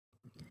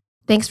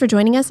Thanks for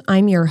joining us.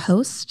 I'm your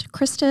host,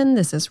 Kristen.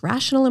 This is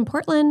Rational in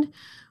Portland,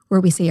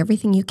 where we say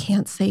everything you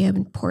can't say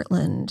in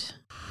Portland.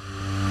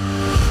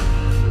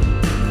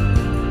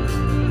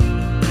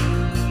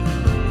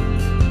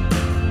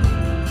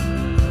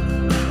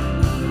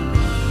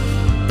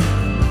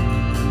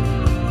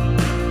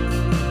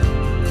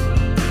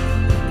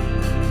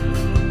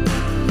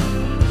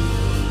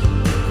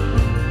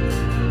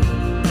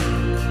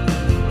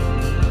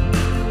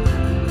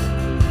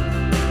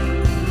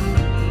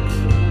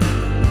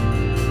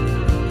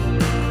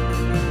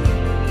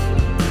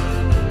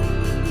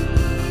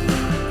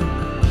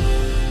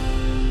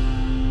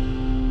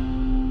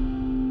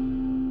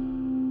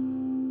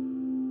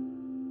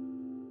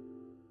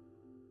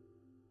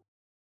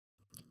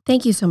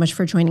 Thank you so much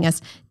for joining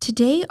us.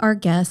 Today, our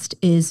guest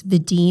is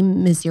Vadim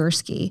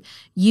Mizurski.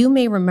 You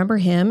may remember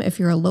him, if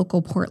you're a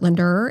local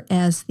Portlander,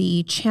 as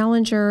the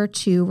challenger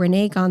to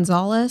Renee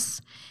Gonzalez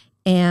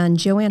and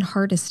Joanne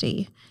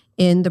Hardesty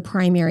in the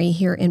primary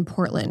here in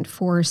Portland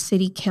for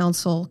City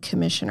Council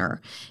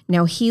Commissioner.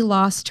 Now, he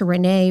lost to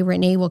Renee.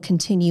 Renee will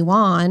continue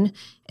on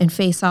and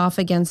face off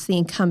against the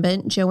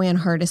incumbent, Joanne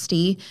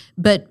Hardesty.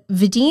 But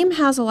Vadim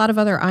has a lot of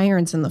other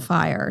irons in the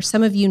fire.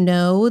 Some of you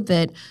know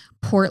that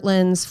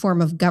Portland's form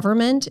of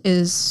government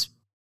is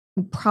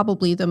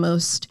probably the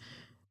most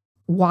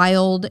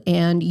wild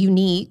and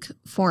unique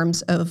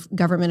forms of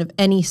government of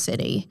any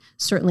city,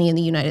 certainly in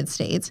the United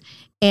States.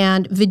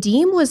 And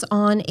Vadim was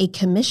on a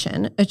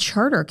commission, a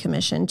charter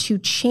commission, to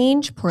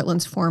change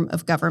Portland's form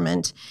of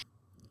government.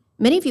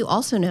 Many of you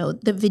also know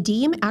that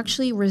Vadim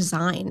actually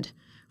resigned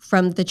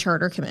from the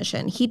Charter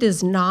Commission. He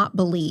does not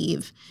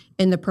believe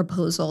in the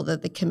proposal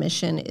that the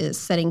commission is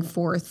setting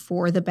forth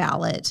for the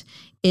ballot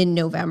in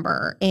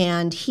November.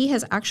 And he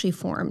has actually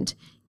formed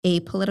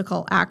a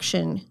political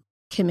action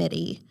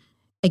committee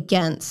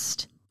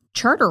against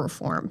charter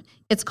reform.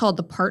 It's called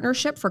the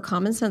Partnership for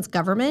Common Sense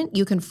Government.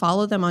 You can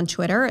follow them on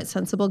Twitter at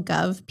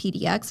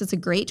SensibleGovPDX. It's a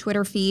great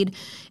Twitter feed.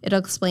 It'll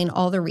explain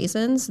all the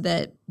reasons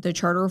that the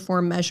charter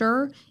reform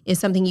measure is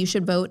something you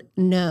should vote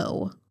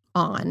no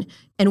on.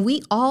 And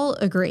we all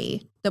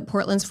agree that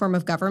Portland's form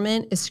of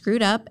government is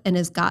screwed up and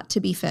has got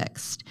to be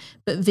fixed.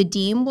 But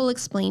Vadim will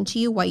explain to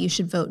you why you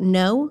should vote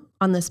no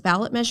on this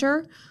ballot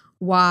measure,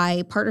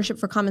 why Partnership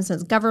for Common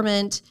Sense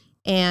Government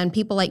and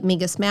people like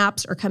Mingus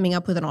Maps are coming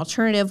up with an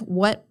alternative,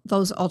 what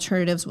those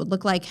alternatives would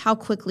look like, how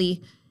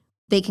quickly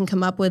they can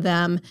come up with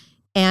them.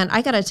 And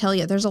I got to tell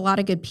you, there's a lot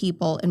of good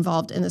people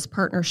involved in this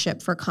Partnership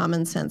for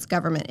Common Sense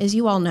Government. As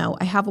you all know,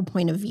 I have a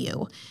point of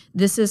view.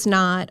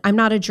 I'm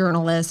not a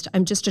journalist.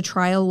 I'm just a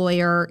trial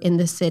lawyer in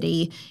the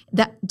city.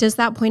 Does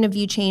that point of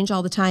view change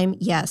all the time?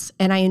 Yes.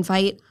 And I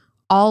invite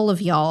all of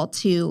y'all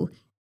to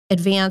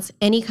advance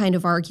any kind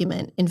of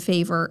argument in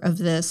favor of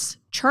this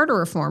charter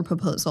reform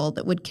proposal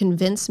that would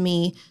convince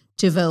me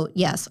to vote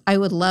yes. I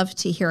would love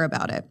to hear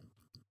about it.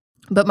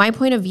 But my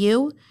point of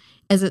view,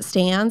 as it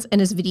stands, and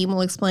as Vadim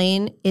will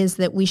explain, is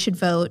that we should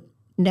vote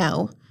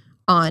no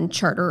on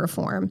charter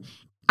reform.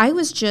 I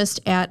was just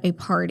at a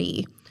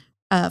party,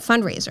 a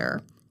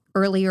fundraiser,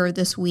 earlier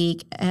this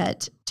week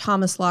at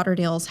Thomas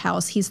Lauderdale's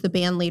house. He's the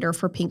band leader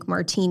for Pink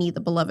Martini, the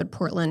beloved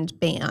Portland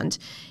band.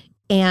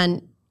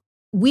 And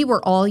we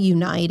were all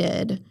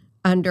united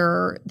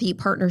under the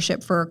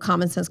Partnership for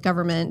Common Sense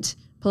Government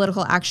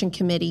Political Action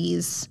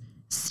Committee's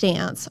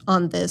stance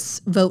on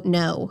this vote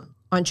no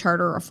on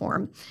charter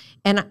reform.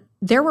 And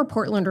there were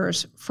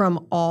Portlanders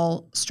from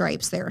all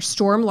stripes there.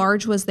 Storm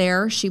Large was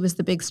there. She was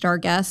the big star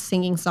guest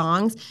singing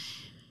songs.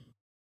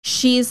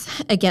 She's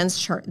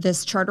against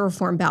this charter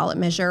reform ballot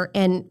measure,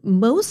 and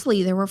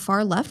mostly there were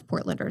far left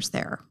Portlanders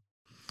there.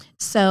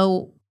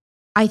 So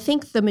I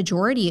think the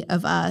majority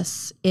of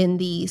us in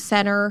the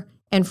center,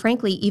 and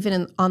frankly,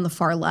 even on the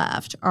far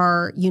left,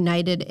 are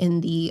united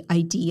in the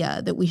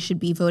idea that we should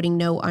be voting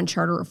no on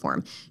charter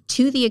reform.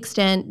 To the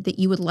extent that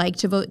you would like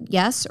to vote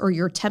yes, or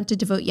you're tempted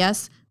to vote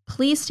yes,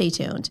 please stay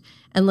tuned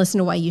and listen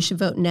to why you should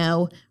vote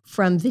no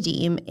from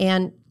Vadim,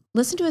 and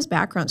listen to his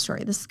background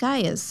story. This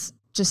guy has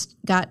just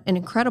got an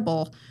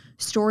incredible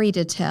story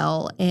to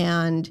tell,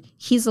 and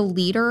he's a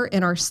leader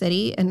in our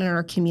city and in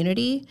our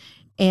community.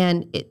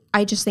 And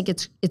I just think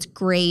it's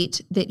great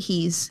that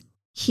he's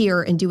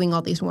here and doing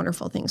all these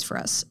wonderful things for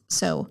us.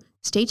 So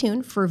stay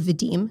tuned for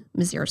Vadim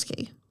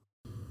Mizurski.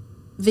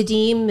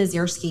 Vadim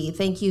Mizurski,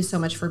 thank you so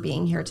much for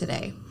being here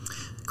today.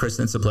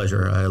 Kristen, it's a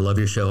pleasure. I love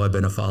your show. I've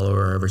been a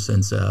follower ever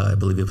since I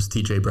believe it was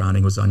TJ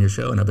Browning was on your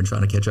show, and I've been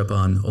trying to catch up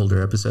on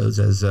older episodes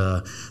as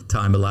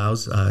time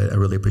allows. I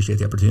really appreciate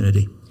the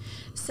opportunity.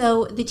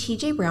 So the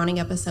TJ Browning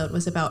episode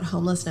was about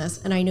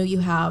homelessness, and I know you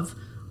have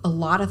a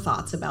lot of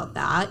thoughts about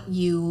that.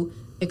 You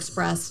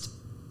expressed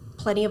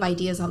plenty of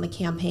ideas on the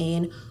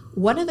campaign.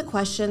 One of the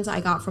questions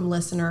I got from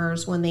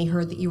listeners when they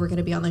heard that you were going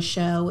to be on the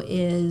show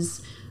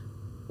is,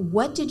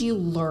 what did you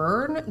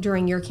learn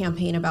during your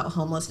campaign about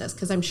homelessness?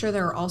 Because I'm sure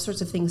there are all sorts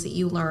of things that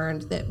you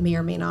learned that may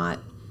or may not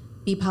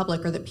be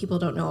public or that people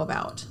don't know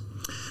about.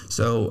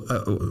 So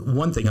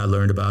one thing I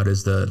learned about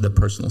is the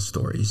personal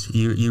stories.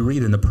 You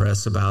read in the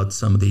press about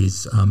some of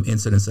these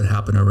incidents that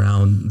happen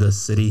around the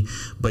city,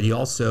 but you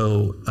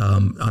also,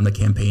 on the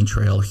campaign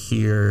trail,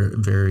 hear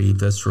very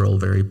visceral,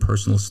 very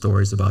personal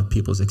stories about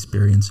people's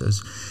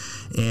experiences.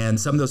 And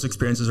some of those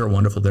experiences are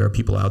wonderful. There are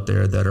people out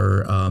there that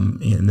are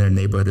in their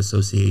neighborhood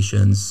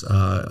associations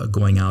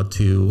going out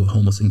to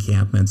homeless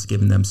encampments,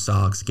 giving them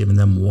socks, giving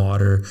them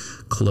water,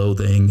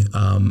 clothing,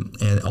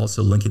 and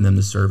also linking them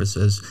to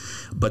services.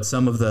 But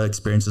some of the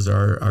experiences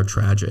are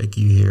tragic.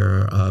 You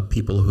hear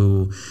people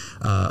who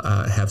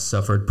have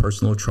suffered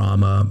personal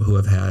trauma, who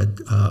have had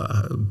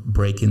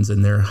break-ins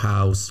in their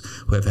house,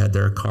 who have had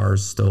their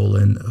cars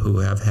stolen, who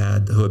have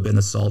been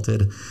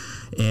assaulted.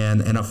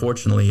 And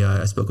unfortunately,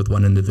 I spoke with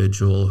one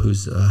individual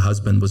whose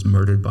husband was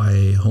murdered by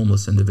a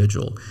homeless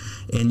individual.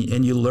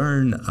 And you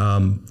learn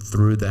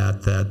through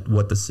that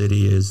what the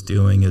city is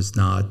doing is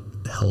not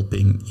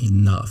helping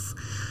enough.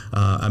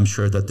 I'm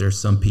sure that there's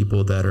some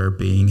people that are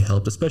being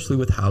helped, especially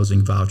with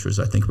housing vouchers.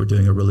 I think we're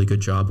doing a really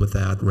good job with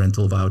that,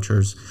 rental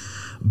vouchers.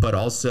 But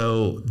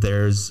also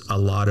there's a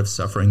lot of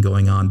suffering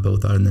going on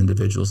both on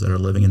individuals that are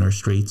living in our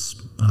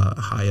streets,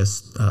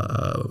 highest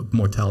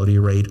mortality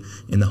rate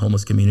in the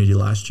homeless community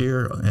last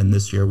year, and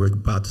this year we're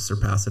about to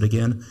surpass it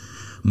again.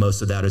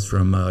 Most of that is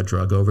from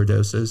drug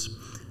overdoses,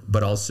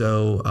 but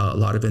also a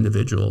lot of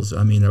individuals.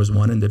 I mean, there was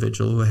one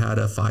individual who had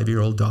a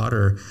 5-year-old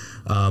daughter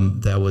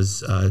that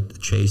was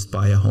chased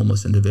by a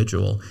homeless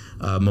individual.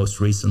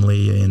 Most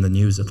recently, in the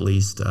news at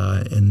least,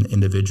 an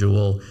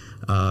individual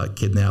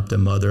kidnapped a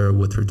mother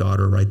with her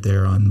daughter right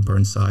there on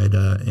Burnside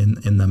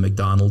in the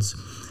McDonald's.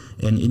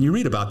 And you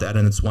read about that,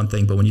 and it's one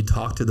thing, but when you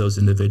talk to those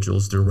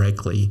individuals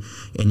directly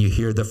and you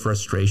hear the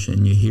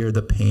frustration, you hear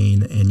the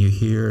pain, and you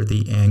hear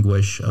the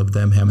anguish of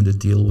them having to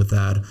deal with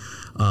that,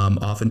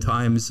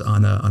 oftentimes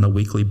on a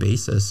weekly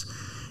basis,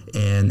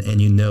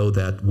 and you know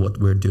that what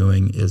we're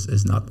doing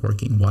is not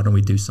working. Why don't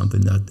we do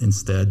something that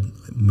instead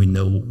we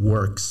know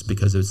works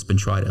because it's been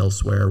tried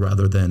elsewhere,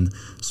 rather than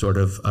sort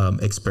of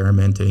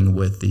experimenting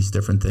with these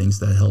different things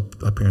that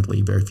help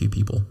apparently very few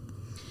people.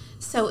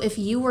 So if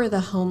you were the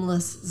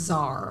homeless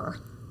czar,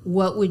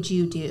 what would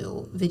you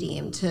do,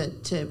 Vadim,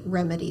 to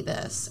remedy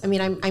this? I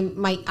mean,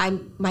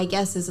 my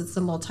guess is it's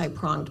a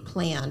multi-pronged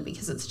plan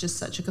because it's just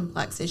such a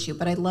complex issue,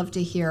 but I'd love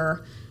to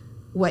hear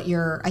what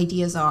your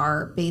ideas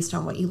are based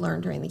on what you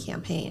learned during the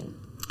campaign.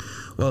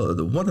 Well,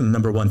 one of the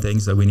number one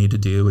things that we need to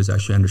do is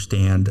actually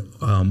understand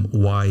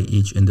why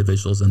each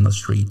individual is in the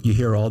street. You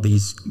hear all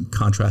these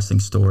contrasting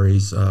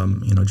stories.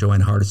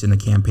 Joanne Hardison in the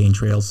campaign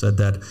trail said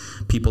that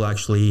people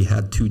actually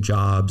had 2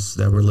 jobs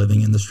that were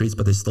living in the streets,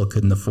 but they still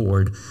couldn't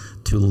afford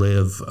to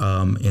live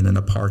in an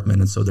apartment,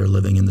 and so they're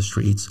living in the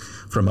streets.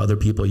 From other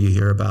people, you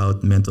hear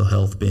about mental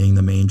health being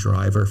the main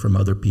driver. From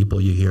other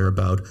people, you hear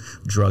about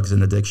drugs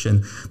and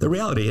addiction. The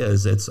reality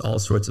is it's all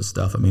sorts of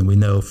stuff. I mean, we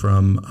know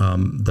from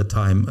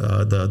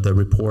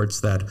the reports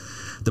that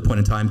the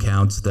point-in-time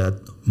counts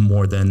that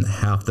more than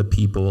half the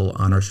people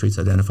on our streets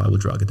identify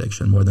with drug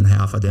addiction. More than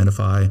half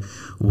identify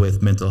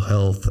with mental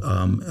health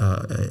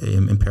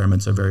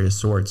impairments of various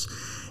sorts.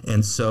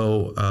 And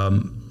so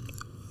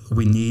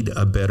we need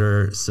a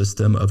better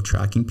system of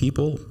tracking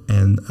people.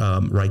 And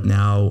right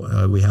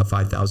now we have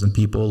 5,000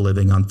 people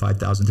living on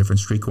 5,000 different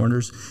street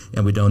corners,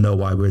 and we don't know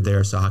why we're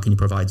there. So how can you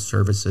provide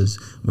services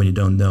when you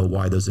don't know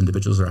why those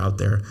individuals are out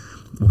there?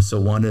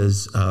 So one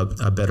is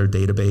a better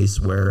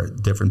database where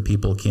different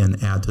people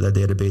can add to that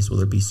database,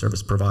 whether it be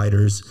service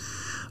providers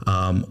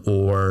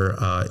or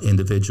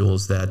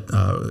individuals that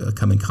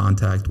come in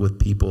contact with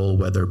people,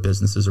 whether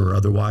businesses or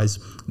otherwise.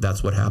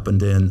 That's what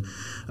happened in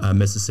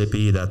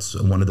Mississippi. That's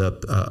one of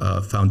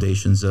the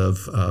foundations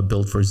of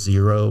Build for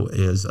Zero,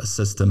 is a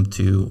system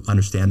to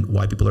understand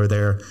why people are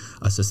there,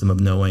 a system of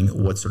knowing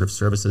what sort of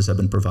services have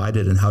been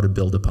provided and how to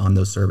build upon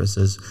those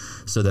services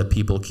so that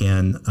people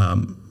can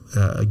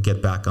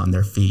get back on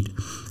their feet.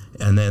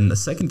 And then the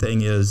second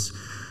thing is,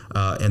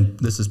 and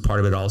this is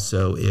part of it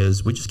also,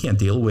 is we just can't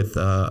deal with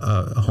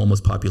a homeless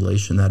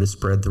population that is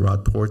spread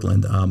throughout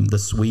Portland. The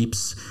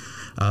sweeps,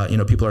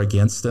 people are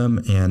against them,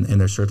 and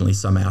there's certainly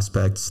some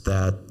aspects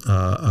that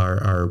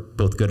are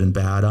both good and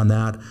bad on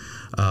that.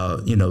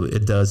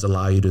 It does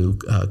allow you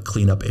to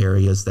clean up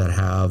areas that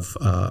have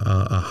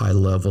a high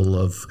level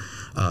of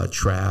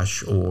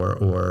trash or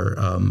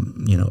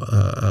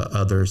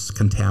other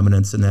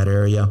contaminants in that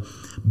area.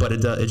 But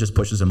it just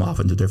pushes them off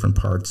into different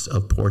parts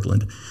of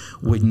Portland.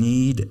 We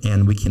need,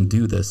 and we can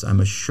do this, I'm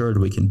assured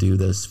we can do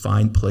this,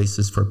 find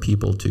places for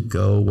people to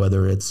go,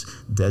 whether it's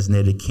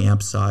designated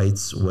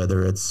campsites,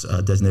 whether it's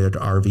designated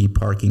RV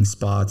parking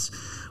spots,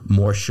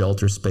 more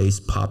shelter space,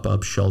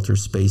 pop-up shelter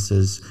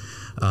spaces,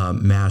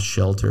 mass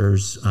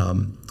shelters,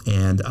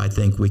 and I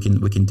think we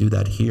can do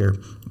that here.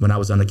 When I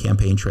was on the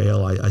campaign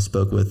trail, I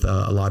spoke with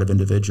a lot of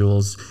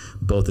individuals,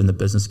 both in the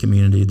business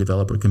community,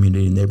 developer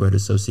community, neighborhood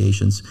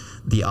associations.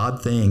 The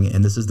odd thing,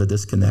 and this is the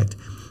disconnect,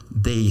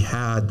 they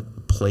had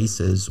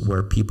places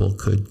where people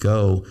could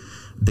go.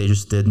 They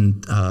just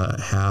didn't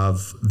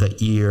have the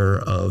ear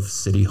of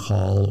City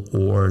Hall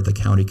or the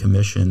County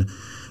Commission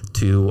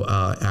to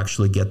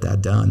actually get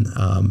that done.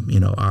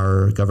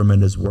 Our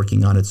government is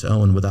working on its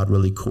own without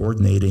really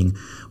coordinating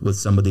with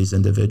some of these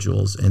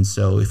individuals. And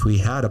so if we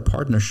had a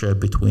partnership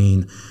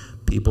between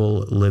people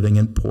living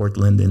in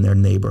Portland in their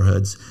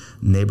neighborhoods,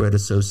 neighborhood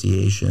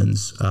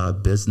associations,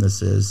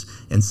 businesses,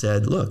 and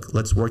said, look,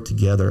 let's work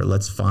together.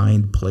 Let's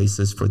find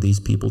places for these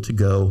people to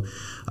go,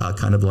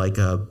 kind of like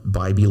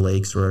Bybee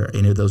Lakes or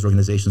any of those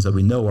organizations that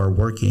we know are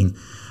working,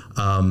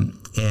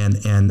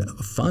 and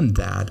fund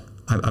that.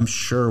 I'm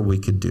sure we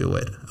could do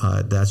it.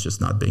 That's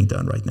just not being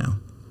done right now.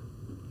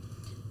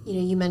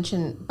 You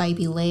mentioned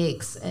Bybee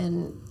Lakes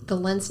and the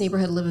Lents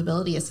Neighborhood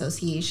Livability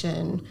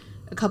Association.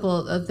 A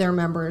couple of their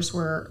members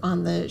were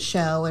on the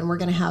show, and we're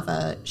going to have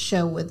a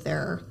show with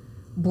their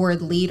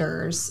board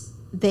leaders.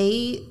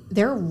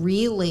 They're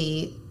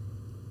really,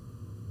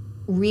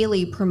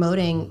 really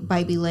promoting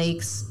Bybee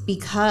Lakes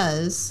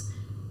because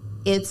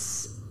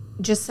it's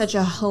just such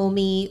a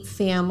homey,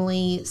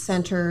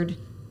 family-centered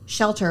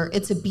shelter.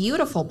 It's a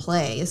beautiful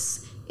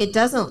place. It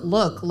doesn't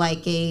look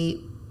like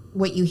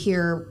what you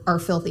hear are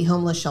filthy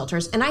homeless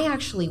shelters. And I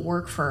actually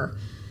work for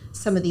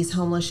some of these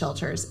homeless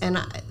shelters, and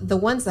the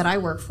ones that I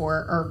work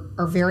for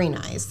are very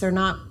nice. They're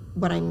not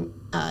what I'm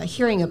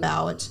hearing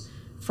about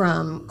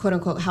from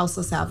quote-unquote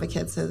houseless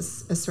advocates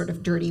as sort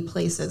of dirty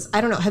places.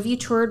 I don't know. Have you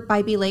toured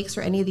Bybee Lakes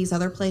or any of these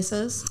other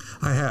places?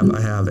 I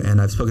have,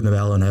 and I've spoken to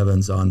Alan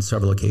Evans on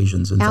several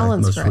occasions. In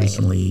Alan's fact, most great.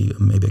 recently,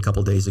 maybe a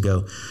couple days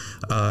ago.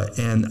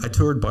 And I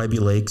toured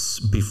Bybee Lakes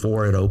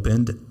before it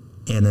opened,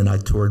 and then I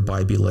toured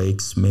Bybee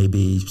Lakes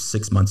maybe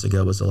 6 months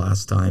ago was the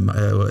last time,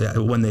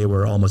 when they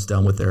were almost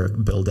done with their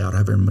build-out,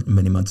 however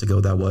many months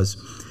ago that was.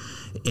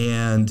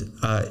 And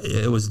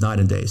it was night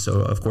and day.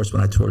 So, of course,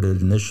 when I toured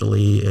it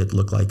initially, it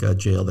looked like a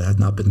jail that had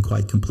not been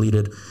quite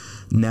completed.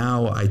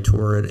 Now I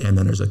tour it, and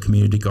then there's a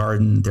community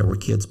garden. There were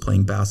kids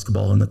playing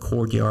basketball in the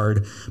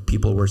courtyard.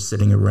 People were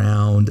sitting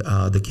around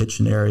the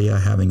kitchen area,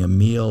 having a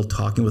meal,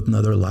 talking with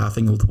another,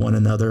 laughing with one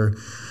another.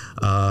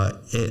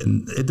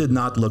 It did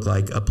not look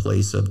like a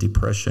place of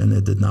depression.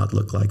 It did not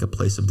look like a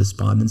place of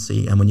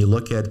despondency. And when you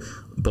look at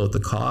both the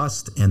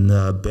cost and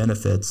the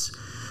benefits,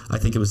 I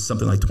think it was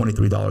something like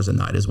 $23 a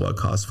night is what it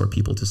costs for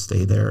people to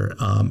stay there.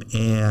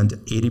 And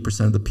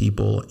 80% of the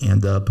people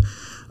end up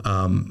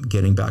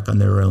getting back on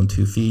their own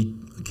 2 feet,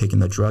 kicking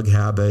the drug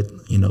habit.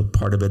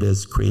 Part of it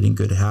is creating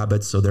good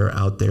habits. So they're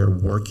out there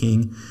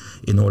working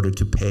in order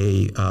to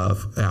pay,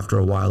 after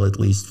a while at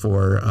least,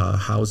 for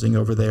housing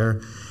over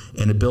there.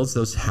 And it builds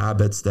those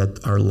habits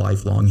that are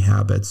lifelong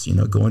habits,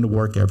 going to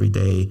work every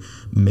day,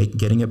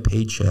 getting a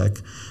paycheck,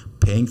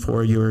 paying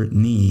for your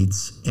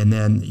needs, and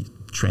then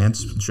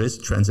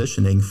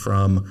transitioning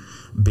from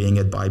being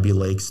at Bybee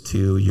Lakes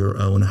to your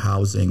own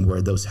housing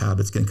where those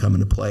habits can come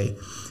into play.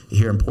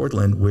 Here in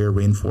Portland, we're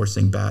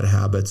reinforcing bad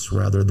habits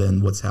rather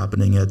than what's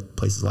happening at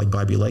places like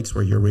Bybee Lakes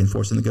where you're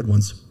reinforcing the good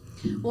ones.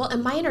 Well,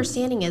 and my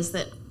understanding is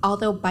that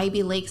although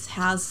Bybee Lakes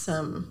has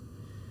some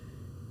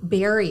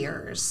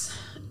barriers,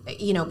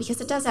 because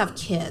it does have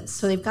kids,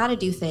 so they've got to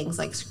do things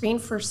like screen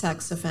for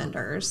sex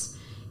offenders,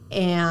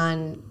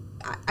 and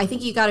I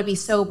think you got to be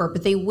sober,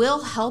 but they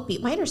will help you.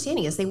 My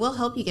understanding is they will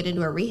help you get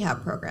into a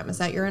rehab program. Is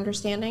that your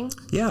understanding?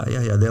 Yeah.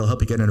 They'll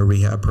help you get into a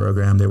rehab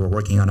program. They were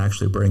working on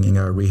actually bringing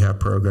a rehab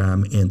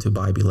program into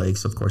Bybee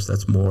Lakes. Of course,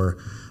 that's more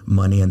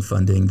money and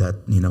funding that,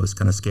 is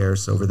kind of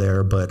scarce over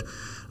there, but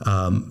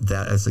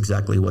that is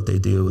exactly what they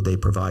do. They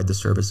provide the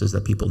services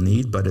that people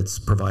need, but it's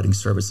providing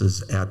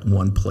services at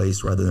one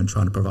place rather than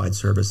trying to provide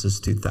services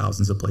to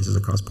thousands of places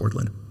across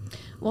Portland.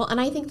 Well,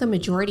 and I think the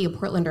majority of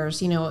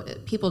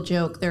Portlanders, people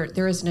joke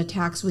there isn't a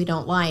tax we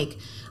don't like.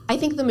 I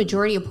think the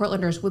majority of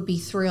Portlanders would be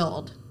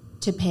thrilled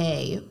to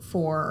pay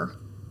for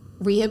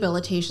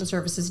rehabilitation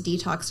services,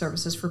 detox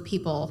services for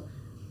people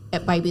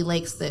at Bybee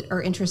Lakes that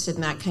are interested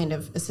in that kind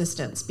of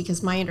assistance.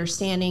 Because my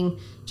understanding,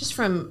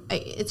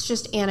 it's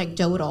just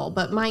anecdotal,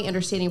 but my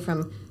understanding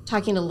from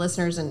talking to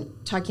listeners and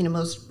talking to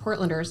most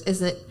Portlanders is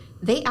that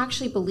they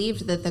actually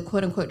believed that the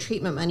quote-unquote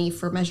treatment money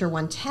for Measure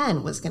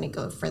 110 was going to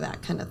go for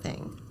that kind of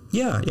thing.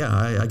 Yeah,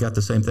 I got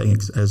the same thing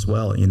as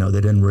well. They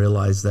didn't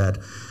realize that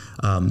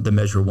the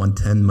Measure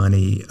 110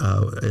 money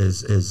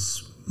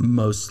is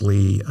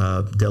mostly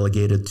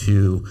delegated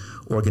to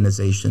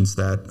organizations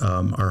that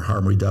are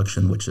harm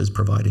reduction, which is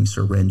providing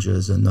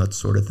syringes and that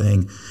sort of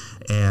thing.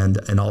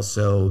 And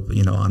also,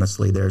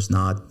 honestly, there's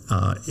not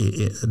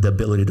the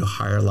ability to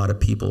hire a lot of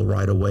people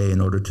right away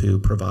in order to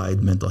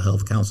provide mental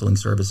health counseling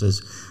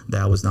services.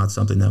 That was not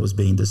something that was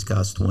being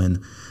discussed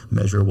when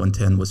Measure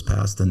 110 was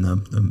passed and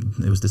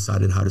it was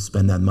decided how to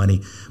spend that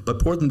money. But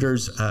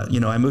Portlanders,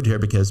 I moved here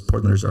because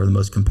Portlanders are the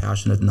most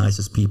compassionate,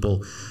 nicest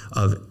people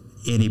of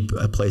any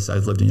place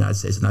I've lived in the United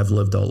States, and I've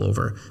lived all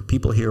over,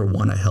 people here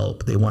want to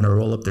help. They want to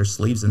roll up their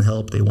sleeves and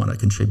help. They want to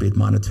contribute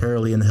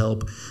monetarily and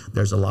help.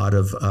 There's a lot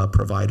of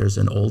providers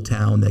in Old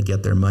Town that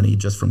get their money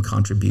just from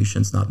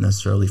contributions, not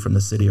necessarily from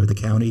the city or the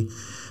county.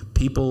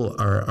 People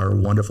are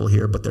wonderful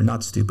here, but they're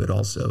not stupid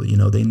also.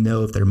 They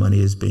know if their money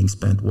is being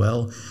spent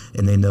well,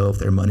 and they know if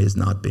their money is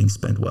not being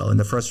spent well. And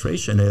the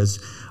frustration is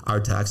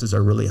our taxes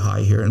are really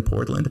high here in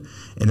Portland,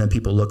 and then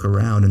people look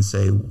around and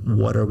say,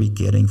 what are we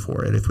getting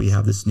for it? If we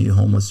have this new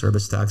homeless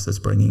service tax that's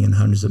bringing in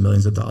hundreds of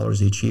millions of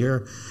dollars each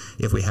year,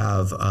 if we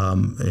have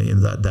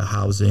the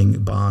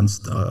housing bonds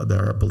that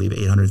are, I believe,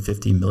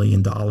 $850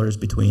 million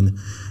between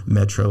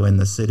Metro and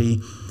the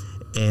city,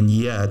 and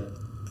yet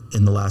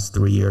in the last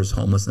 3 years,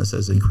 homelessness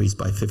has increased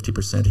by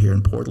 50% here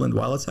in Portland,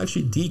 while it's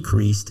actually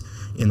decreased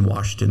in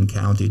Washington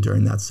County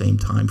during that same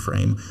time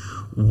frame.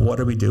 What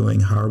are we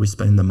doing? How are we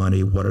spending the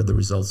money? What are the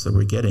results that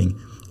we're getting?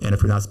 And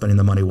if we're not spending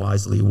the money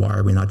wisely, why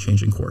are we not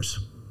changing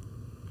course?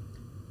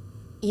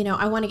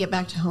 I want to get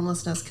back to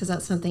homelessness because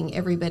that's something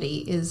everybody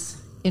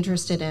is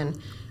interested in.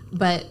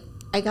 But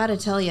I got to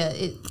tell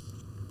you,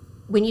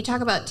 when you talk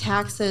about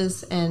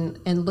taxes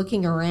and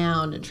looking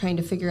around and trying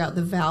to figure out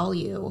the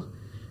value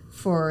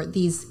for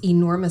these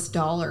enormous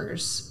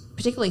dollars,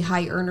 particularly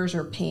high earners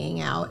are paying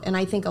out. And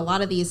I think a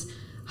lot of these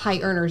high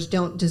earners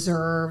don't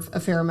deserve a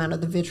fair amount of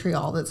the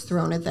vitriol that's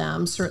thrown at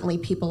them. Certainly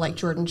people like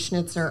Jordan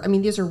Schnitzer. I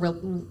mean,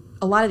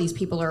 a lot of these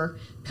people are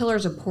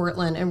pillars of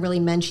Portland and really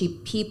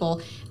menschy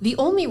people. The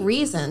only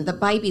reason that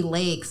Bybee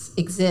Lakes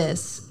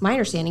exists, my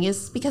understanding,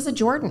 is because of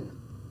Jordan.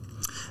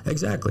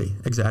 Exactly.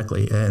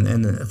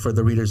 And for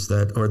the readers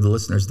or the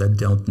listeners that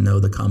don't know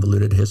the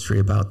convoluted history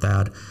about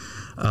that,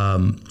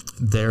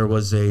 there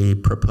was a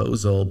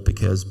proposal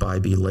because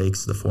Bybee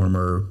Lakes, the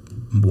former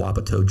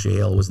Wapato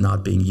jail, was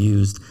not being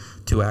used,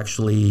 to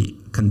actually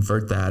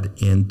convert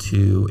that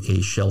into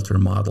a shelter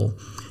model.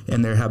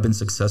 And there have been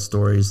success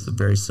stories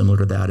very similar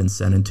to that in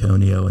San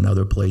Antonio and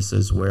other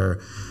places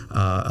where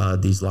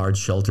these large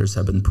shelters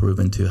have been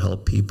proven to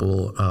help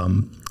people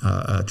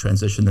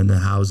transition into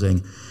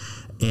housing.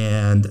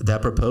 And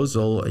that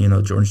proposal,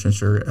 Jordan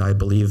Schnitzer, I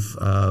believe,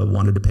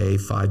 wanted to pay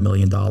 $5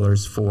 million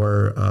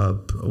for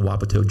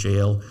Wapato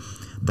jail.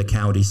 The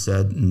county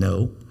said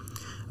no.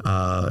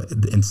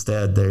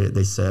 Instead,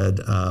 they said,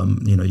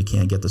 you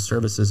can't get the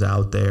services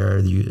out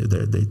there.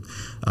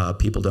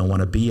 People don't want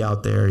to be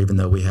out there, even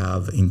though we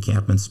have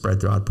encampments spread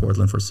throughout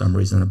Portland for some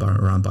reason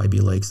around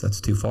Bybee Lakes. That's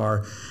too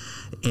far.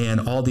 And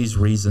all these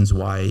reasons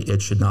why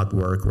it should not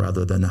work,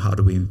 rather than how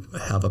do we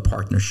have a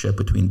partnership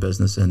between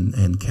business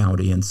and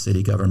county and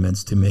city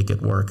governments to make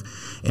it work.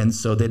 And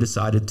so they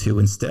decided to,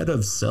 instead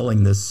of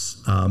selling this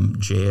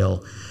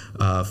jail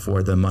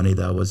for the money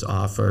that was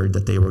offered,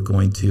 that they were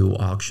going to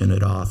auction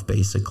it off,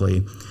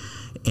 basically.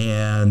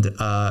 And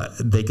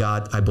they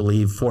got, I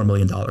believe, $4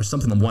 million,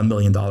 something $1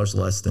 million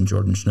less than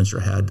Jordan Schnitzer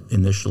had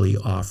initially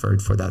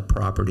offered for that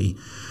property.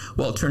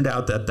 Well, it turned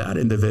out that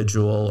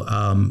individual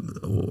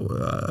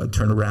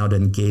turned around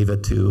and gave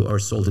it to, or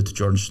sold it to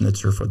Jordan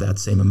Schnitzer for that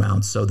same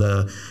amount. So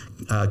the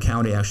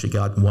county actually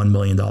got $1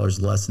 million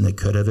less than they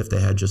could have if they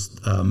had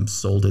just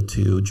sold it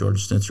to Jordan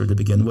Schnitzer to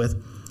begin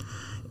with.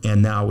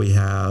 And now we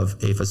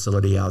have a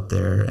facility out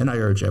there, and I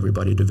urge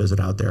everybody to visit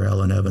out there.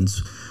 Ellen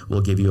Evans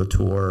will give you a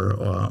tour,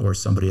 or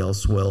somebody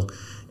else will,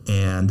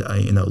 and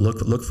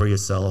look for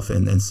yourself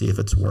and see if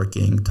it's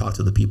working. Talk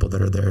to the people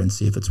that are there and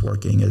see if it's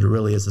working. It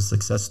really is a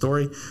success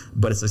story,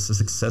 but it's a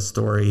success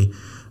story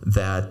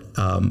that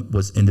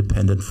was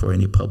independent for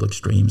any public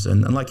streams.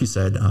 And like you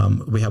said,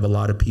 we have a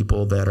lot of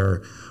people that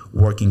are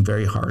working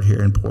very hard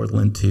here in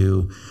Portland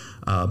to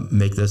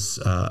make this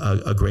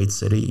a great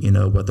city,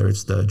 whether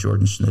it's the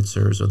Jordan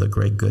Schnitzers or the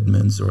Greg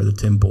Goodmans or the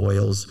Tim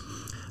Boyles.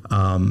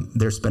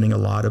 They're spending a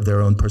lot of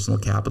their own personal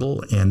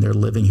capital, and they're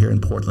living here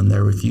in Portland.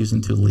 They're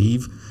refusing to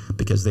leave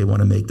because they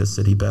want to make the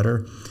city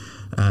better.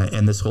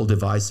 And this whole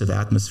divisive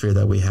atmosphere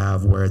that we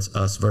have, where it's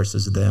us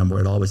versus them,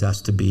 where it always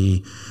has to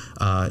be,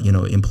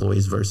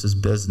 employees versus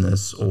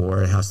business,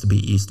 or it has to be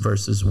East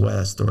versus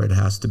West, or it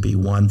has to be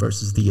one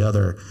versus the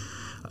other.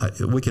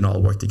 We can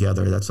all work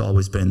together. That's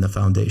always been the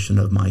foundation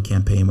of my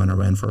campaign when I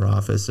ran for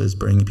office, is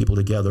bringing people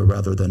together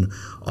rather than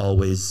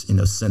always,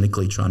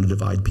 cynically trying to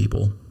divide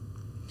people.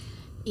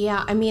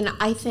 Yeah,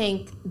 I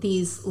think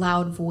these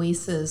loud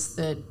voices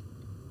that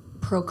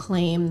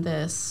proclaim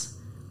this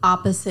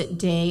opposite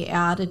day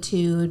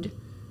attitude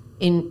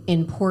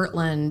in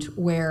Portland,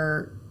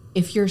 where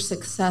if you're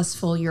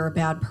successful, you're a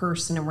bad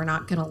person and we're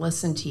not going to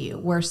listen to you,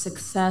 where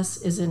success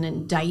is an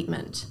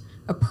indictment,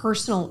 a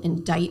personal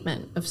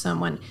indictment of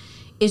someone,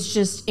 is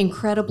just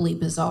incredibly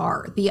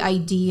bizarre. The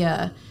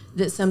idea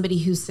that somebody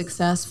who's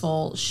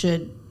successful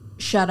should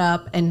shut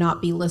up and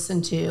not be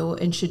listened to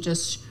and should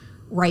just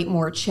write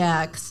more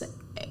checks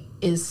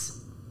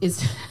is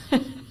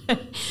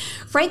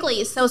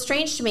frankly so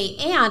strange to me.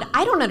 And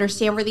I don't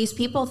understand where these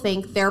people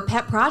think their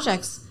pet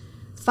projects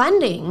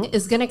funding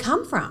is going to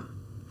come from.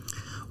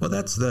 Well,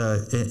 that's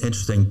the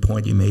interesting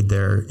point you made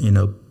there.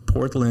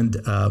 Portland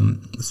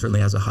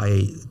certainly has a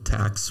high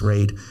tax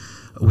rate.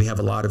 We have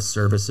a lot of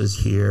services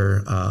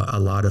here, a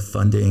lot of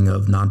funding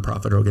of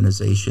nonprofit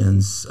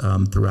organizations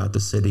throughout the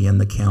city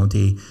and the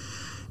county.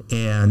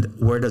 And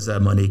where does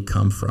that money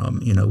come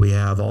from? We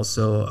have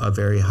also a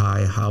very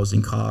high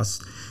housing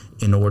cost.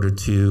 In order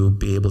to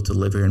be able to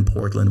live here in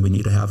Portland, we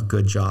need to have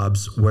good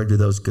jobs. Where do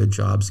those good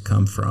jobs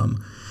come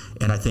from?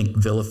 And I think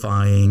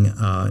vilifying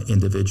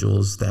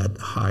individuals that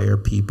hire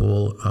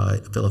people,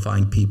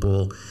 vilifying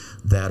people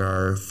that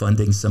are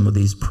funding some of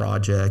these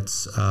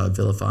projects,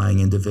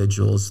 vilifying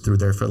individuals through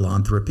their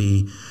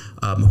philanthropy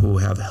who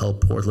have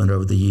helped Portland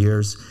over the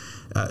years,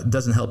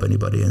 doesn't help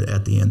anybody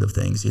at the end of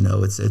things.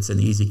 It's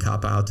an easy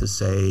cop-out to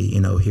say,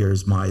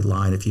 here's my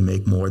line. If you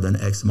make more than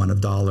X amount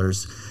of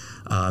dollars,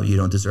 you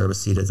don't deserve a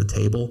seat at the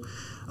table.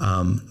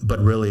 But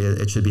really,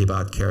 it should be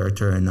about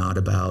character and not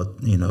about,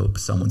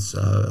 someone's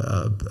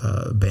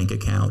bank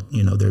account.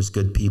 There's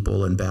good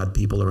people and bad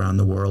people around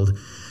the world.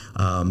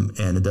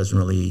 And it doesn't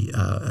really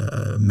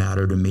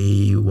matter to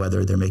me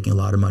whether they're making a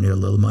lot of money or a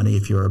little money.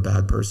 If you're a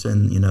bad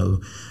person,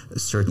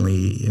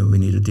 certainly we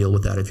need to deal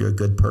with that. If you're a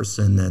good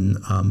person,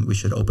 then we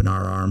should open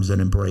our arms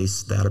and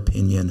embrace that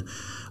opinion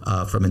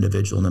from an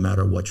individual, no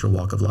matter what your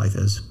walk of life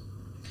is.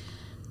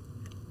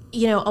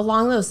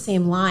 Along those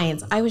same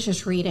lines, I was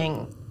just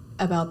reading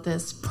about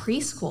this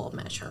preschool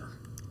measure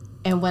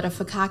and what a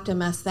fakakta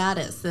mess that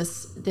is.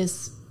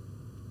 This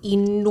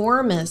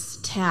enormous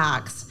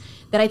tax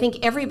that I think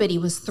everybody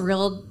was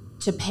thrilled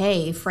to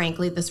pay,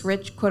 frankly, this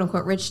rich, quote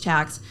unquote, rich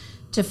tax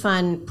to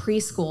fund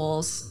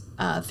preschools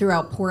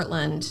throughout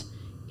Portland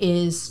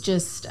is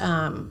just,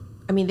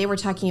 they were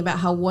talking about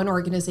how one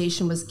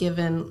organization was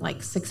given like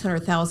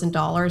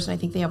 $600,000, and I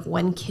think they have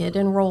one kid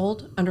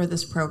enrolled under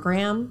this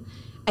program.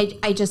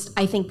 I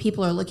think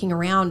people are looking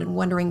around and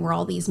wondering where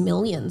all these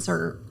millions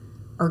are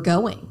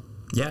going.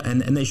 Yeah,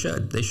 and they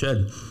should.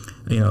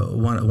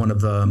 One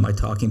of my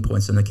talking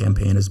points in the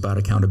campaign is about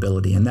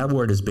accountability, and that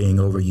word is being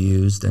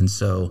overused, and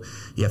so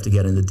you have to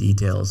get into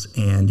details.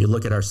 And you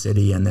look at our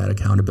city, and that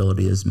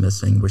accountability is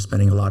missing. We're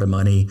spending a lot of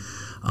money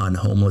on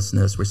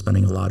homelessness. We're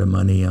spending a lot of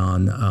money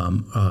on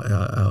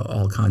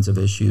all kinds of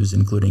issues,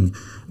 including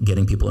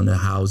getting people into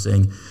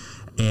housing.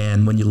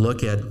 And when you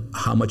look at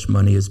how much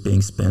money is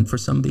being spent for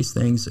some of these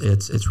things,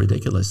 it's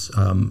ridiculous.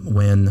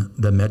 When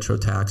the Metro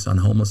tax on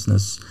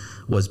homelessness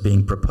was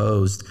being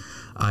proposed,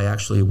 I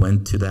actually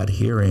went to that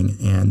hearing,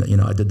 and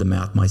I did the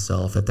math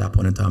myself. At that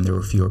point in time, there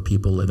were fewer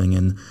people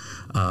living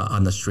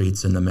on the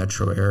streets in the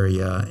metro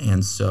area,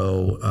 and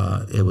so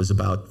it was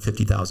about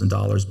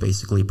 $50,000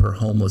 basically per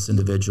homeless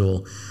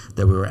individual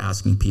that we were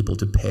asking people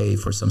to pay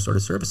for some sort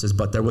of services.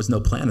 But there was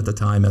no plan at the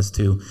time as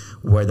to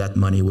where that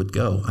money would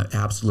go.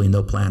 Absolutely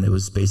no plan. It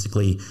was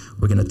basically,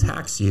 we're going to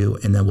tax you,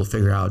 and then we'll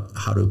figure out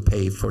how to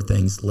pay for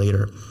things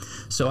later.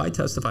 So I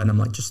testified, and I'm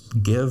like,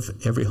 just give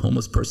every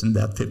homeless person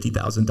that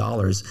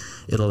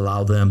 $50,000. It'll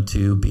allow them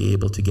to be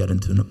able to get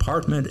into an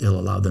apartment. It'll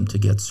allow them to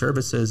get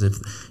services.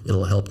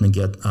 It'll help them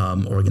get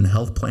Oregon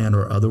Health Plan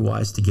or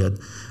otherwise to get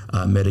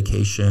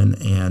medication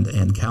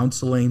and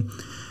counseling.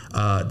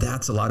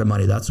 That's a lot of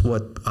money. That's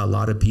what a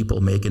lot of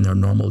people make in their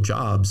normal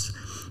jobs.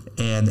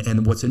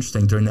 And what's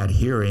interesting, during that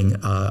hearing,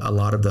 a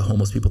lot of the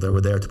homeless people that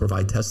were there to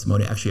provide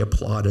testimony actually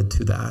applauded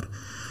to that.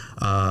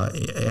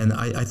 And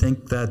I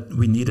think that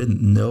we need to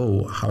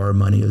know how our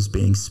money is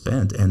being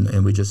spent,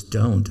 and we just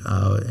don't.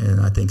 And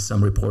I think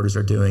some reporters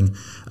are doing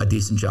a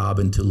decent job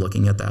into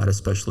looking at that,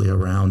 especially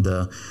around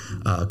the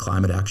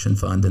Climate Action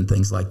Fund and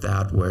things like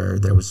that, where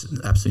there was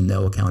absolutely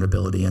no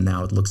accountability. And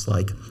now it looks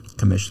like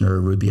Commissioner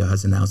Rubio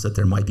has announced that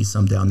there might be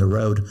some down the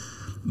road.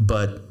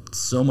 But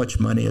so much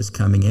money is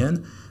coming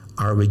in.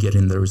 Are we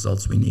getting the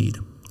results we need?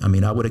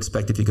 I would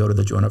expect if you go to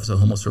the Joint Office of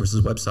Homeless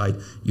Services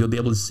website, you'll be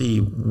able to see,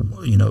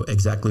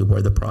 exactly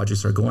where the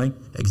projects are going,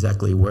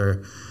 exactly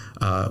where,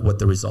 what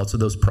the results of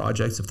those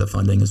projects, if the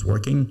funding is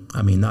working.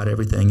 Not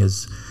everything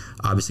is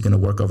obviously going to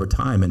work over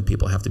time, and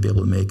people have to be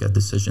able to make a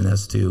decision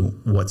as to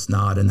what's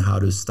not and how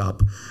to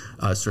stop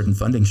certain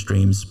funding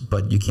streams,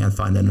 but you can't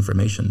find that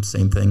information.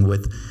 Same thing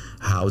with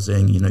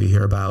housing. You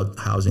hear about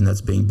housing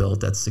that's being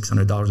built at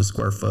 $600 a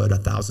square foot,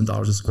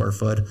 $1,000 a square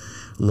foot,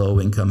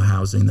 low-income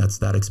housing that's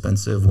that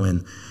expensive,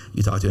 when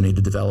you talk to a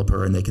native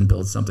developer and they can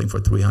build something for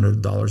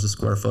 $300 a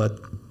square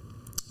foot.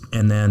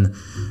 And then,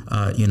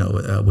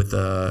 with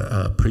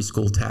the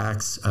preschool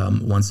tax,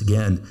 once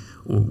again,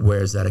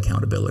 where's that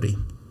accountability?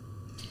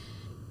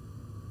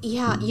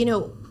 Yeah,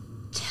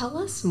 tell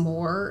us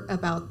more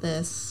about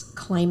this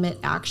Climate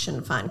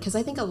Action Fund, because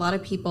I think a lot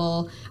of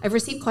people, I've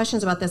received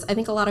questions about this. I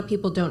think a lot of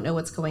people don't know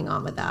what's going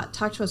on with that.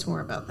 Talk to us more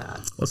about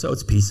that. Well, so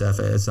it's PSEF.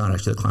 It's not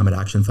actually the Climate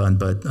Action Fund,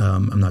 but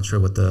I'm not sure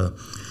what the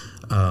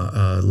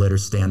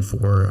letters stand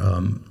for.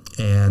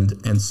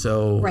 And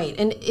so... Right,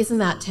 and isn't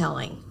that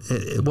telling?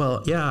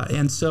 Well, yeah,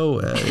 and so...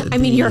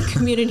 you're a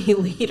community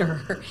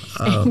leader,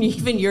 and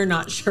even you're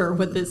not sure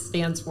what this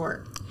stands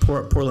for.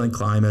 Portland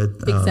Climate,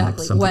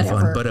 exactly. Something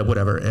Whatever. fun, but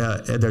whatever.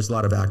 There's a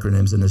lot of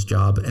acronyms in this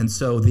job, and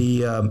so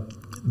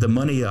the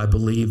money, I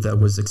believe, that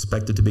was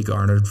expected to be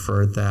garnered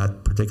for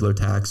that particular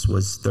tax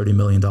was $30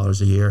 million a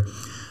year.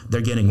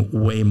 They're getting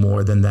way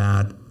more than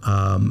that,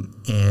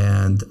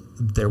 and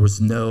there was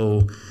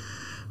no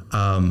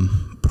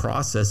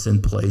process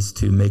in place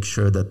to make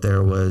sure that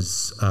there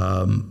was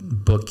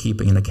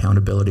bookkeeping and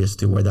accountability as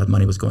to where that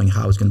money was going,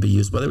 how it was going to be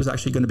used, whether it was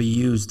actually going to be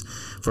used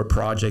for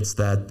projects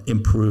that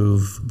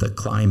improve the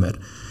climate.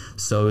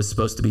 So it's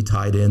supposed to be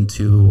tied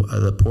into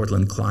the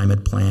Portland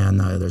Climate Plan.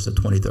 There's a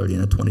 2030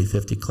 and a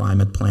 2050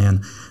 climate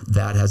plan.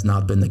 That has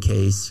not been the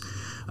case.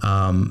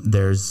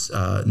 There's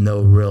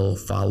no real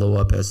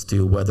follow-up as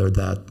to whether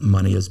that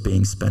money is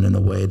being spent in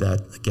a way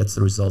that gets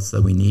the results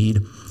that we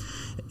need.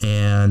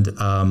 And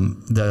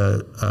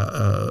the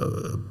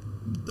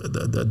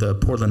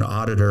Portland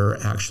auditor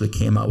actually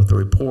came out with a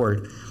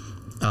report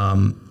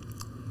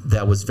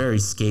that was very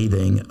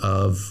scathing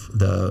of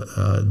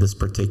this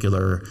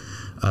particular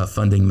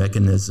funding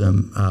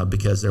mechanism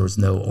because there was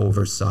no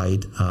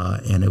oversight,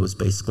 and it was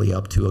basically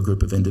up to a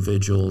group of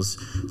individuals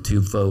to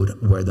vote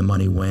where the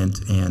money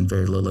went, and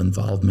very little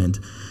involvement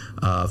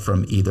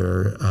from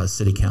either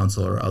city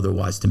council or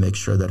otherwise to make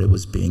sure that it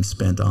was being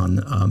spent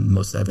on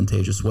most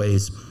advantageous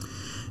ways.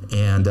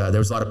 And there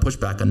was a lot of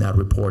pushback on that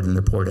report, and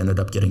the report ended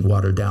up getting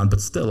watered down,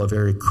 but still a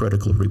very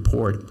critical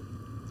report.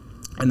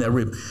 And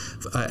then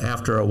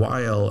after a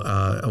while,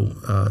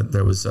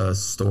 there was a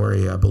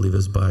story, I believe it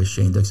was by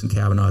Shane Dixon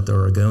Kavanaugh at the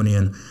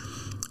Oregonian,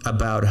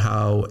 about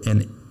how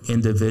an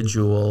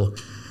individual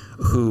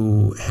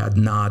who had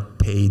not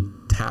paid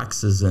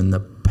taxes in the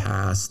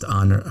past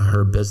on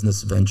her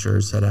business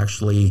ventures had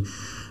actually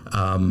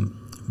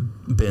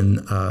been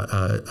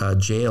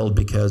jailed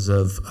because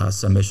of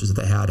some issues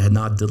that they had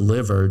not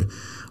delivered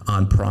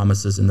on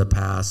promises in the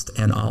past,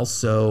 and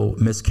also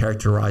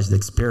mischaracterized the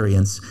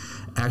experience.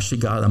 Actually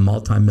got a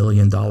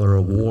multi-million-dollar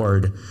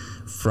award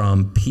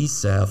from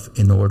PSEF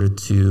in order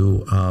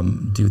to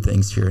do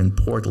things here in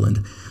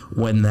Portland.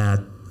 When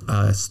that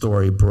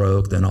story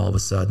broke, then all of a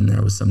sudden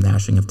there was some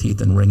gnashing of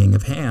teeth and wringing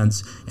of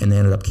hands, and they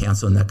ended up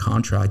canceling that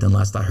contract. And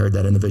last I heard,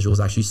 that individual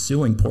was actually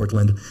suing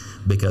Portland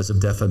because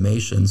of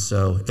defamation.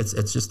 So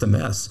it's just a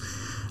mess.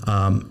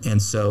 And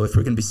so if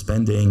we're going to be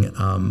spending,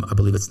 I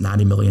believe it's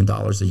 $90 million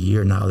a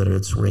year now that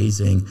it's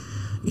raising,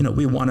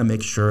 we want to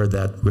make sure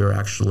that we're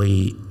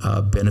actually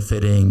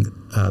benefiting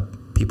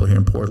people here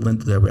in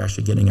Portland, that we're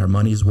actually getting our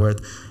money's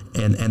worth.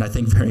 And I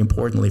think very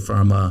importantly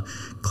from a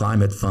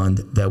climate fund,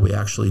 that we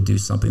actually do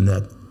something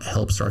that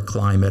helps our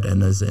climate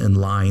and is in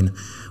line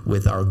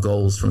with our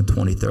goals from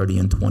 2030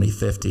 and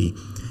 2050.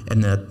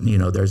 And that,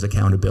 there's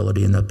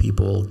accountability and that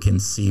people can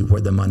see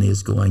where the money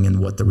is going and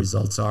what the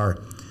results are.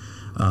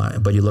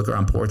 But you look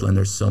around Portland,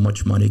 there's so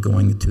much money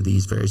going to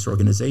these various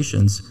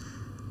organizations,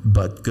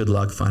 but good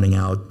luck finding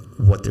out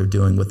what they're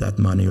doing with that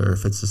money, or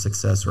if it's a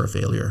success or a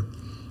failure.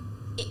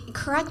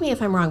 Correct me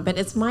if I'm wrong, but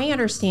it's my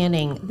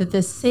understanding that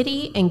the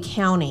city and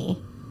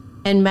county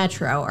and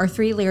metro are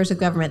three layers of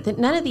government, that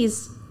none of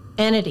these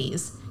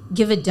entities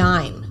give a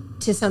dime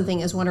to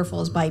something as wonderful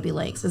as Bybee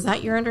Lakes. Is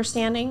that your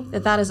understanding,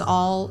 that is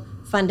all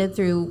funded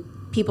through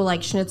people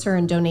like Schnitzer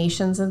and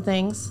donations and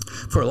things?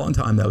 For a long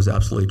time, that was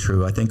absolutely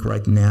true. I think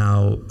right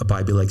now,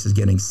 Bybee Lakes is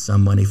getting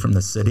some money from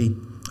the city.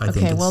 I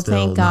think it's still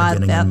thank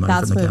God that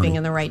that's moving county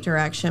in the right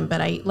direction.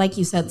 But like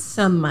you said,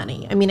 some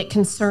money. I mean, it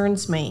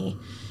concerns me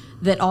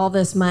that all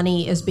this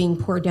money is being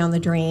poured down the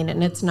drain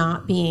and it's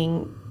not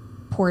being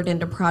poured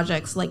into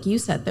projects, like you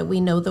said, that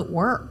we know that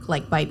work,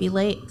 like Bybee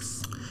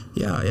Lakes.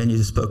 Yeah, and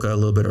you spoke a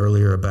little bit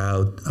earlier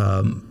about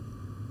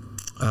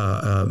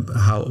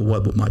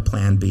what would my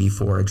plan be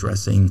for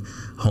addressing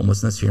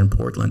homelessness here in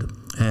Portland.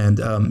 And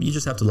you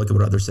just have to look at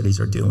what other cities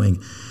are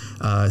doing.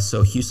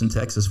 So Houston,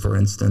 Texas, for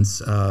instance,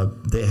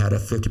 they had a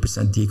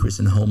 50% decrease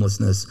in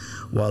homelessness,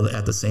 while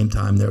at the same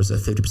time there was a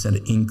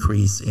 50%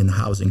 increase in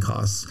housing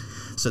costs.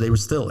 So they were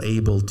still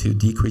able to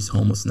decrease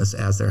homelessness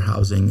as their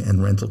housing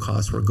and rental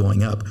costs were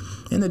going up.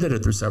 And they did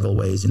it through several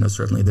ways.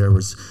 Certainly there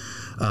was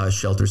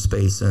shelter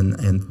space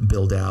and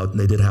build out. And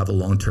they did have a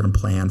long-term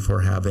plan for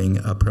having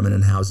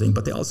permanent housing,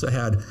 but they also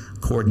had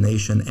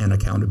coordination and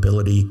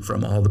accountability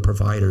from all the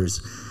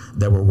providers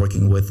that were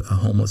working with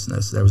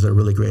homelessness. There was a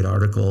really great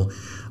article.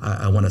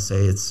 I want to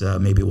say it's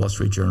maybe Wall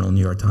Street Journal,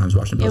 New York Times,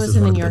 Washington Post. It was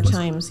in the New York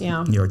Times,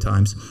 yeah. New York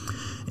Times.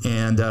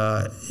 And,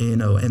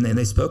 and then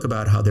they spoke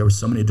about how there were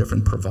so many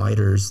different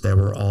providers that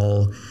were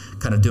all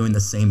kind of doing the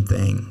same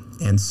thing.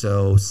 And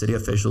so city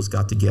officials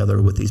got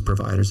together with these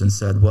providers and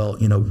said, well,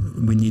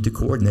 we need to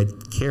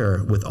coordinate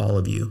care with all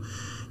of you.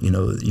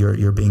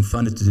 You're being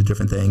funded to do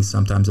different things.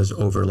 Sometimes there's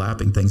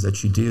overlapping things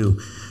that you do.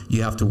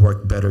 You have to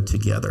work better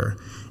together.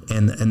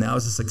 And that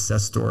was a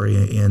success story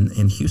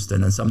in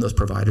Houston. And some of those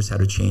providers had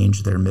to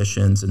change their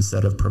missions.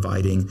 Instead of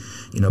providing,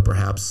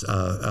 perhaps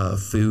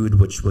food,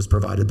 which was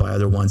provided by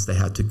other ones, they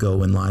had to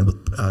go in line with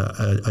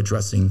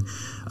addressing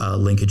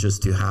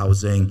linkages to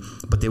housing.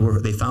 But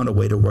they found a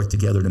way to work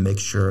together to make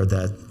sure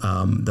that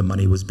the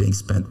money was being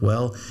spent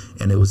well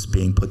and it was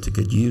being put to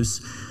good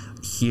use.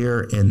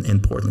 Here in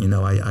Portland,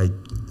 I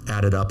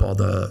added up all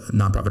the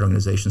nonprofit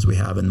organizations we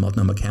have in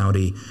Multnomah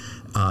County.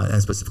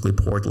 and specifically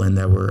Portland,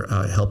 that were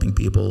helping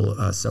people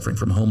suffering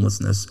from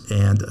homelessness.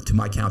 And to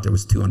my count, there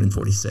was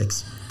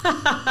 246.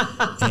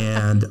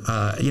 And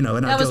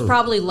and that was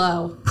probably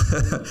low.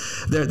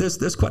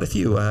 there's quite a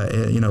few.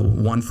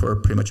 One for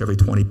pretty much every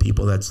 20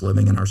 people that's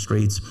living in our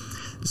streets.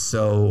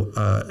 So,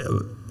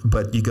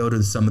 but you go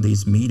to some of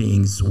these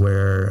meetings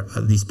where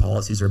these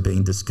policies are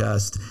being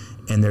discussed,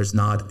 and there's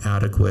not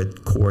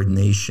adequate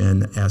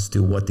coordination as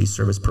to what these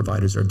service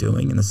providers are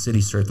doing. And the city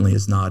certainly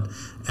is not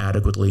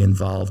adequately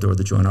involved, or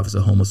the Joint Office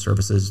of Homeless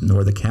Services,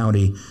 nor the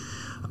county.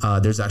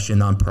 There's actually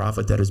a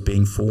nonprofit that is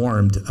being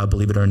formed,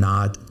 believe it or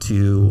not,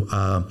 to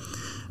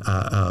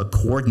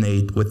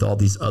coordinate with all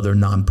these other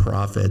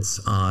nonprofits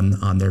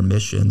on their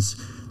missions.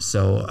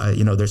 So,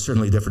 there's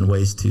certainly different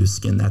ways to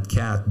skin that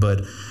cat,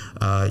 but,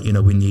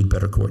 we need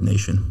better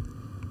coordination.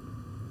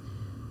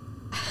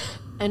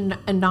 And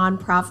a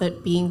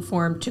nonprofit being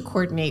formed to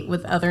coordinate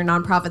with other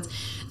nonprofits.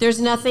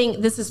 There's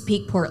nothing, this is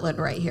peak Portland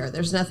right here.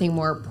 There's nothing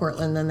more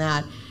Portland than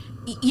that.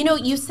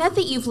 You said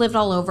that you've lived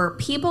all over.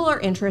 People are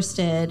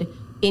interested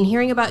in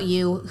hearing about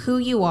you, who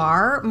you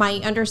are. My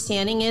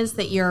understanding is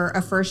that you're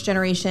a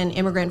first-generation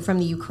immigrant from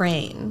the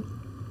Ukraine.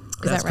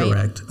 That's that right?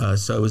 Correct.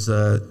 So it was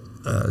the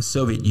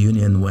Soviet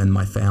Union when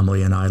my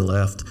family and I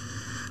left.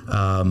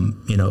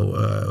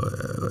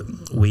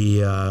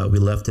 We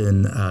left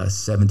in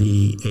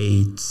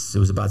 78. It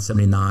was about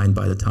 79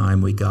 by the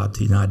time we got to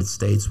the United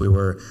States. We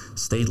were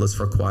stateless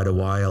for quite a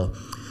while.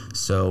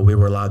 So we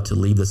were allowed to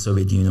leave the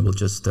Soviet Union with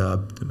just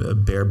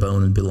bare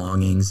bone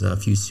belongings, a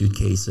few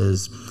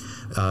suitcases,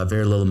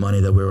 very little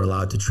money that we were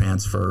allowed to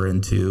transfer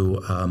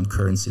into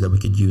currency that we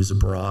could use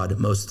abroad.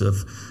 Most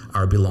of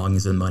our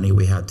belongings and money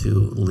we had to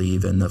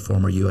leave in the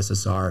former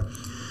USSR.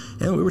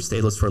 And we were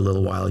stateless for a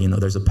little while.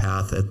 There's a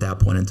path at that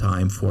point in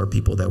time for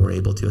people that were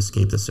able to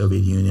escape the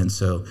Soviet Union.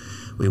 So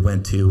we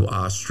went to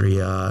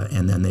Austria,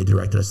 and then they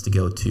directed us to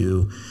go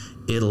to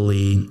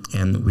Italy,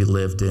 and we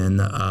lived in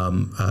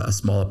a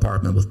small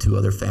apartment with two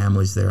other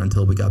families there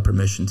until we got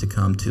permission to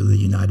come to the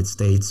United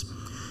States.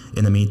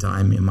 In the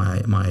meantime,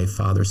 my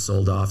father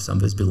sold off some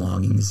of his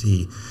belongings.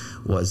 He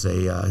was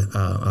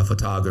a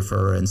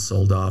photographer and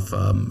sold off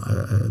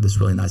this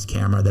really nice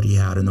camera that he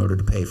had in order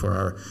to pay for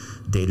our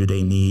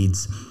day-to-day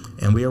needs.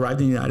 And we arrived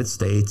in the United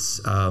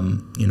States,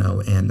 and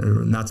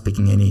not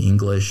speaking any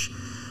English,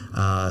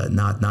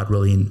 not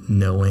really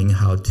knowing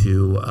how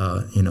to,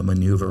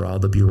 maneuver all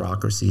the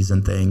bureaucracies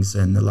and things.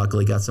 And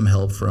luckily got some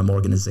help from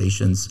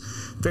organizations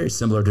very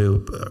similar to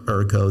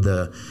IRCO,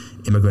 the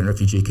Immigrant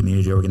Refugee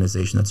Community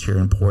Organization that's here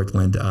in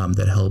Portland,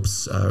 that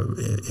helps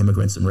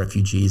immigrants and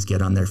refugees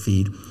get on their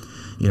feet.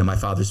 My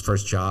father's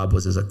first job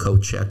was as a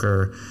coat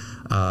checker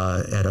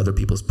at other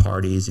people's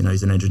parties.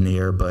 He's an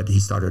engineer, but he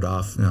started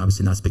off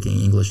obviously not speaking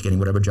English, getting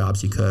whatever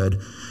jobs he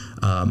could.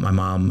 My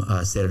mom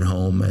stayed at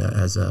home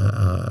as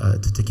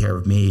to take care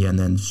of me, and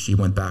then she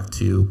went back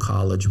to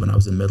college when I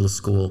was in middle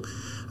school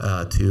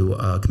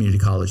to community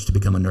college to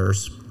become a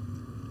nurse.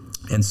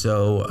 And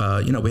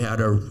so, we had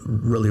a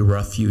really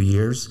rough few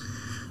years,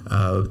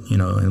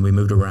 and we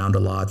moved around a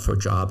lot for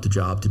job to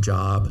job to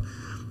job.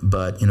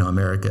 But,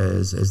 America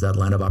is that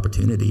land of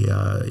opportunity.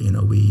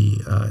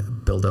 We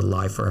built a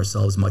life for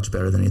ourselves much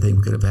better than anything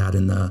we could have had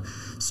in the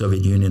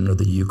Soviet Union or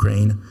the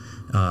Ukraine.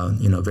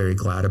 Very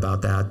glad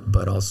about that.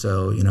 But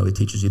also, it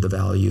teaches you the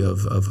value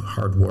of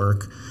hard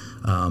work,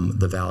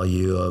 the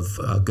value of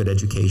good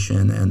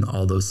education, and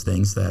all those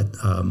things that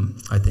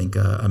I think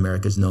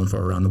America is known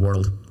for around the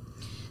world.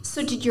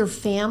 So did your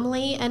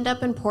family end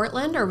up in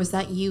Portland, or was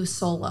that you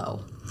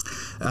solo?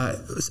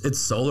 It's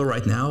solo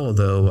right now,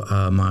 although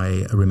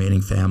my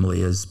remaining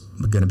family is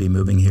going to be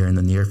moving here in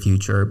the near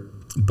future.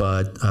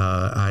 But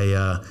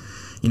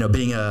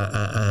being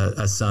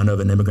a son of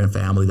an immigrant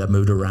family that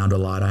moved around a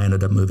lot, I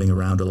ended up moving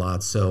around a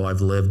lot. So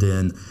I've lived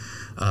in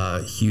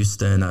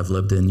Houston, I've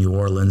lived in New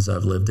Orleans,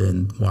 I've lived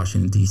in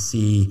Washington,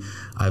 D.C.,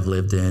 I've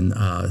lived in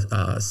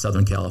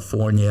Southern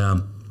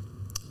California.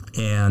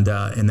 And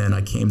then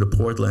I came to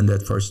Portland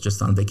at first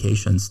just on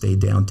vacation, stayed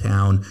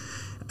downtown,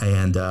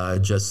 and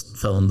just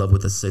fell in love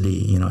with the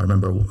city. I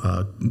remember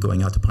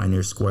going out to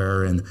Pioneer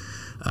Square and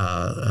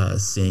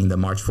seeing the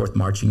March 4th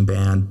marching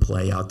band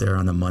play out there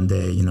on a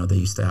Monday. They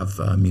used to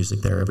have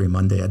music there every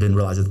Monday. I didn't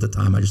realize it at the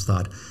time. I just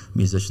thought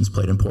musicians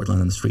played in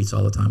Portland on the streets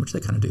all the time, which they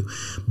kind of do.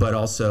 But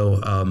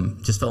also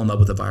just fell in love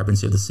with the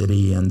vibrancy of the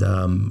city and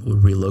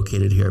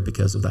relocated here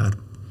because of that.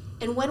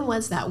 And when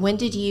was that? When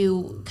did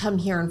you come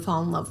here and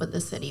fall in love with the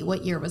city?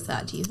 What year was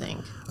that, do you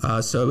think?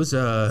 So it was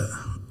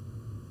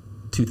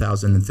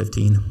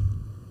 2015.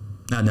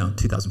 No,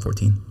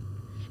 2014.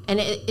 And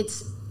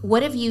it's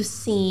what have you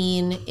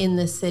seen in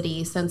the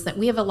city since that?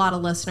 We have a lot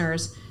of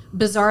listeners.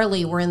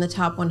 Bizarrely, we're in the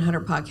top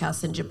 100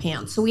 podcasts in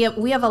Japan. So we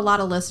have a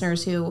lot of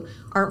listeners who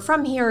aren't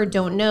from here,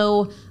 don't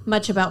know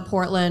much about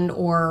Portland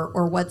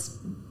or what's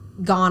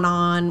gone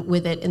on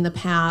with it in the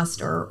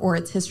past or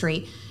its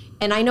history.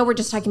 And I know we're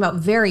just talking about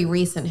very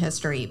recent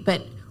history,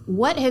 but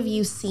what have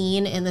you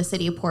seen in the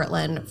city of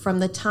Portland from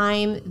the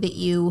time that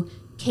you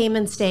came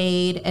and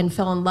stayed and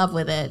fell in love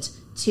with it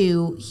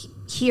to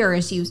here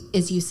as you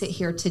sit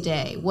here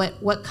today?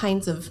 What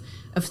kinds of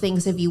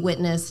things have you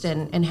witnessed,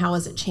 and how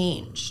has it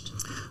changed?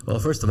 Well,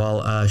 first of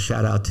all,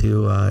 shout out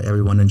to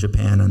everyone in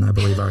Japan, and I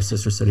believe our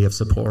sister city of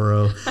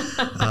Sapporo.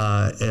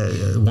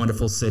 A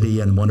wonderful city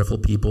and wonderful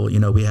people.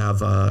 We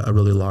have a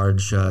really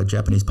large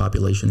Japanese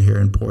population here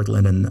in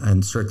Portland,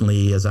 and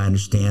certainly, as I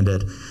understand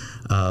it,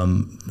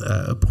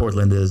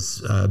 Portland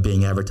is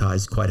being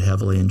advertised quite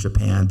heavily in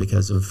Japan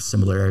because of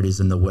similarities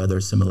in the weather,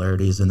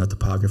 similarities in the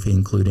topography,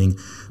 including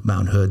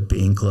Mount Hood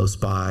being close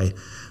by,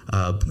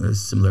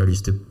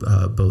 similarities to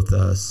both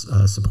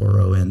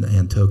Sapporo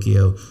and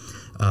Tokyo.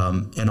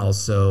 And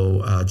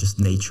also just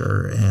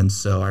nature. And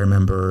so I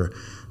remember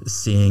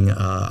seeing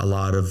a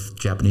lot of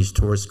Japanese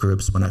tourist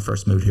groups when I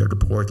first moved here to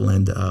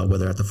Portland,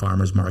 whether at the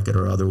farmers market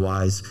or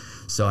otherwise.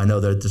 So I know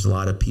that there's a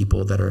lot of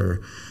people that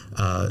are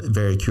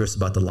very curious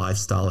about the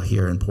lifestyle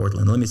here in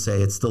Portland. Let me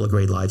say it's still a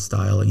great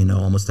lifestyle.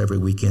 Almost every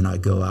weekend I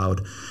go out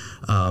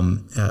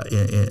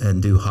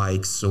and do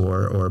hikes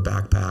or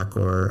backpack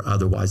or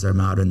otherwise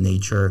I'm out in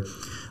nature.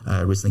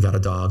 I recently got a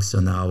dog, so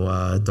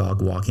now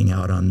dog walking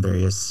out on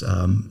various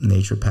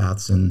nature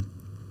paths, and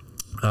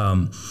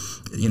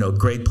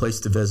great place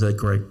to visit,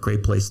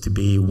 great place to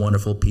be,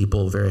 wonderful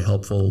people, very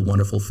helpful,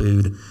 wonderful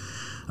food,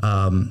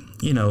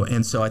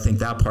 and so I think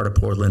that part of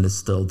Portland is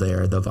still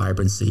there. The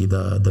vibrancy,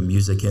 the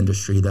music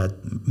industry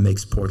that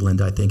makes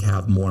Portland, I think,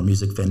 have more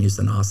music venues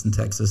than Austin,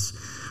 Texas,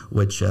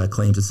 which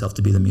claims itself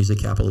to be the music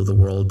capital of the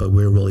world, but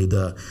we're really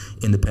the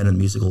independent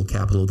musical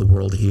capital of the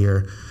world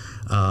here.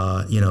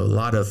 A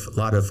lot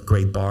of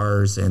great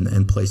bars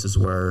and places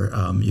where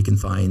you can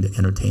find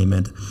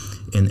entertainment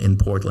in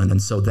Portland.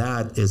 And so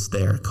that is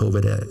there.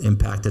 COVID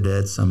impacted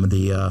it. Some of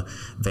the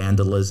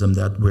vandalism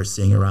that we're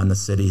seeing around the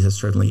city has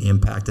certainly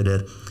impacted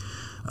it.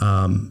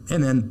 And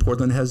then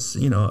Portland has,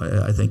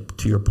 I think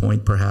to your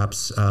point,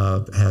 perhaps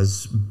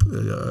has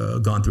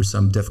gone through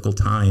some difficult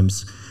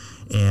times.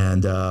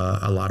 And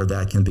a lot of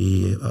that can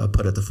be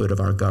put at the foot of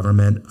our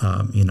government,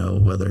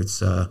 whether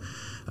it's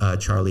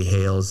Charlie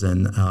Hales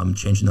and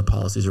changing the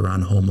policies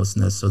around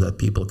homelessness so that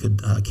people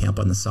could camp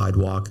on the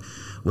sidewalk,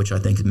 which I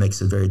think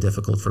makes it very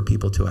difficult for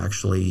people to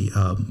actually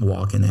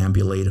walk and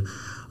ambulate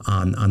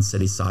on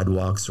city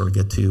sidewalks or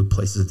get to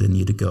places that they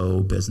need to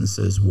go,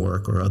 businesses,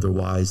 work, or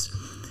otherwise.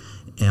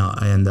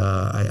 And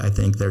I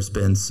think there's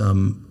been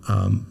some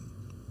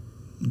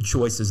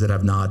choices that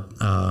have not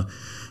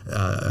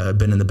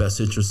been in the best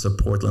interests of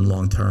Portland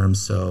long term.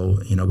 So,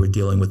 we're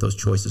dealing with those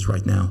choices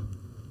right now.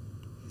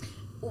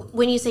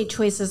 When you say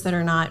choices that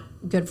are not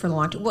good for the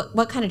long term,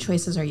 what kind of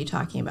choices are you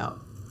talking about?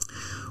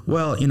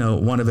 Well,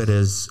 one of it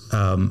is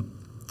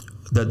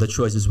the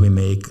choices we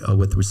make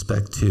with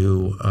respect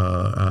to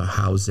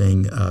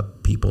housing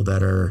people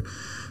that are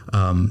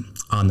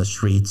on the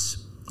streets.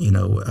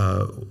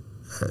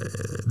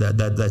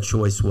 That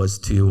choice was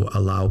to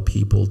allow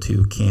people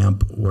to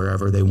camp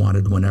wherever they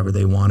wanted, whenever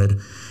they wanted.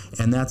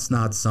 And that's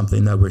not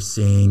something that we're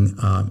seeing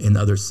in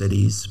other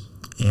cities.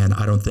 And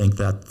I don't think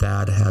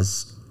that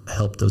has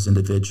help those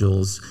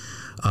individuals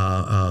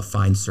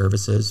find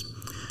services.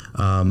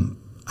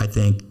 I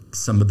think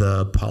some of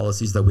the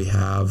policies that we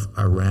have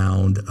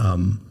around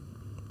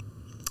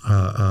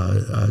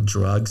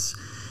drugs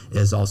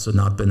has also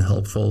not been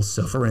helpful.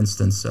 So, for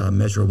instance,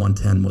 Measure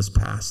 110 was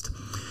passed.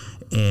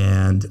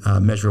 And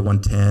Measure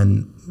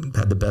 110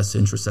 had the best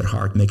interest at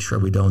heart, make sure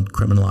we don't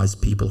criminalize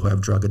people who have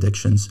drug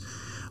addictions.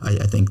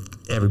 I think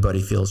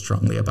everybody feels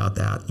strongly about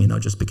that.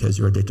 Just because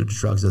you're addicted to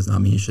drugs does not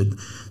mean you should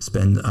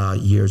spend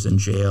years in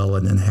jail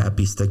and then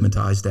be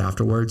stigmatized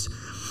afterwards.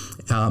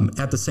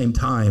 At the same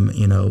time,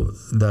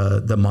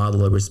 the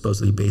model that we're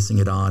supposedly basing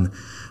it on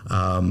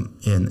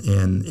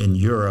in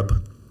Europe,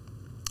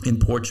 in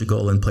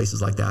Portugal, and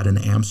places like that, in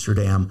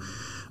Amsterdam,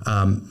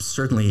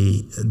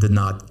 certainly did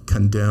not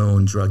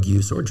condone drug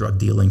use or drug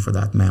dealing for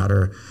that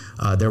matter.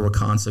 There were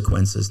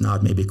consequences,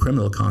 not maybe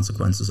criminal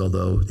consequences,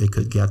 although it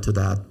could get to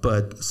that,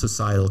 but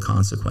societal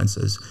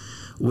consequences.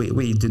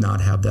 We do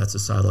not have that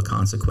societal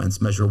consequence.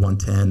 Measure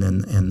 110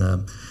 and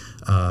the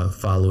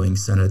following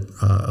Senate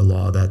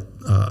law that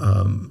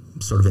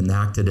sort of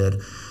enacted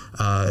it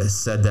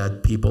said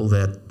that people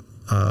that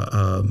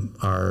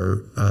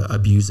are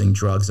abusing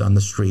drugs on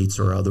the streets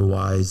or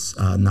otherwise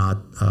not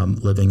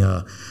living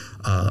a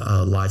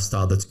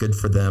lifestyle that's good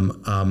for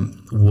them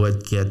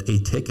would get a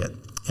ticket.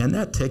 And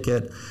that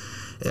ticket,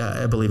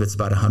 I believe it's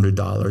about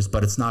 $100,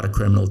 but it's not a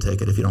criminal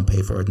ticket. If you don't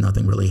pay for it,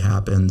 nothing really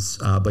happens.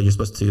 But you're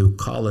supposed to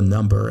call a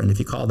number, and if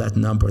you call that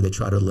number, they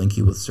try to link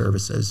you with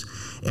services.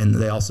 And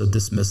they also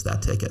dismiss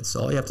that ticket.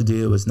 So all you have to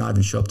do is not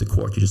even show up to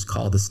court. You just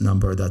call this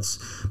number that's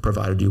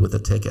provided you with a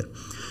ticket.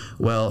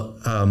 Well,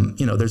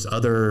 there's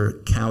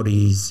other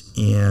counties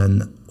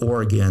in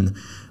Oregon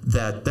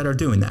that are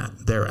doing that.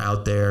 They're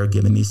out there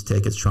giving these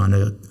tickets, trying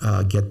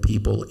to get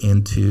people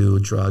into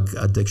drug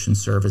addiction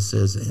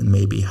services and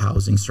maybe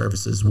housing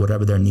services,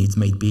 whatever their needs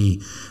may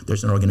be.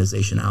 There's an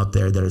organization out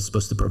there that is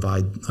supposed to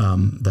provide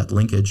that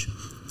linkage.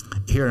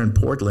 Here in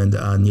Portland,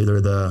 neither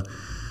the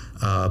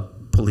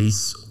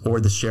police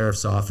or the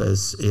sheriff's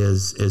office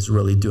is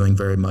really doing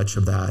very much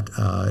of that.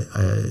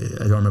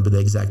 I don't remember the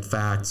exact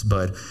facts,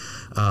 but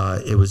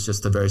it was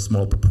just a very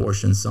small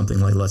proportion, something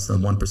like less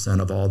than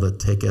 1% of all the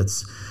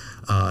tickets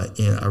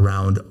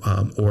around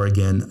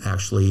Oregon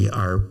actually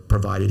are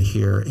provided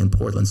here in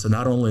Portland. So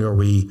not only are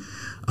we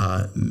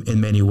in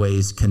many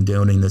ways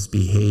condoning this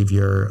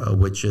behavior,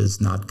 which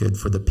is not good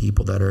for the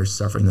people that are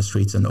suffering the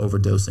streets and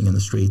overdosing in the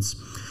streets,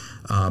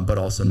 but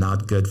also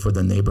not good for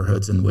the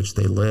neighborhoods in which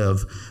they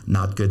live,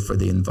 not good for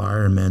the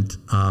environment,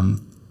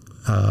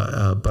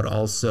 but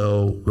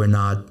also we're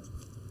not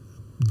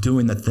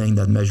doing the thing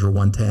that Measure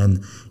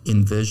 110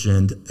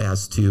 envisioned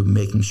as to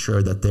making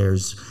sure that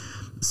there's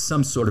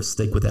some sort of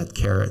stick with that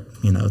carrot.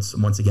 It's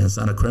once again, it's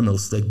not a criminal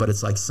stick, but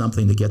it's like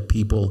something to get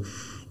people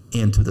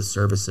into the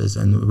services,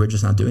 and we're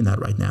just not doing that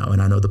right now. And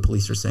I know the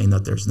police are saying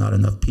that there's not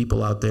enough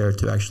people out there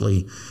to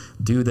actually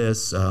do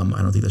this. I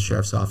don't think the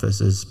sheriff's office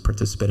is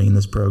participating in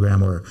this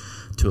program, or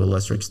to a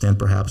lesser extent,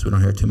 perhaps. We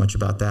don't hear too much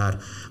about that.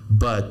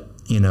 But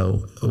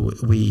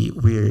we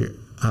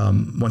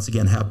once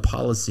again have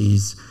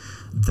policies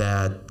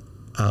that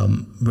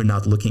we're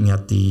not looking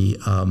at the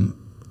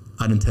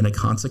unintended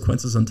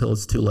consequences until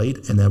it's too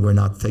late, and then we're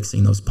not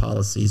fixing those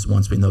policies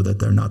once we know that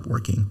they're not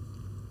working.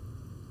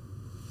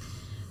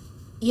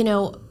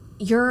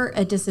 You're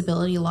a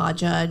disability law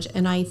judge,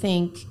 and I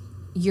think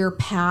your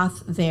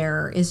path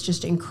there is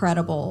just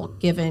incredible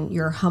given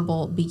your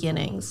humble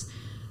beginnings.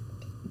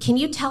 Can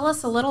you tell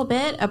us a little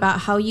bit about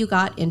how you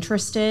got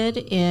interested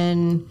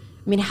in,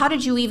 how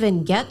did you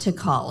even get to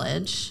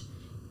college?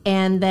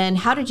 And then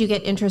how did you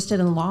get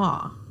interested in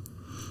law?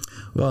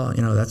 Well,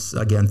 that's,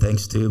 again,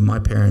 thanks to my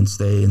parents.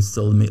 They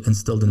instilled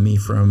in me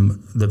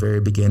from the very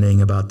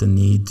beginning about the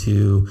need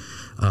to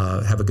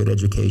have a good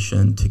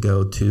education, to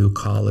go to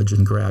college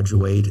and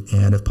graduate,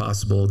 and if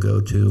possible,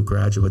 go to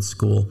graduate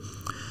school.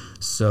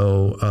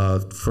 So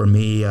for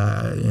me,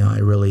 I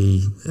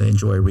really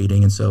enjoy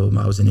reading, and so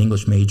I was an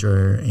English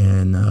major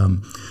in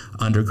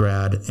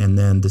undergrad, and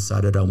then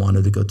decided I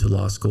wanted to go to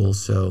law school.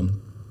 So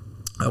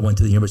I went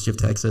to the University of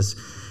Texas.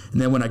 And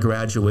then when I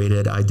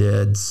graduated, I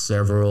did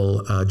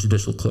several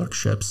judicial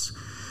clerkships.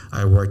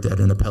 I worked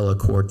at an appellate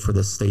court for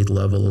the state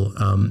level,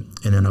 and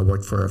then I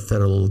worked for a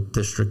federal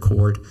district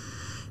court.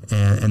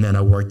 And then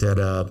I worked at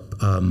a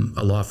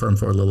law firm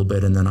for a little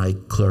bit, and then I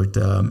clerked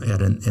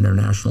at an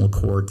international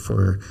court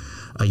for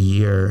a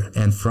year.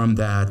 And from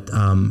that,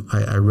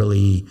 I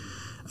really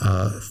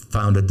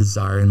found a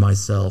desire in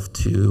myself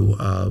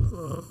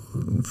to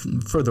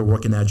further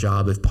work in that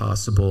job, if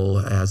possible,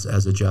 as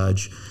a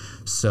judge.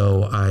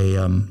 So I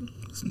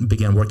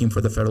began working for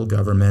the federal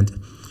government,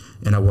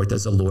 and I worked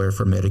as a lawyer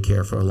for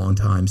Medicare for a long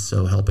time,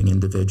 so helping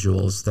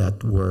individuals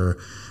that were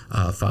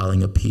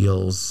filing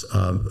appeals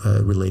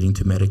relating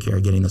to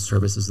Medicare, getting the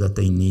services that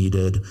they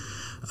needed,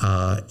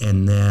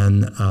 and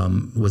then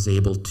was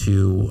able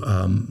to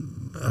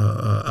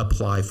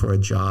apply for a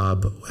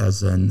job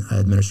as an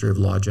administrative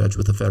law judge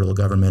with the federal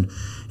government,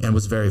 and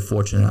was very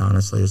fortunate.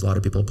 Honestly, there's a lot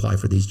of people apply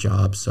for these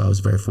jobs, so I was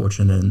very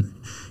fortunate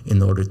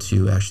in order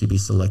to actually be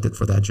selected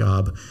for that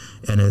job.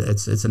 And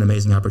it's an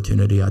amazing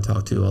opportunity. I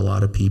talk to a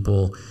lot of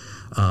people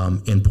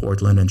in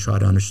Portland and try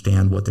to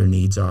understand what their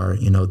needs are.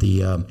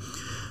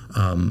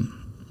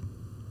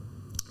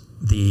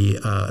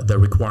 The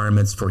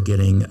requirements for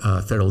getting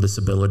federal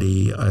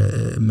disability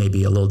may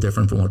be a little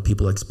different from what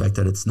people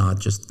expected. It's not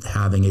just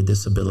having a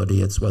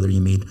disability; it's whether you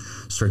meet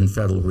certain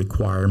federal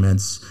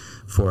requirements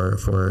for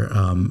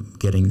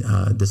getting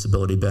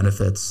disability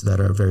benefits that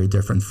are very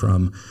different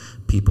from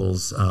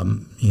people's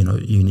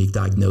unique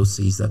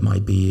diagnoses that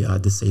might be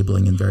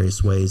disabling in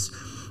various ways.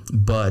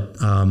 But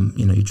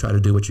you try to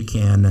do what you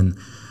can, and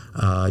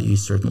you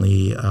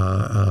certainly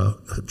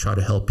try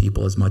to help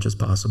people as much as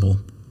possible.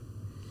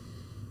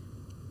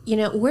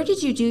 Where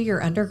did you do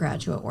your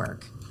undergraduate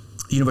work?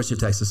 University of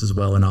Texas as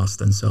well, in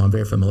Austin. So I'm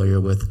very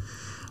familiar with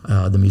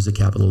the music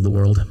capital of the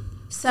world.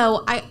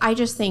 So I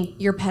just think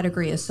your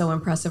pedigree is so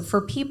impressive.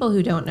 For people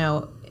who don't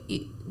know,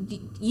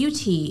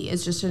 UT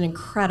is just an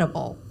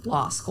incredible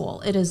law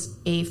school. It is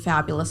a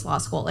fabulous law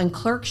school, and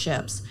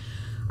clerkships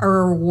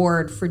are a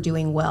reward for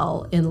doing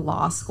well in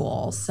law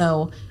school.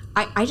 So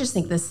I just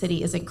think this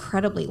city is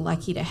incredibly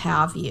lucky to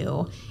have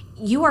you.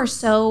 You are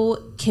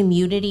so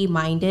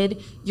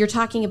community-minded. You're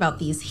talking about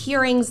these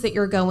hearings that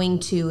you're going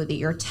to, that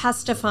you're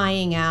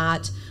testifying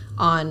at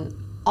on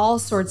all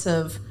sorts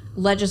of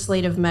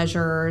legislative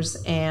measures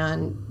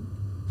and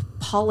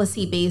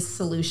policy-based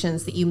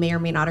solutions that you may or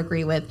may not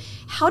agree with.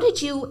 How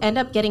did you end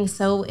up getting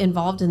so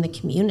involved in the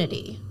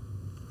community?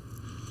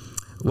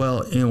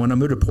 Well, when I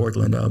moved to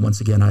Portland,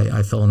 once again,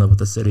 I fell in love with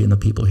the city and the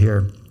people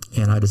here,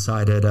 and I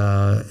decided,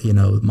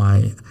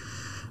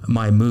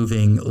 my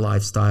moving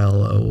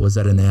lifestyle was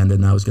at an end,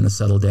 and I was going to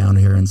settle down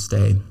here and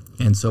stay.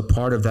 And so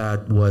part of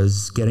that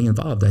was getting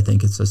involved. I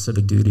think it's a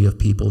civic duty of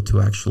people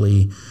to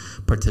actually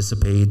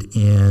participate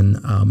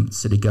in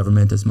city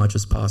government as much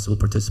as possible,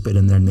 participate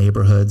in their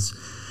neighborhoods.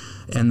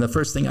 And the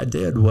first thing I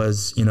did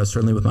was,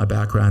 certainly with my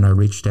background, I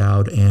reached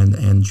out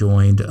and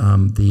joined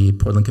the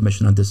Portland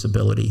Commission on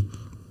Disability.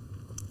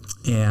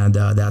 And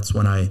that's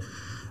when I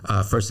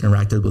first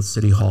interacted with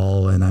City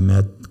Hall, and I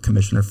met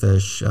Commissioner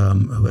Fish,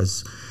 who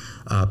has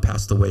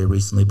passed away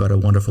recently, but a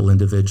wonderful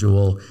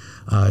individual.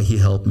 He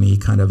helped me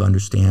kind of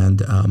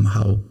understand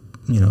how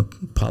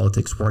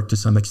politics work to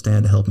some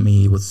extent, helped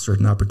me with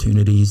certain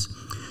opportunities,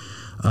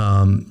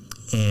 and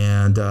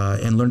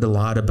learned a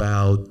lot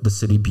about the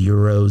city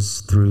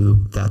bureaus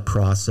through that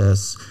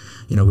process.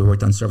 We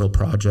worked on several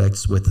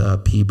projects with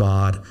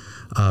PBOT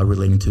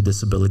relating to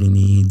disability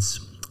needs,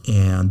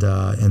 and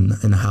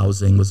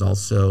housing was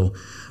also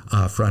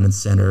front and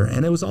center.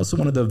 And it was also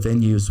one of the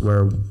venues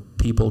where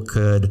people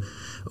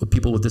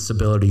with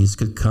disabilities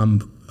could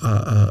come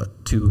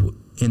to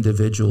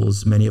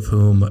individuals, many of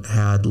whom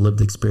had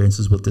lived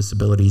experiences with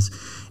disabilities,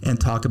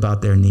 and talk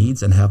about their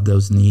needs and have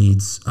those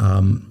needs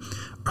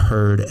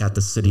heard at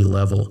the city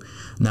level.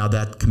 Now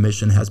that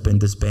commission has been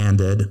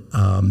disbanded,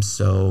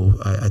 so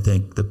I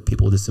think the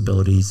people with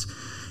disabilities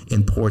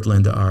in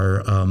Portland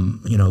are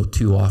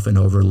too often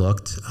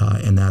overlooked,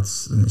 and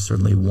that's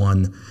certainly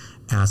one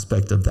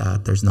aspect of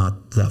that. There's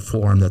not that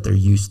forum that there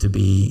used to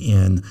be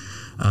in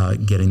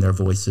getting their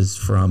voices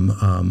from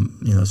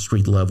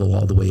street level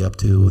all the way up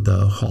to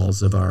the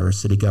halls of our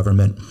city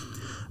government.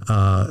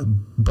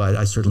 But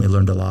I certainly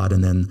learned a lot,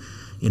 and then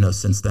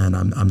since then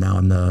I'm now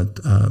on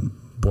the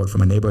board for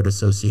my neighborhood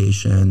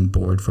association,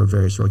 board for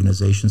various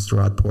organizations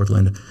throughout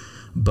Portland.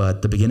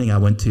 But the beginning, I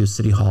went to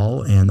City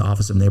Hall and the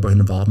Office of Neighborhood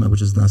Involvement,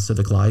 which is now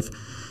Civic Life,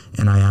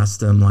 and I asked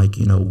them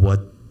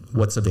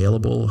what's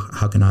available,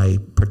 how can I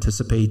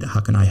participate, how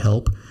can I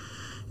help,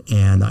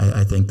 and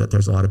I think that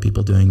there's a lot of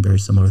people doing very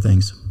similar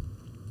things.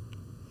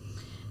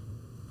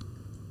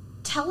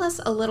 Tell us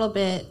a little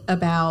bit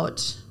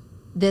about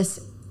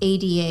this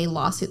ADA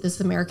lawsuit, this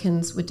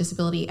Americans with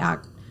Disability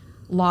Act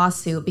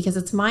lawsuit, because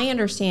it's my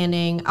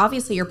understanding,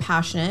 obviously you're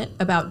passionate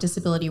about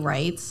disability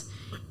rights,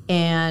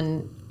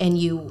 and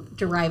you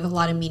derive a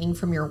lot of meaning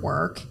from your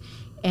work,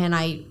 and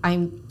I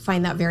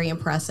find that very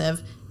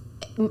impressive.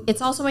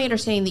 It's also my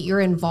understanding that you're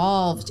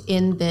involved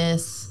in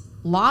this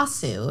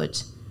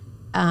lawsuit,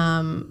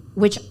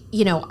 which,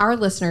 our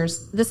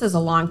listeners, this is a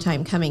long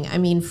time coming. I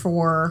mean,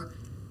 for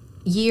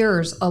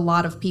years, a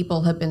lot of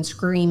people have been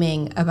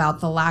screaming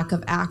about the lack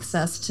of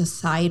access to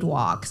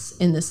sidewalks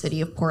in the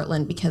city of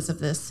Portland because of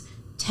this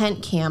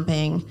tent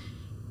camping.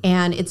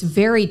 And it's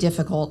very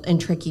difficult and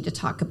tricky to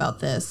talk about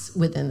this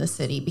within the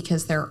city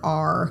because there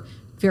are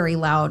very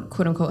loud,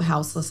 quote unquote,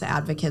 houseless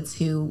advocates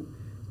who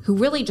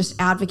really just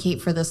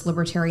advocate for this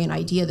libertarian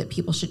idea that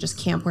people should just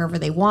camp wherever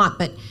they want.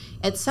 But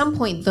at some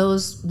point,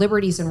 those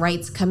liberties and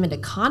rights come into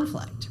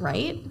conflict,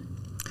 right?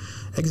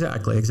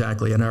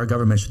 Exactly. And our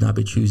government should not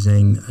be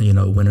choosing,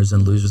 winners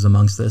and losers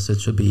amongst this. It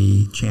should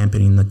be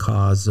championing the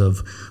cause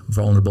of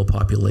vulnerable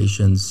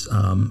populations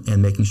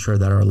and making sure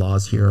that our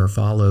laws here are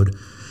followed.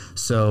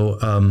 So,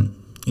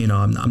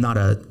 I'm not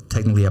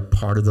technically a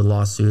part of the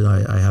lawsuit.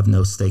 I have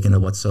no stake in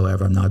it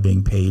whatsoever. I'm not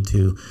being paid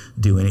to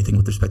do anything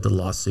with respect to the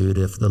lawsuit.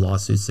 If the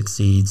lawsuit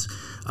succeeds,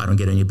 I don't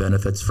get any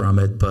benefits from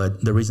it.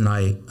 But the reason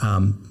I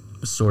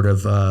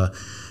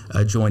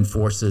joined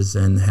forces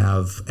and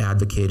have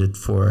advocated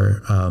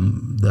for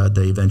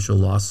the eventual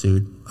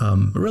lawsuit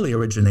really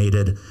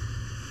originated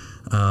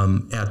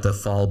at the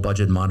fall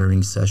budget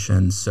monitoring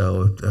session.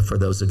 So for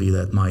those of you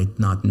that might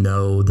not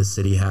know, the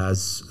city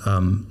has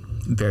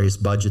various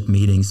budget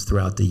meetings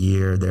throughout the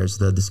year. There's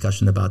the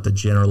discussion about the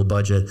general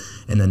budget,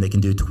 and then they can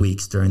do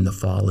tweaks during the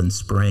fall and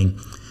spring.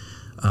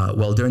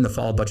 During the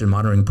fall budget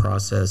monitoring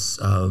process,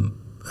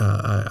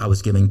 I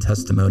was giving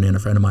testimony, and a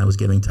friend of mine was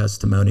giving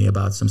testimony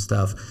about some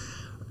stuff.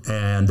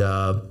 And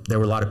there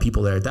were a lot of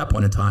people there at that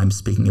point in time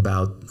speaking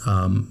about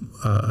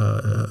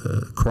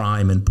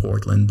crime in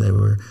Portland. They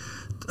were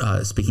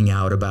speaking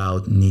out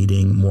about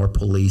needing more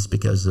police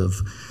because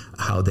of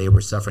how they were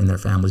suffering, their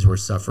families were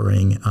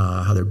suffering,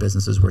 how their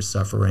businesses were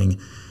suffering.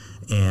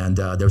 And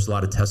there was a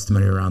lot of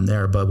testimony around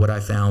there. But what I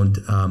found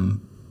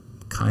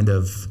kind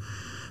of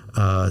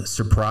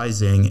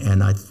surprising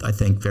and I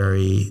think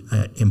very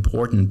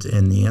important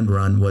in the end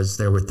run was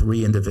there were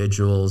 3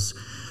 individuals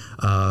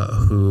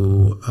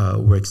who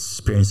were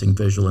experiencing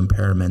visual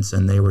impairments,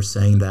 and they were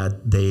saying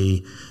that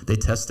they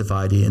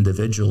testified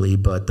individually,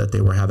 but that they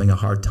were having a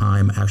hard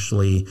time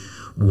actually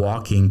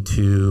walking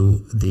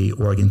to the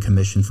Oregon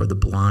Commission for the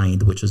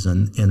Blind, which is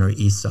in Inner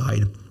East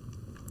Side,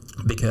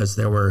 because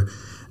there were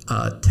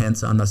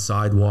tents on the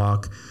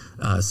sidewalk.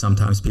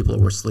 Sometimes people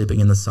were sleeping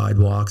in the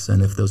sidewalks,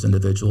 and if those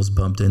individuals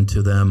bumped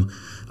into them,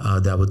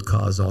 that would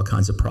cause all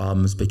kinds of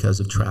problems because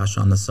of trash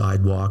on the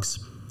sidewalks.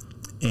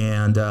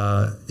 And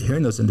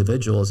hearing those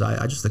individuals,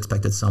 I just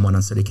expected someone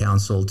on city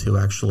council to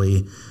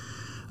actually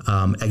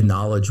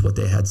acknowledge what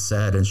they had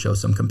said and show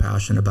some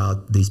compassion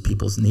about these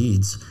people's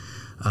needs,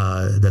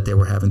 that they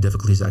were having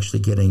difficulties actually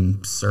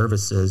getting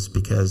services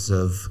because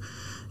of,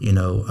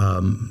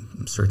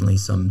 certainly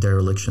some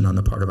dereliction on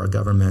the part of our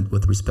government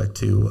with respect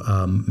to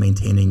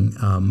maintaining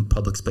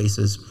public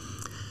spaces.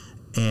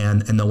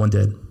 And no one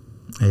did.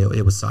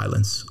 It was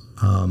silence.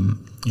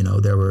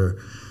 There were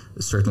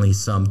certainly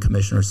some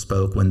commissioners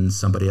spoke when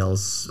somebody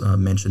else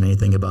mentioned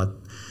anything about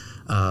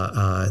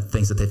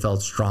things that they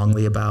felt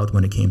strongly about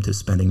when it came to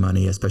spending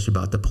money, especially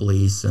about the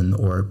police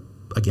or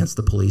against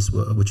the police,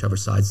 whichever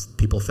sides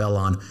people fell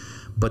on.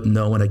 But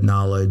no one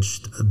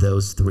acknowledged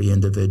those three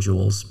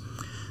individuals.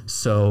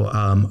 So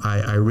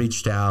I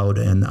reached out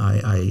and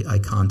I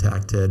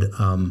contacted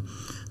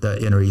the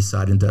Inner East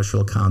Side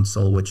Industrial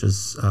Council, which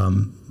is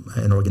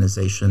an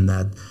organization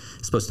that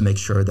is supposed to make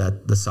sure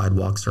that the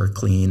sidewalks are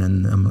clean,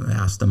 and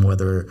asked them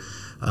whether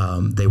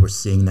they were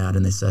seeing that,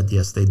 and they said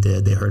yes, they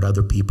did. They heard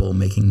other people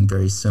making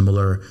very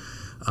similar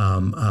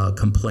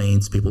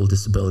complaints, people with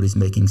disabilities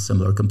making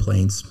similar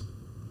complaints.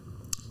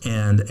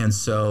 And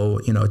so,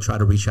 try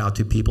to reach out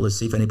to people to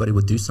see if anybody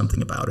would do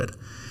something about it.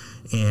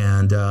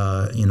 And,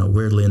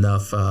 weirdly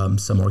enough,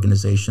 some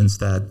organizations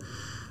that,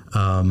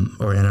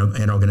 or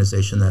an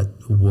organization that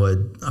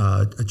would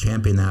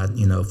champion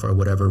that, for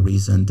whatever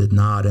reason, did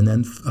not. And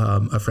then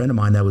a friend of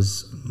mine that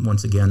was,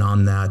 once again,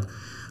 on that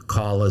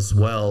call as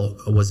well,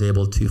 was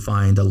able to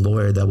find a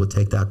lawyer that would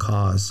take that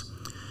cause.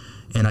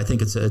 And I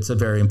think it's a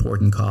very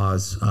important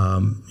cause.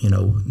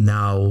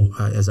 Now,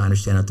 as I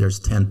understand it, there's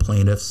 10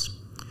 plaintiffs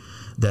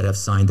that have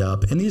signed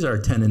up. And these are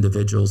 10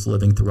 individuals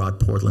living throughout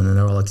Portland, and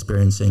they're all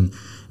experiencing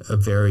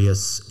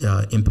various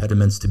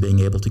impediments to being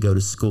able to go to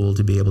school,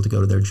 to be able to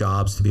go to their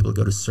jobs, to be able to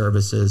go to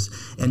services,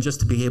 and just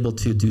to be able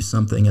to do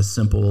something as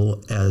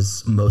simple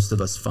as most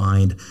of us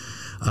find,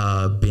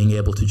 being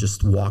able to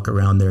just walk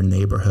around their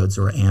neighborhoods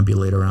or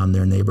ambulate around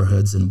their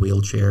neighborhoods in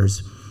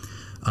wheelchairs.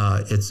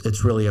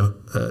 It's really a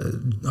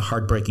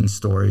heartbreaking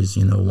stories.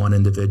 One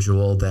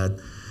individual that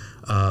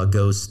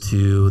goes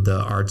to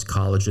the Arts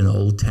College in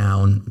Old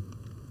Town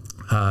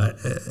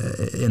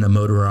in a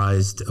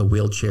motorized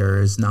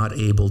wheelchair, is not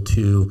able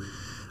to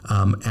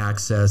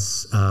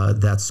access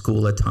that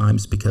school at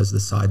times because the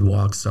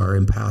sidewalks are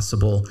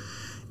impassable.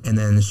 And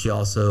then she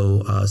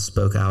also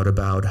spoke out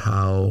about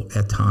how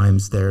at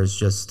times there's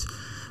just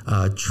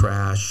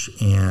trash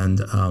and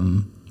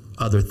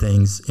other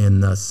things in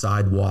the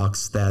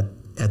sidewalks that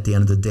at the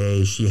end of the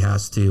day she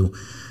has to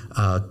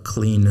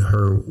clean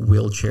her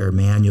wheelchair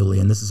manually.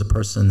 And this is a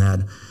person that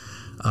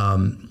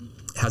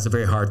has a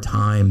very hard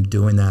time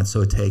doing that,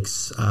 so it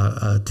takes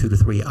 2 to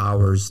 3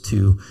 hours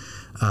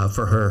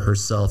for her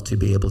herself to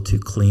be able to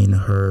clean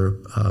her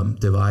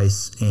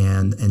device,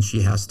 and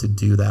she has to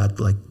do that,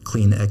 like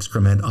clean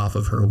excrement off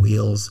of her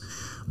wheels,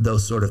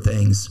 those sort of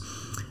things,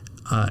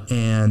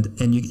 and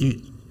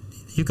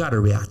you got to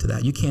react to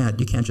that. You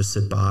can't just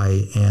sit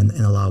by and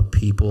allow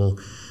people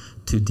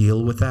to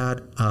deal with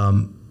that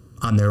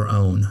on their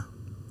own.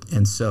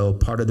 And so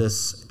part of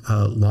this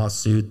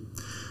lawsuit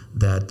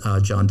that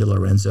John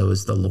DiLorenzo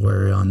is the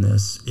lawyer on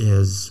this,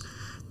 is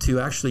to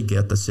actually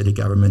get the city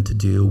government to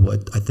do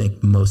what I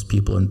think most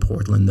people in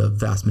Portland, the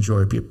vast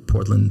majority of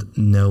Portland,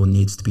 know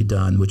needs to be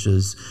done, which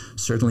is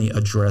certainly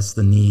address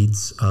the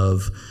needs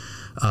of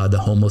the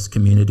homeless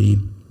community,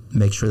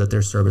 make sure that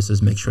there's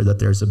services, make sure that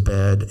there's a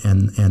bed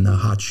and a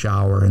hot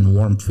shower and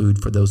warm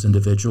food for those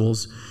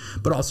individuals,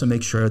 but also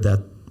make sure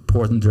that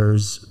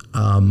Portlanders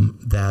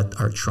that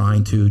are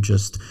trying to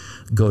just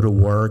go to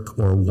work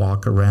or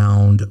walk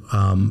around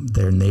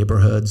their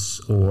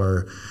neighborhoods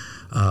or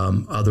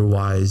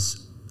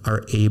otherwise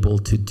are able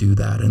to do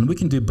that. And we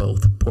can do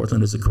both.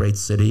 Portland is a great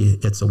city.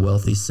 It's a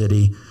wealthy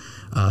city.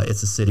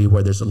 It's a city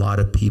where there's a lot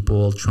of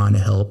people trying to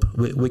help.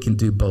 We can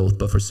do both,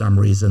 but for some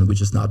reason we've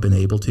just not been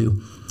able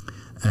to.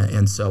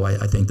 And so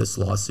I think this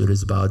lawsuit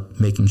is about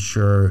making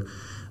sure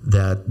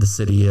that the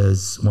city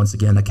is, once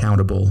again,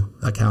 accountable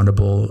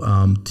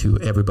to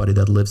everybody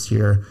that lives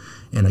here,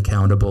 and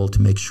accountable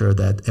to make sure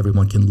that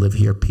everyone can live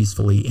here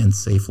peacefully and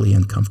safely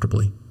and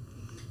comfortably.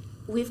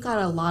 We've got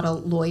a lot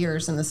of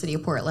lawyers in the city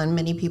of Portland.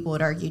 Many people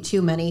would argue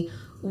too many.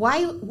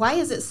 Why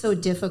is it so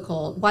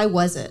difficult? Why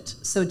was it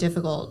so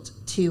difficult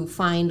to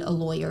find a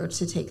lawyer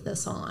to take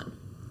this on?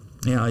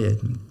 Yeah,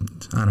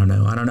 I don't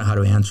know. I don't know how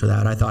to answer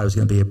that. I thought it was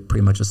going to be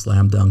pretty much a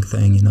slam dunk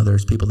thing.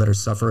 There's people that are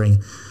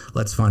suffering.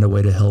 Let's find a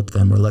way to help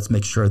them, or let's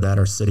make sure that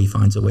our city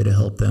finds a way to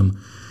help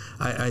them.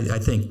 I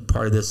think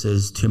part of this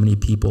is too many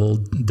people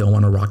don't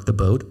want to rock the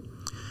boat.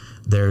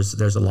 There's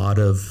a lot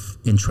of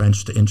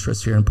entrenched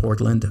interest here in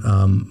Portland.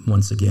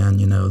 Once again,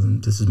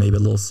 this is maybe a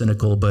little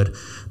cynical, but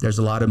there's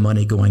a lot of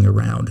money going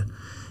around.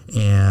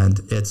 And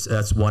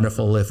that's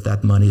wonderful if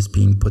that money is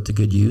being put to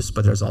good use,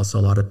 but there's also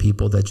a lot of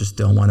people that just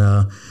don't want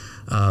to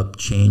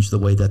change the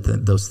way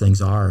that those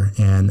things are,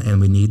 and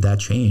we need that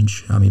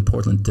change.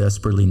 Portland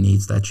desperately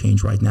needs that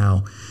change right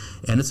now,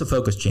 and it's a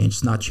focus change.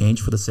 It's not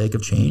change for the sake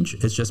of change.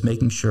 It's just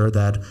making sure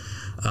that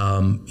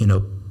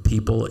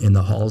people in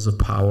the halls of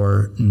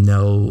power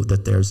know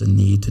that there's a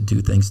need to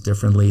do things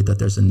differently, that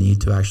there's a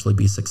need to actually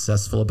be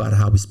successful about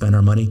how we spend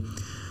our money.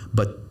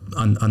 But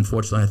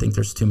unfortunately, I think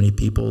there's too many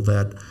people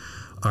that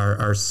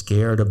are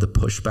scared of the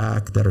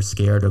pushback, that are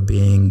scared of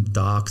being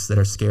doxxed, that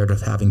are scared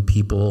of having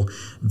people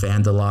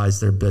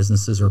vandalize their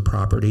businesses or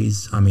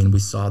properties. We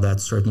saw that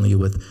certainly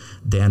with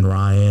Dan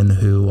Ryan,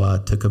 who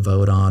took a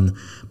vote on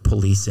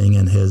policing,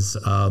 and his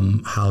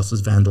house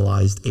was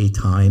vandalized 8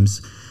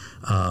 times.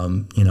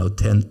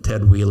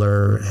 Ted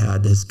Wheeler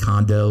had his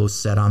condo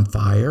set on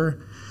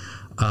fire.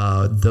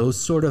 Those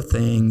sort of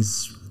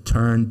things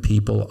turn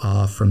people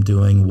off from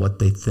doing what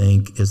they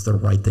think is the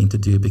right thing to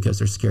do because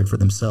they're scared for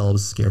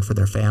themselves, scared for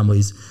their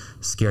families,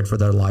 scared for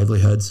their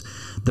livelihoods.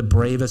 The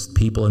bravest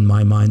people in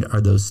my mind are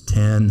those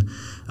 10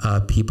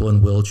 people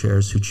in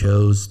wheelchairs who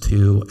chose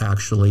to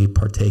actually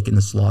partake in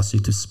this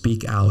lawsuit, to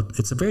speak out.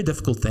 It's a very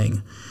difficult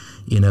thing.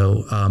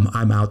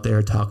 I'm out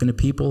there talking to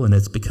people, and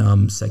it's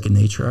become second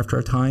nature after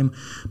a time.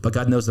 But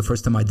God knows the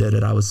first time I did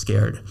it, I was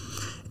scared.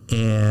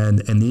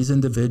 And these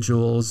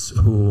individuals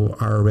who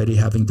are already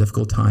having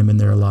difficult time in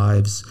their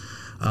lives,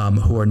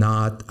 who are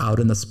not out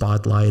in the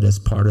spotlight as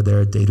part of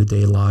their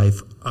day-to-day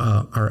life,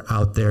 are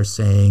out there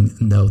saying,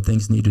 no,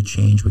 things need to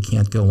change. We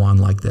can't go on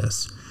like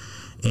this.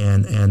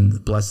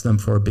 And bless them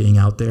for being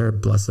out there.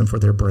 Bless them for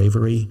their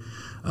bravery.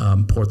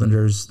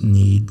 Portlanders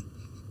need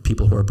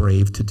people who are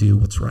brave to do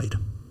what's right.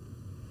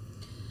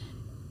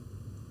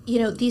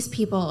 These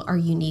people are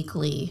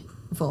uniquely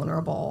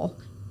vulnerable.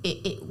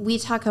 We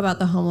talk about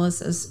the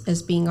homeless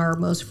as being our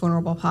most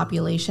vulnerable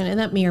population, and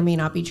that may or may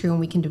not be true, and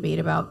we can debate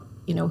about,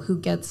 who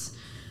gets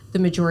the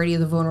majority of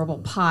the vulnerable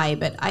pie.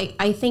 But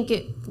I think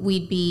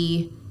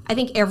I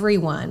think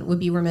everyone would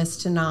be remiss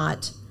to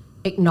not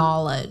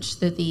acknowledge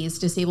that these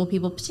disabled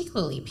people,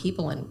 particularly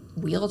people in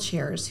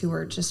wheelchairs who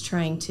are just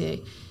trying to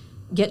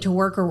get to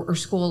work or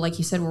school, like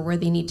you said, or where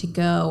they need to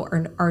go,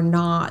 are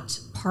not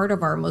part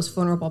of our most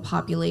vulnerable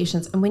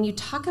populations. And when you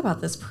talk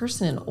about this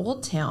person in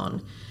Old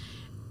Town,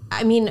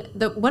 I mean,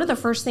 one of the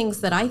first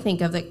things that I think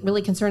of that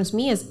really concerns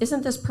me is,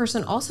 isn't this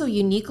person also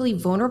uniquely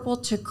vulnerable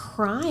to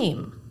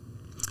crime?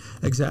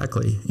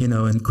 Exactly.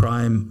 And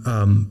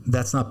crime,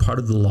 that's not part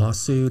of the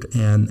lawsuit.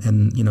 And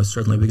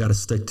certainly we got to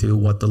stick to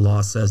what the law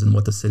says and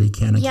what the city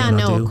can and cannot do.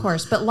 Yeah, no, of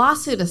course. But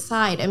lawsuit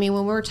aside, I mean,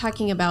 when we're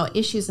talking about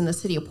issues in the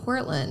city of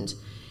Portland,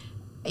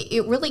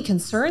 it really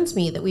concerns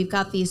me that we've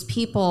got these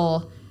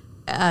people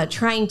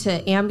trying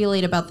to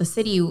ambulate about the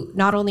city who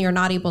not only are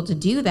not able to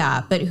do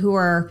that, but who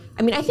are,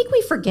 I think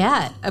we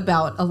forget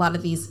about a lot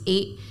of these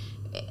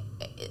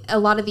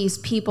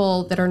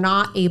people that are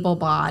not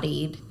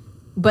able-bodied,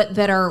 but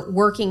that are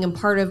working in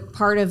part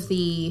of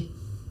the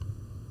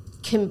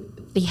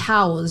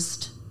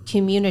housed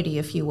community,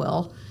 if you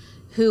will,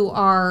 who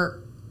are,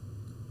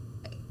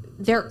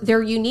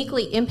 they're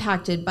uniquely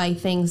impacted by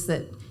things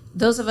that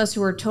those of us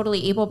who are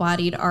totally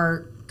able-bodied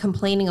are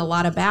complaining a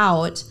lot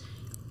about,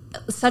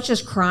 such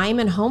as crime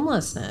and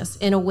homelessness,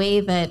 in a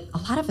way that a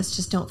lot of us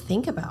just don't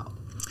think about.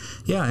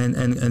 Yeah,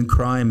 and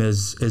crime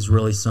is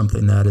really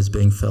something that is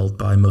being felt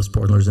by most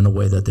Portlanders in a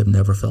way that they've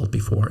never felt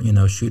before.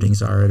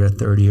 Shootings are at a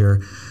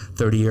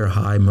 30-year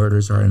high.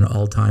 Murders are at an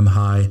all-time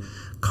high.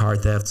 Car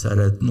thefts at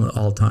an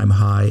all-time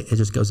high. It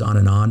just goes on.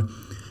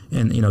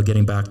 And,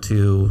 getting back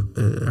to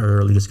our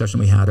early discussion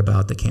we had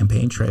about the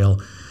campaign trail,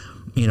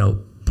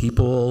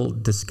 people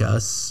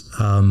discuss,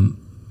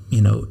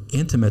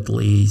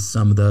 intimately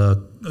some of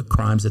the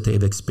crimes that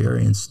they've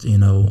experienced,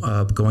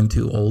 going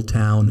to Old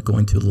Town,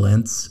 going to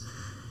Lentz,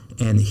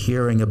 and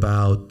hearing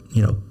about,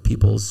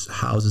 people's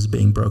houses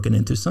being broken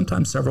into,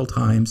 sometimes several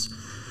times,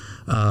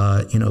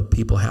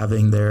 people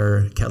having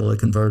their catalytic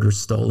converters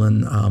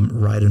stolen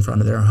right in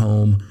front of their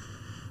home,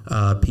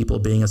 people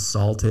being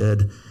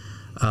assaulted,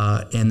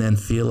 and then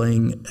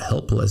feeling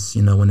helpless,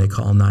 when they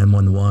call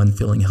 911,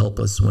 feeling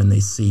helpless when they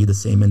see the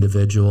same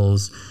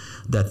individuals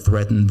that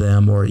threatened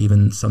them or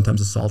even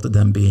sometimes assaulted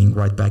them being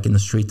right back in the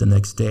street the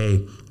next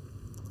day.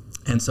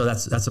 And so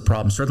that's a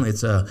problem. Certainly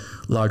it's a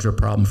larger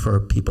problem for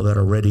people that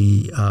are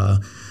already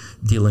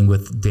dealing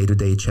with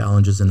day-to-day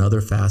challenges and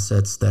other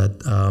facets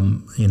that,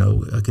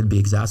 could be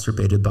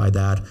exacerbated by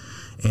that.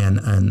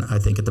 And I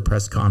think at the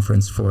press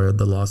conference for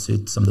the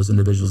lawsuit, some of those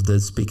individuals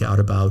did speak out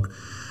about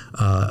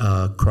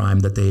crime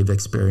that they've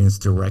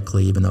experienced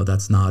directly, even though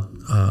that's not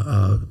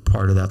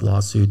part of that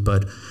lawsuit.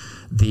 But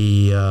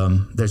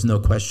there's no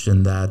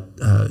question that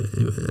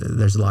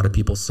there's a lot of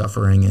people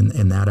suffering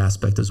in that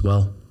aspect as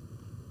well.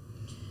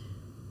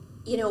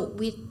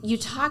 You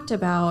talked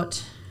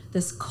about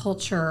this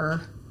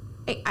culture.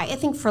 I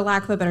think, for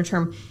lack of a better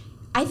term,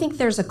 I think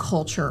there's a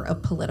culture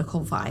of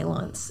political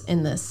violence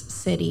in this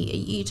city.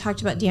 You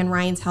talked about Dan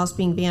Ryan's house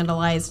being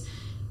vandalized,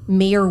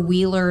 Mayor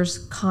Wheeler's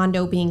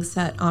condo being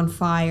set on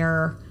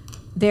fire.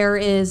 There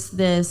is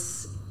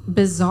this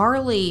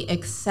bizarrely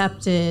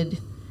accepted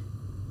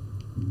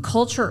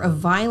culture of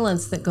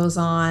violence that goes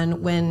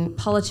on when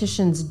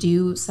politicians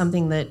do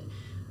something that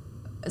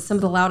some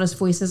of the loudest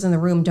voices in the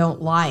room don't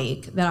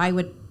like, that I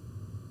would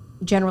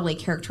generally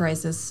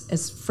characterize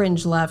as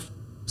fringe left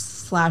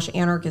 /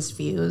 anarchist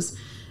views.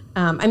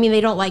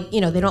 They don't like, they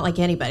don't like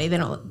anybody. They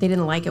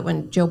didn't like it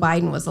when Joe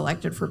Biden was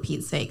elected, for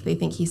Pete's sake. They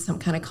think he's some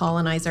kind of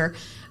colonizer.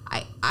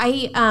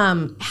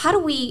 Can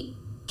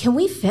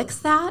we fix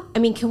that?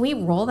 Can we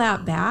roll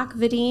that back,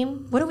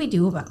 Vadim? What do we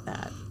do about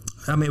that?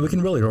 We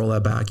can really roll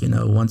that back.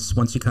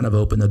 Once you kind of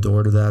open the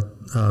door to that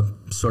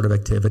sort of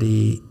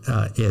activity,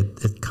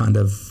 it kind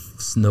of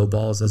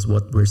snowballs as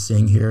what we're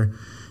seeing here.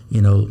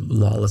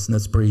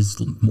 Lawlessness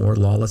breeds more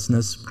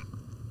lawlessness.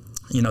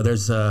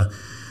 There's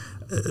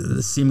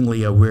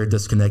seemingly a weird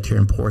disconnect here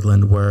in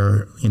Portland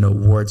where,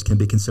 words can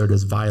be considered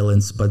as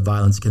violence, but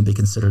violence can be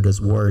considered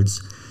as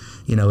words.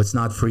 It's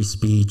not free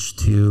speech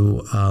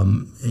to,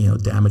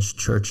 damage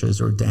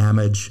churches or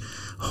damage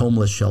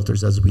homeless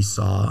shelters, as we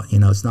saw.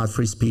 It's not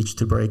free speech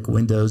to break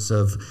windows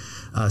of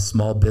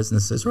small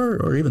businesses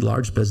or even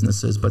large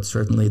businesses, but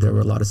certainly there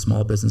were a lot of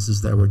small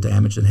businesses that were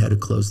damaged and had to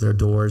close their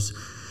doors.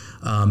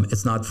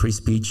 It's not free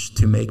speech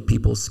to make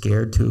people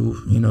scared to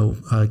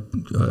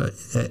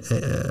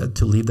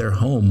leave their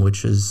home,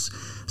 which is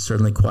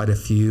certainly quite a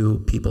few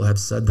people have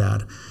said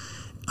that.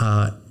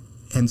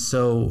 And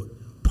so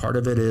part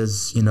of it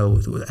is,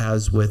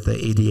 as with the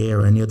ADA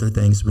or any other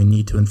things, we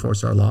need to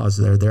enforce our laws.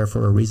 They're there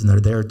for a reason. They're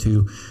there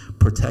to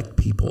protect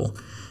people.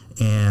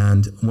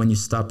 And when you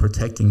stop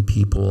protecting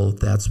people,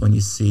 that's when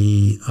you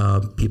see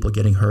people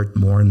getting hurt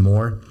more and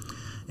more.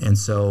 And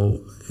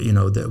so,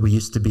 that we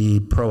used to be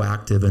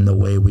proactive in the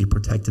way we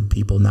protected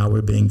people. Now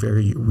we're being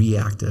very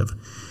reactive.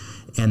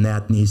 And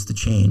that needs to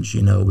change.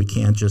 We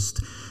can't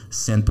just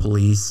send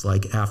police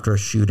after a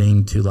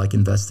shooting to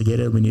investigate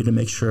it. We need to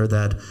make sure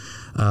that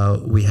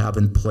we have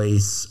in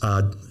place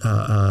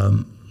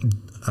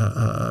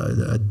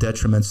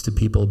detriments to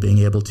people being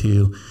able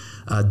to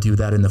do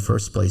that in the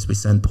first place. We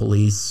send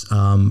police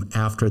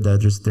after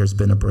there's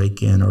been a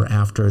break-in or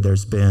after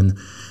there's been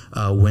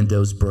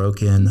windows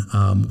broken,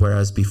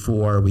 whereas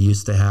before we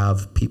used to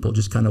have people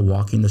just kind of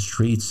walking the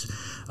streets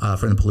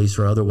from the police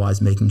or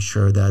otherwise, making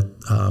sure that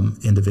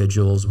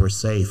individuals were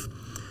safe.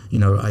 In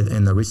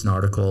the recent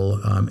article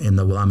in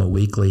the Willamette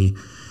Weekly,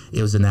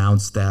 it was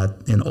announced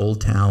that in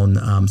Old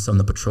Town, some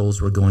of the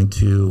patrols were going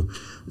to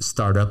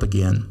start up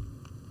again.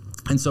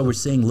 And so we're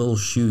seeing little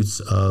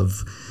shoots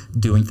of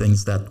doing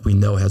things that we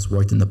know has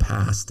worked in the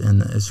past.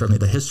 And certainly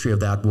the history of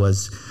that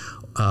was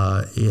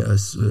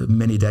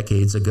many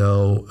decades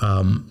ago.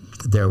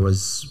 There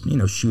was,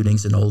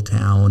 shootings in Old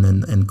Town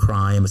and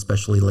crime,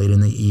 especially late in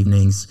the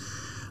evenings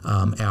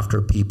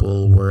after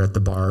people were at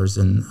the bars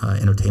and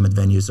entertainment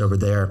venues over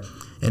there.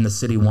 And the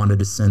city wanted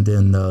to send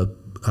in the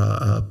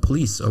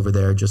police over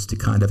there just to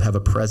kind of have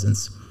a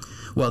presence.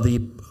 Well, the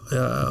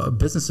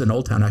business in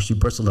Old Town actually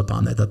bristled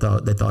upon that.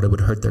 They thought it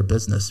would hurt their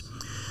business.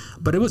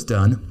 But it was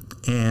done.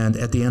 And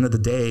at the end of the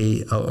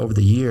day, over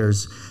the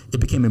years, it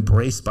became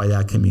embraced by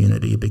that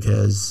community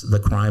because the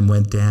crime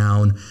went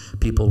down.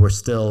 People were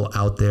still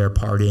out there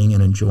partying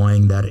and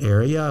enjoying that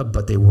area,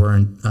 but they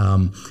weren't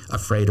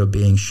afraid of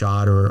being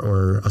shot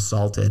or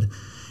assaulted.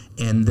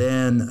 And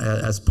then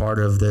as part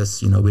of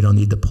this, we don't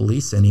need the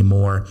police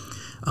anymore.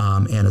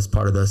 And as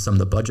part of some of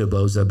the budget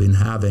blows I've been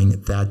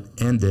having, that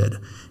ended.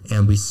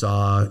 And we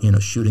saw,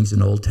 shootings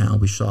in Old Town.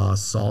 We saw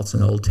assaults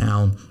in Old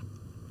Town.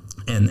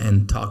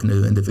 And talking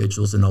to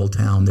individuals in Old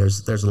Town,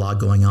 there's a lot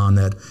going on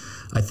that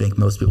I think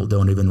most people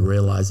don't even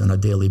realize on a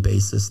daily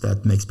basis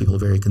that makes people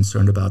very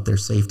concerned about their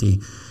safety.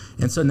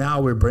 And so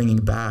now we're bringing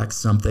back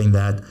something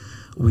that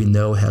we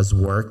know has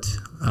worked.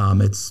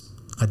 It's,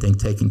 I think,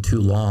 taking too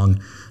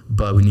long,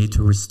 but we need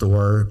to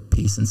restore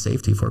peace and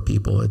safety for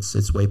people.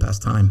 It's way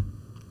past time.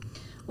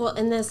 Well,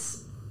 and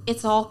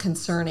it's all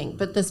concerning,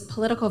 but this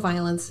political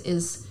violence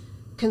is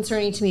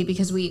concerning to me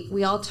because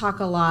we all talk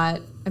a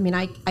lot. I mean,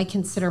 I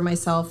consider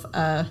myself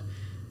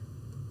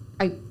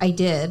I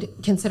did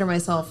consider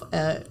myself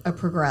a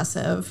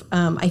progressive.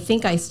 I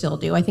think I still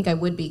do. I think I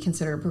would be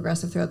considered a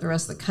progressive throughout the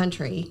rest of the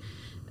country.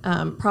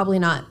 Probably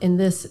not in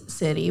this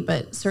city,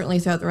 but certainly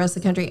throughout the rest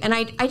of the country. And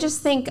I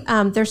just think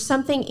there's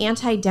something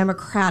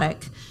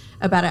anti-democratic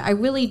about it. I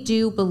really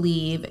do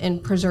believe in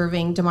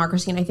preserving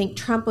democracy, and I think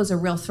Trump was a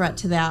real threat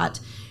to that,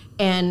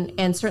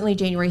 and certainly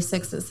January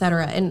 6th, et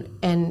cetera,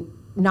 and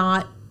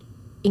not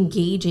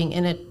engaging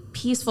in a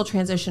peaceful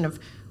transition of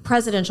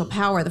presidential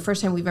power, the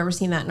first time we've ever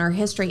seen that in our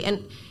history.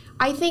 And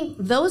I think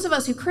those of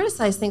us who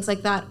criticize things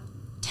like that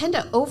tend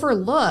to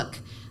overlook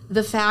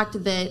the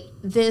fact that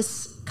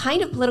this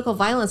kind of political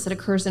violence that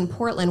occurs in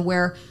Portland,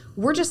 where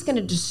we're just going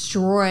to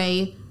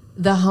destroy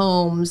the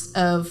homes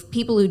of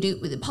people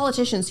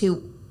politicians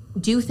who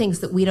do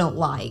things that we don't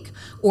like,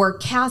 or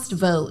cast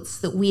votes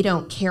that we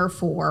don't care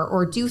for,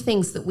 or do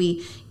things that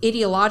we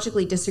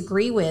ideologically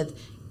disagree with,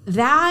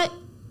 that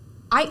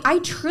I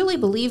truly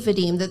believe,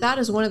 Vadim, that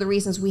is one of the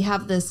reasons we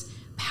have this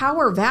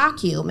power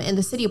vacuum in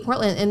the city of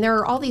Portland, and there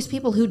are all these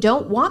people who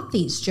don't want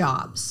these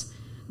jobs.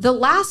 The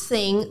last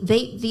thing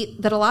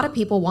that a lot of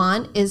people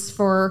want is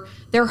for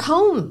their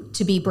home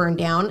to be burned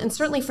down, and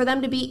certainly for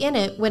them to be in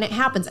it when it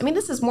happens. I mean,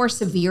 this is more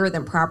severe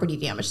than property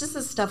damage. This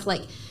is stuff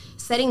like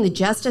setting the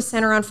Justice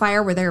Center on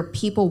fire, where there are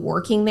people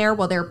working there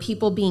while there are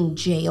people being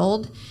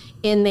jailed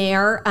in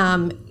there.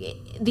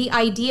 The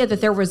idea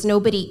that there was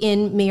nobody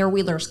in Mayor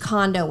Wheeler's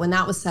condo when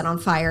that was set on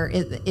fire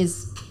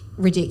is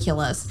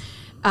ridiculous.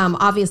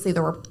 Obviously,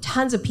 there were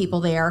tons of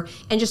people there,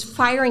 and just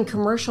firing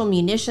commercial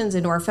munitions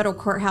into our federal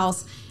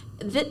courthouse.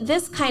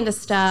 This kind of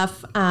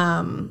stuff,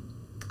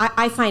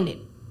 I find it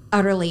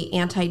utterly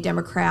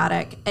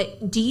anti-democratic.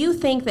 Do you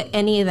think that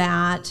any of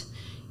that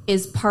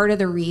is part of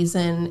the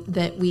reason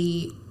that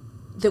we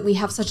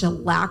have such a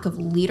lack of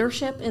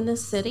leadership in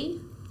this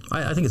city?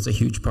 I think it's a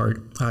huge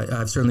part.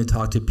 I've certainly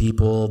talked to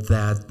people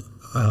that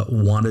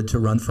wanted to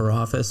run for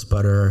office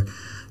but are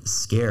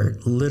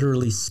scared,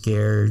 literally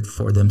scared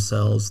for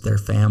themselves, their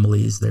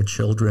families, their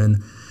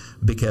children,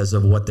 because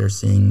of what they're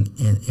seeing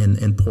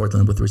in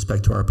Portland with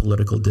respect to our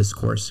political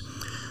discourse.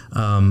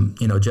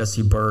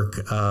 Jessie Burke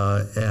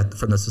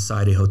from the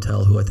Society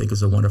Hotel, who I think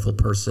is a wonderful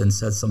person,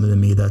 said something to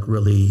me that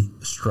really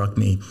struck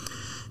me.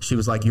 She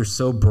was like, "You're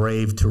so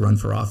brave to run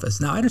for office."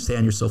 Now, I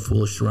understand you're so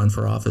foolish to run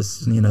for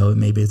office.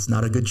 Maybe it's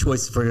not a good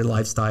choice for your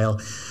lifestyle.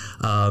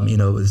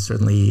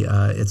 Certainly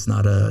it's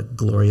not a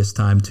glorious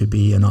time to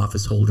be an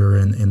office holder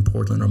in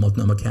Portland or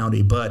Multnomah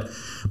County. But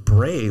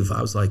brave,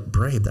 I was like,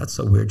 brave, that's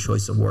a weird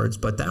choice of words.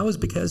 But that was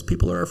because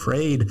people are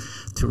afraid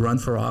to run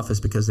for office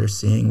because they're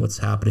seeing what's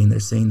happening. They're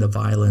seeing the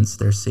violence.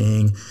 They're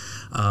seeing,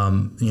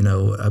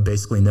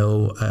 basically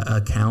no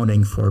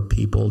accounting for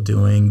people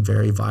doing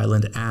very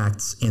violent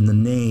acts in the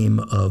name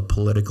of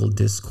political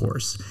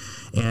discourse.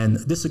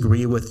 And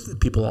disagree with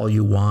people all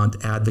you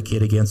want,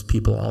 advocate against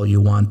people all you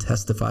want,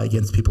 testify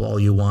against people all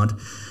you want,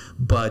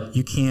 but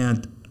you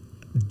can't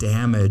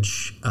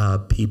damage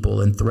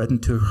people and threaten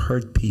to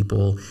hurt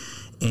people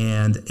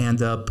and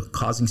end up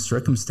causing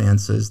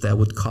circumstances that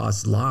would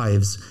cost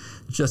lives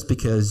just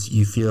because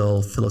you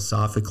feel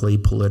philosophically,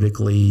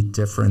 politically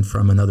different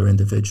from another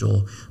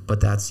individual.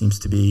 But that seems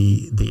to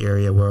be the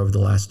area where over the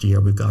last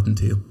year we've gotten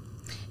to.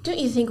 Don't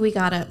you think we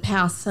got to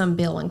pass some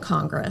bill in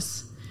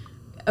Congress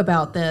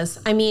about this?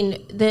 I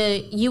mean,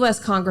 the U.S.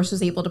 Congress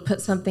was able to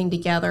put something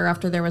together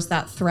after there was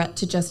that threat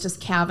to Justice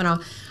Kavanaugh.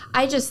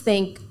 I just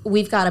think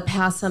we've got to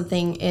pass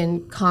something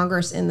in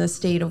Congress in the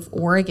state of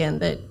Oregon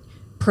that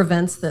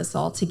prevents this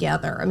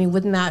altogether. I mean,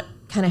 wouldn't that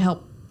kind of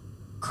help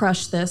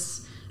crush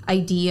this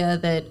idea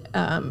that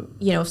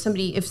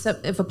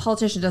if a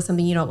politician does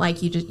something you don't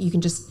like, you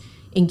can just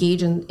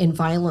engage in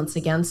violence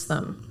against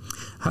them?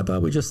 How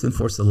about we just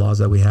enforce the laws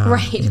that we have?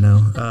 Right.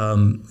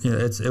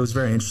 It was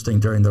very interesting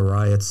during the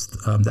riots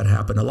that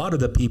happened. A lot of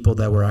the people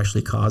that were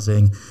actually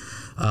causing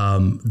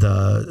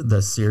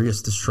the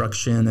serious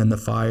destruction and the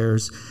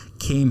fires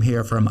came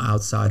here from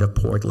outside of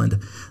Portland.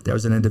 There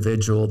was an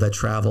individual that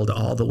traveled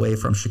all the way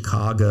from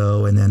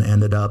Chicago and then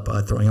ended up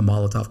throwing a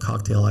Molotov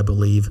cocktail, I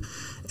believe,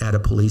 at a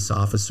police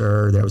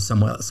officer. There was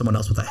someone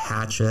else with a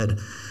hatchet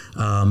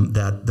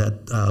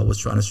that was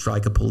trying to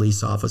strike a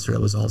police officer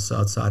that was also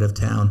outside of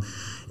town.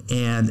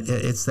 And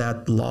it's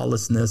that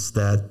lawlessness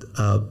that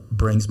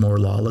brings more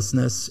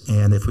lawlessness.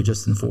 And if we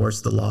just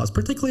enforce the laws,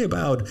 particularly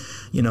about,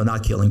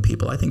 not killing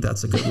people, I think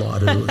that's a good law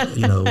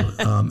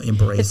to,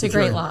 embrace. It's a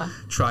great law.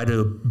 Try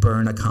to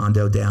burn a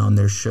condo down,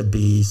 there should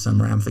be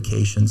some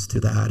ramifications to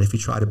that. If you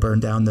try to burn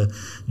down the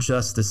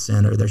Justice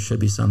Center, there should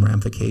be some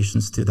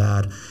ramifications to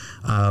that.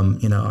 I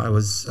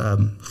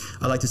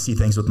like to see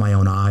things with my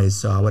own eyes.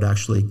 So I would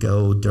actually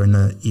go during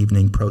the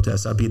evening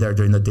protests. I'd be there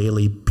during the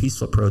daily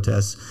peaceful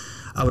protests.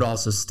 I would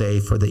also stay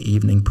for the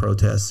evening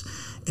protests.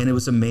 And it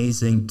was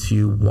amazing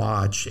to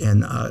watch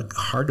and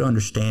hard to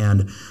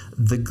understand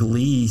the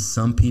glee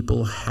some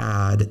people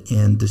had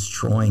in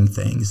destroying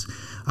things.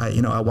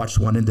 I watched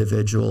one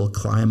individual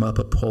climb up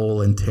a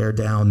pole and tear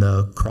down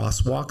the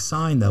crosswalk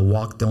sign, the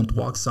walk, don't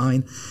walk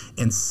sign,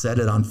 and set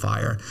it on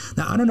fire.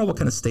 Now, I don't know what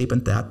kind of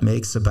statement that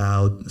makes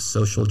about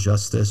social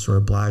justice or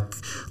Black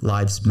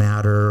Lives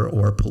Matter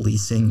or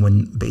policing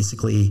when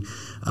basically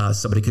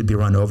somebody could be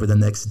run over the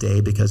next day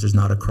because there's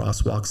not a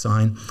crosswalk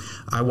sign.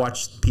 I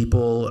watched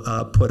people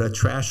put a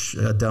trash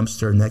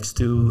dumpster next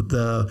to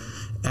the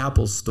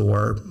Apple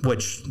store,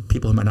 which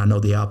people who might not know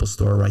the Apple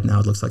store right now,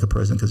 it looks like a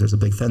prison because there's a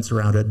big fence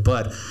around it,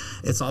 but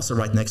it's also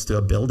right next to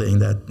a building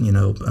that,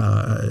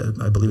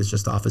 I believe it's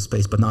just office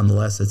space, but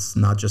nonetheless, it's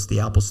not just the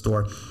Apple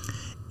store.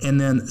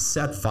 And then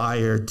set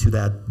fire to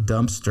that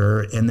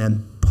dumpster and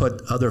then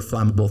put other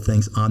flammable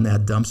things on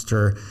that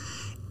dumpster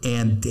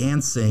and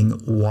dancing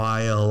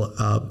while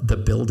the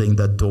building,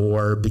 the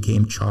door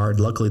became charred.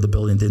 Luckily, the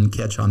building didn't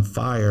catch on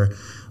fire,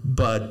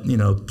 but,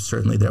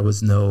 certainly there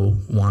was no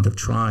want of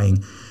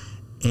trying.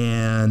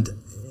 And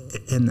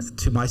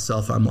to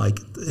myself, I'm like,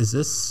 is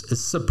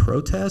this a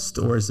protest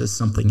or is this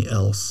something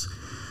else?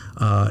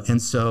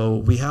 And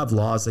so we have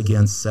laws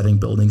against setting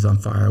buildings on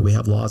fire. We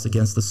have laws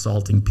against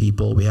assaulting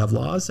people. We have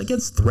laws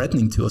against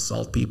threatening to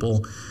assault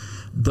people.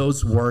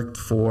 Those worked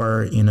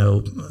for,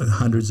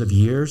 hundreds of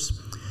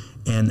years.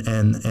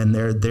 And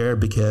they're there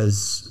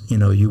because,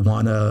 you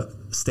want to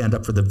stand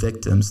up for the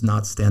victims,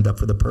 not stand up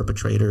for the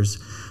perpetrators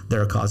that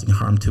are causing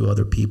harm to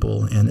other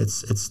people. And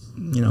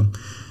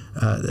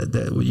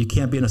you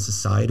can't be in a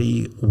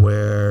society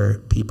where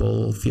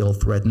people feel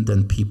threatened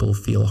and people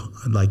feel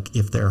like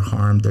if they're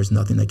harmed, there's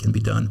nothing that can be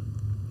done.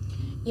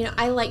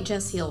 I like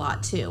Jessie a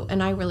lot too,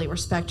 and I really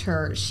respect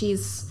her.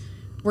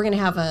 We're going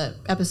to have an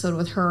episode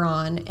with her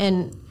on,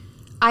 and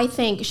I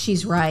think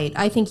she's right.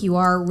 I think you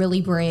are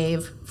really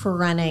brave for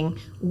running.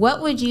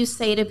 What would you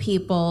say to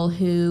people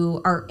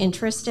who are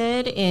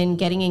interested in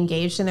getting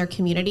engaged in their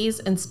communities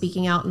and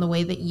speaking out in the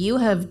way that you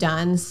have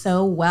done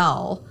so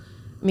well?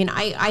 I mean,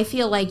 I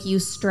feel like you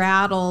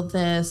straddle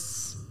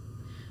this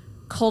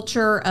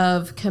culture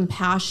of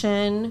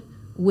compassion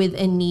with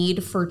a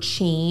need for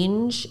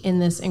change in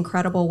this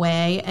incredible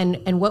way.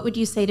 And what would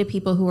you say to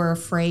people who are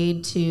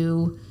afraid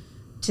to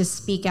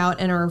speak out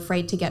and are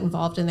afraid to get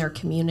involved in their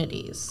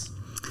communities?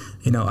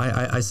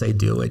 I say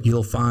do it.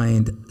 You'll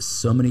find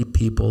so many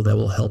people that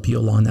will help you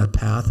along that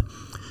path.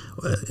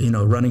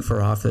 Running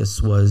for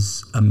office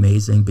was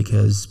amazing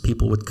because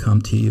people would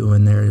come to you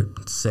and they're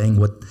saying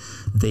what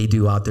they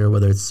do out there,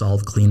 whether it's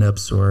solve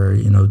cleanups or,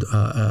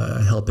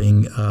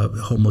 helping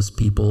homeless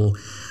people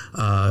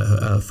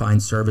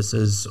find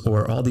services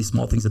or all these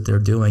small things that they're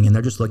doing. And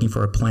they're just looking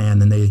for a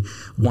plan and they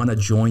want to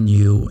join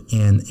you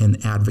in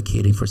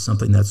advocating for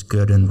something that's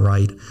good and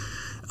right.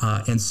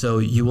 And so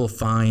you will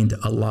find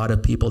a lot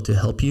of people to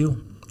help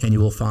you, and you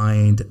will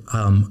find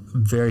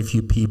very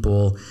few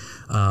people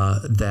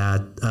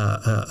that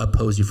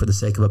oppose you for the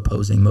sake of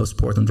opposing. Most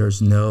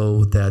Portlanders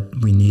know that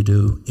we need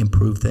to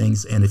improve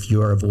things, and if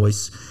you are a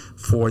voice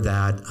for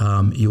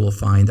that, you will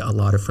find a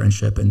lot of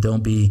friendship. And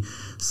don't be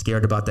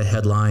scared about the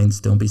headlines.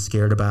 Don't be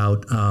scared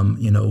about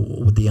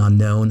the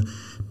unknown.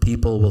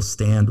 People will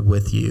stand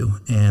with you,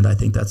 and I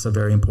think that's a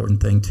very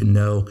important thing to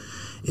know.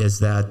 Is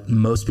that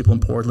most people in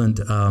Portland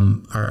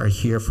are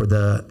here for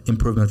the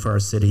improvement for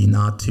our city,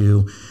 not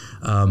to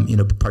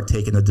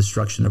partake in the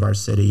destruction of our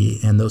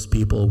city. And those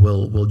people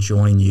will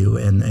join you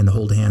and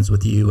hold hands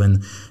with you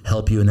and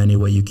help you in any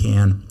way you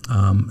can.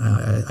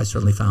 I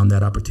certainly found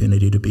that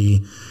opportunity to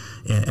be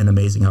an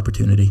amazing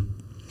opportunity.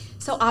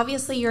 So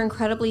obviously you're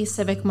incredibly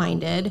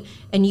civic-minded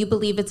and you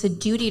believe it's a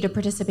duty to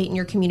participate in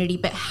your community,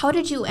 but how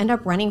did you end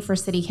up running for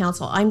city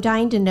council? I'm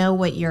dying to know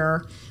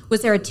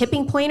was there a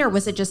tipping point or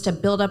was it just a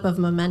buildup of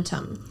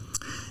momentum?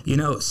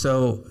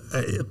 So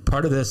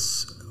part of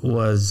this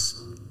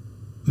was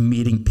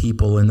meeting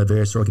people in the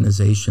various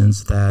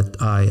organizations that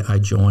I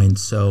joined.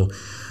 So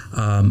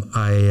I'm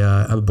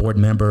a board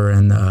member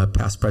and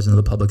past president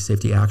of the Public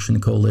Safety Action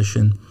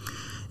Coalition.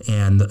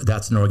 And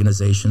that's an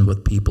organization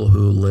with people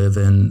who live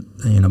in,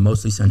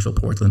 mostly central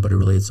Portland, but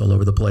it's all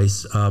over the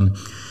place.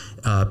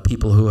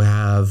 People who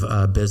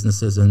have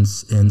businesses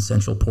in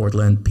central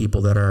Portland,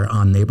 people that are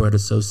on neighborhood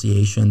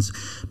associations,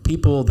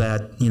 people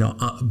that,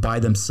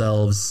 by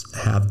themselves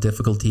have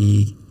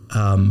difficulty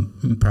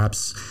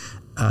perhaps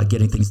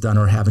getting things done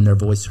or having their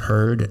voice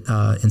heard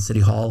in City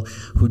Hall,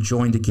 who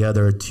join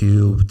together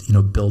to,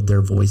 build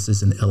their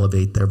voices and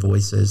elevate their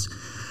voices.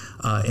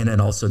 And then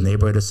also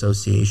neighborhood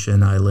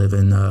association. I live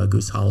in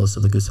Goose Hollow,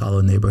 so the Goose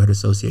Hollow Neighborhood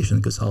Association,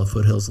 the Goose Hollow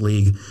Foothills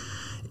League.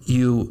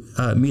 You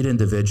meet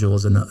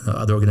individuals and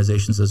other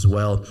organizations as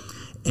well.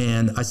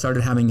 And I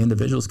started having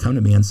individuals come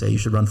to me and say, you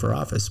should run for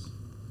office.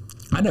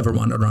 I never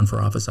wanted to run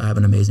for office. I have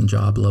an amazing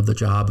job, love the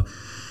job.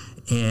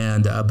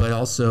 And but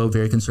also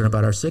very concerned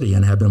about our city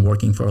and have been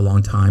working for a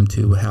long time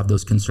to have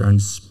those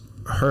concerns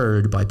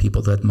heard by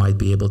people that might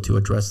be able to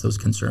address those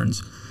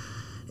concerns.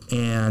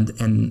 And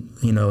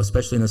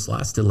especially in this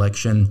last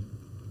election,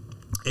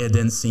 it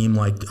didn't seem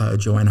like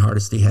Joanne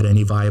Hardesty had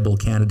any viable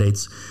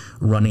candidates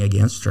running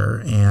against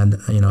her. And,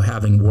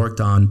 having worked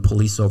on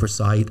police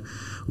oversight,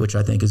 which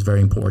I think is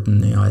very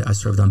important, I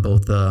served on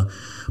both the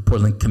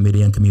Portland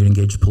Committee on Community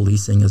Engaged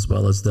Policing as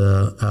well as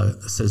the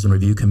Citizen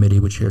Review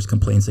Committee, which hears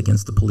complaints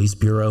against the police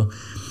bureau,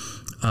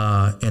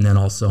 and then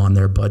also on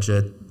their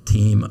budget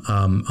team,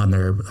 on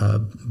their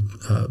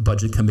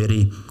budget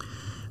committee.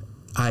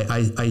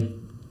 I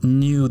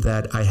knew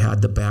that I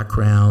had the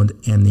background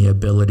and the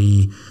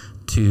ability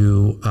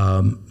to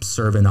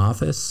serve in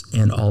office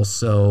and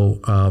also,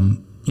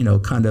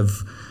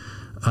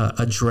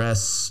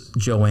 address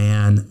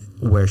Joanne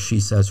where she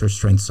says her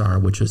strengths are,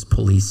 which is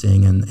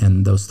policing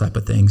and those type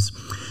of things.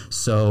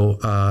 So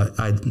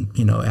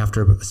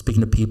after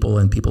speaking to people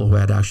and people who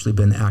had actually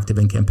been active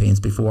in campaigns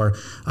before,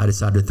 I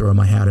decided to throw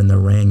my hat in the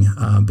ring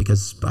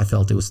because I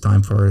felt it was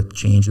time for a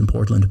change in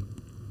Portland.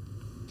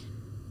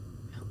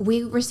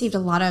 We received a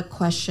lot of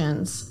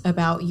questions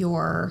about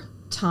your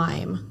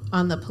time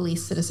on the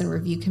Police Citizen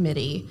Review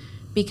Committee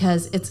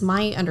because it's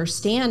my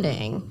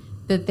understanding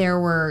that there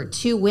were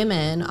two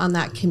women on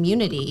that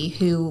community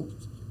who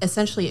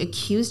essentially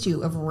accused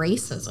you of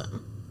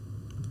racism,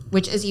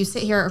 which as you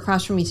sit here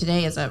across from me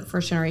today as a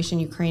first-generation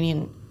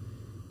Ukrainian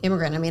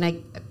immigrant,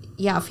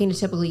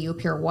 phenotypically you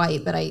appear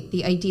white, but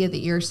the idea that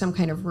you're some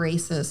kind of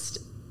racist,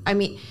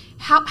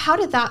 how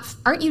did that,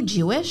 aren't you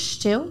Jewish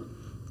too?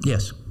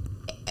 Yes.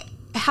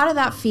 How did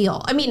that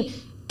feel?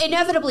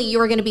 Inevitably you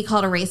were going to be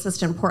called a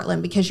racist in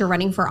Portland because you're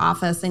running for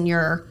office and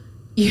you're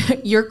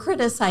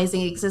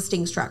criticizing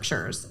existing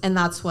structures, and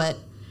that's what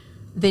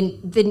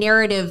the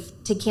narrative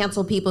to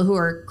cancel people who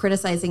are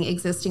criticizing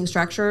existing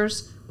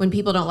structures when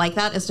people don't like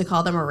that is to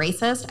call them a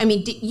racist.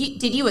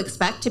 Did you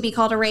expect to be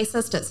called a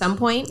racist at some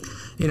point?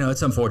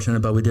 It's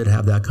unfortunate, but we did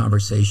have that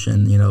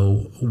conversation.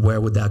 Where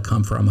would that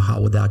come from?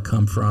 How would that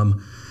come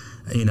from?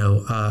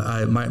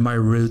 My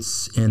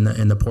roots in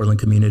the Portland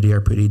community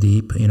are pretty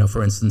deep.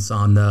 For instance,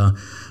 on the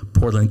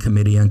Portland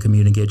Committee on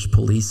Community Engaged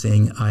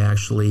Policing, I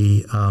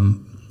actually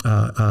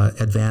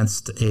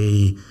advanced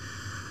a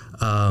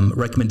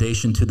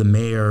recommendation to the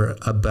mayor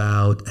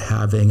about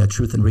having a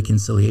Truth and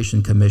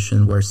Reconciliation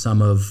Commission where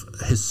some of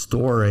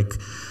historic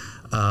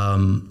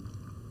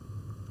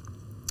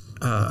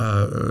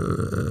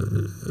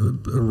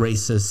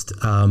racist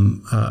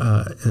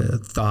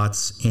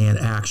thoughts and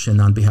action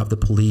on behalf of the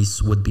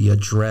police would be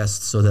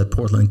addressed so that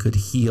Portland could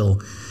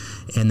heal.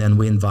 And then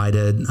we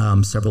invited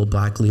several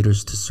Black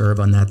leaders to serve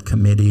on that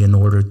committee in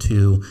order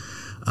to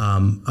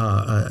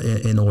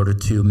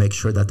make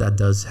sure that that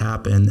does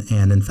happen.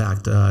 And in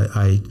fact,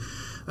 I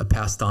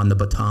passed on the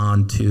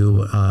baton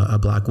to a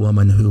Black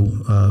woman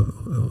who,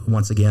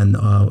 once again,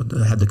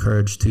 had the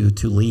courage to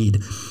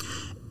lead.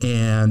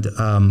 And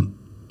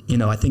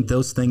I think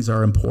those things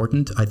are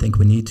important. I think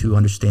we need to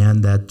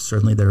understand that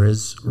certainly there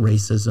is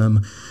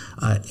racism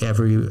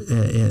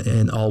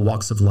in all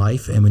walks of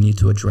life, and we need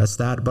to address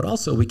that. But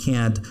also, we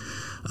can't,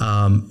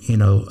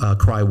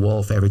 cry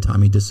wolf every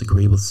time you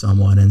disagree with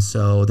someone. And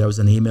so there was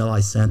an email I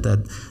sent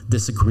that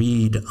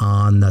disagreed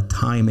on the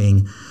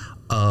timing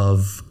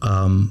of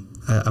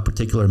a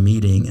particular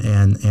meeting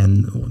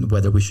and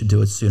whether we should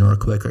do it sooner or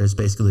quicker is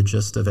basically the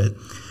gist of it.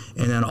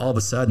 And then all of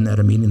a sudden, at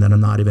a meeting that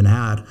I'm not even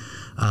at,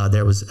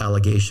 there was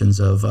allegations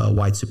of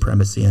white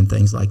supremacy and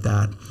things like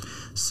that.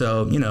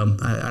 So,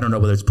 I don't know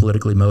whether it's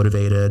politically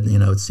motivated.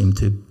 It seemed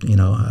to,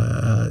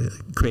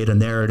 create a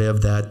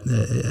narrative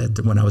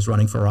that when I was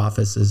running for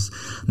office is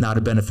not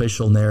a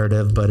beneficial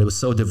narrative, but it was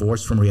so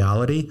divorced from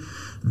reality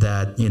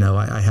that,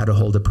 I had to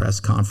hold a press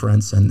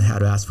conference and had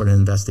to ask for an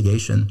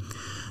investigation.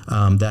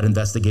 That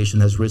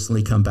investigation has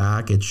recently come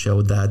back. It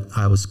showed that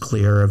I was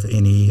clear of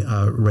any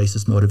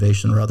racist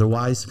motivation or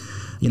otherwise,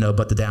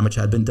 but the damage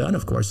had been done,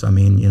 of course. I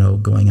mean,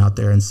 going out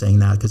there and saying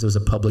that because it was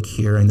a public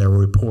hearing, there were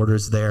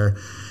reporters there,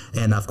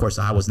 and of course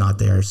I was not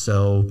there.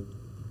 So,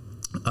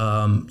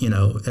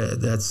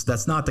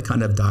 that's not the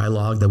kind of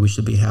dialogue that we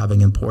should be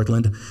having in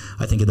Portland.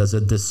 I think it does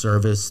a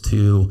disservice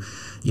to,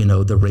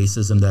 the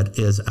racism that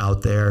is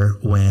out there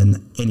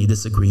when any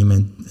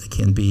disagreement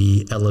can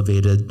be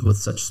elevated with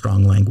such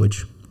strong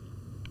language.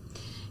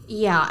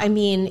 Yeah, I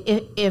mean,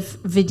 if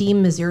Vadim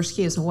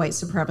Mizirski is a white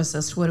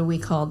supremacist, what do we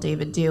call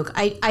David Duke?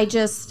 I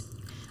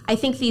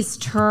think these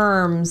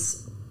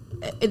terms,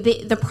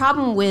 the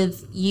problem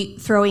with you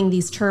throwing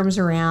these terms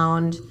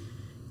around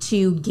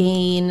to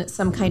gain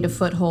some kind of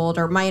foothold,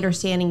 or my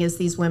understanding is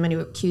these women who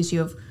accuse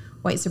you of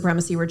white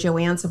supremacy were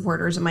Joanne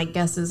supporters, and my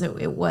guess is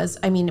it was,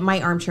 I mean,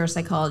 my armchair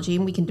psychology,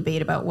 and we can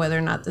debate about whether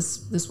or not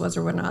this was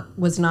or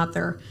was not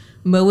their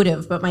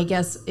motive, but my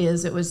guess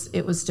is it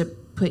was to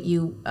put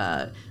you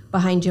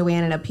behind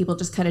Joanne and have people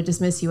just kind of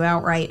dismiss you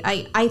outright.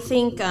 I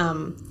think,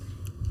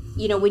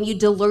 when you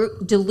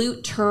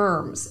dilute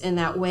terms in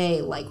that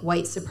way, like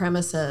white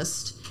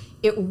supremacist,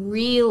 it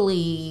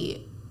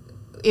really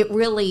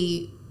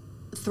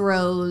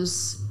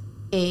throws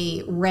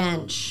a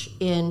wrench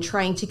in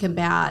trying to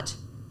combat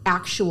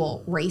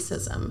actual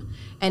racism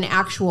and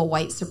actual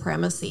white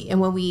supremacy.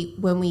 And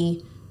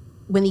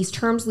when these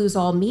terms lose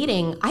all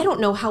meaning, I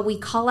don't know how we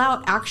call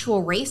out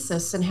actual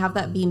racists and have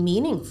that be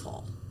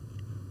meaningful.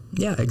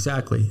 Yeah,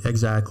 exactly.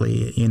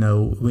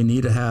 We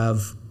need to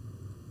have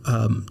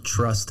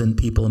trust in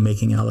people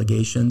making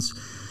allegations.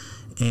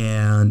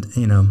 And,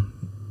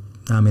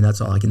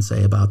 that's all I can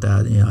say about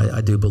that.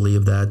 I do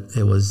believe that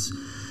it was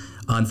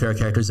unfair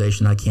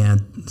characterization. I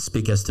can't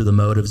speak as to the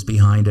motives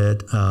behind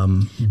it,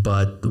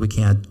 but we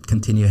can't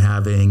continue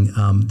having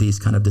these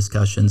kind of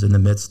discussions in the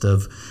midst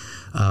of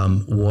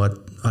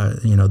what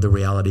the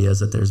reality is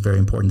that there's very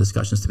important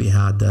discussions to be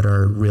had that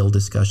are real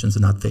discussions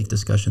and not fake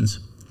discussions.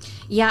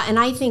 Yeah, and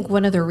I think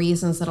one of the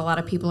reasons that a lot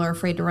of people are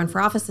afraid to run for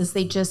office is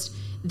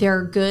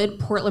they're good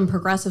Portland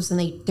progressives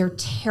and they're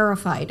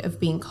terrified of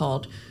being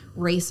called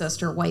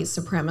racist or white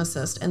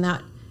supremacist, and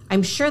that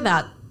I'm sure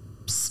that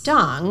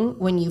stung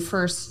when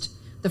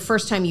the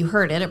first time you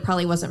heard it. It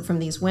probably wasn't from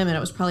these women. It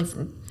was probably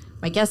from,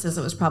 my guess is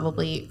it was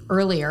probably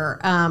earlier,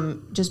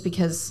 just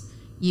because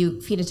you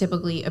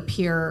phenotypically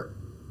appear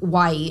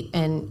white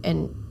and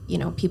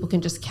people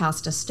can just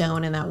cast a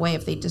stone in that way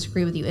if they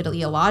disagree with you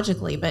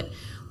ideologically. But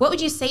what would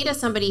you say to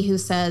somebody who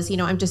says,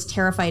 I'm just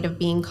terrified of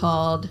being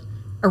called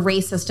a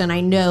racist, and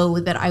I know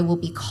that I will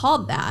be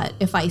called that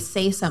if I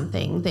say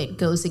something that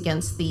goes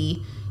against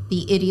the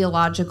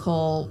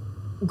ideological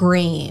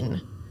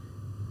grain?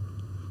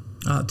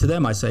 To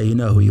them, I say, you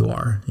know who you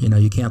are.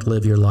 You can't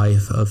live your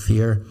life of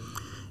fear.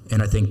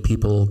 And I think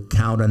people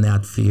count on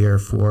that fear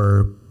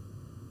for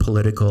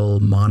political,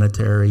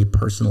 monetary,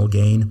 personal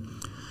gain.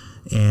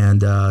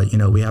 And,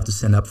 we have to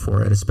stand up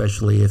for it,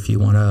 especially if you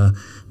want to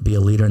be a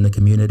leader in the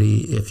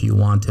community, if you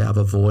want to have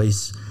a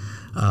voice.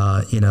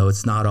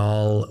 It's not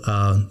all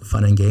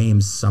fun and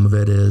games. Some of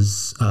it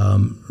is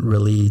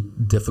really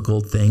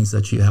difficult things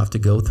that you have to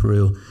go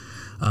through.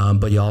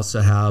 But you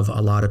also have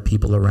a lot of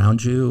people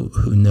around you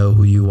who know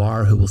who you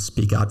are, who will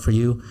speak out for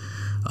you.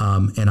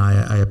 And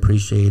I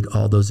appreciate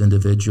all those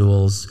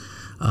individuals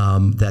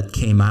that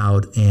came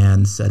out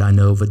and said, I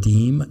know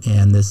Vadim,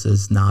 and this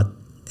is not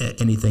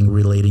anything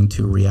relating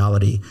to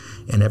reality.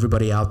 And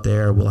everybody out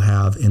there will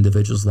have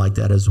individuals like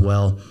that as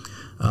well.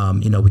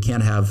 We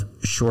can't have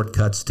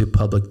shortcuts to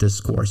public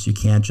discourse. You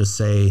can't just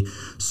say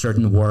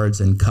certain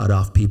words and cut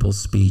off people's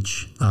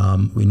speech.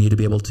 We need to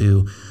be able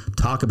to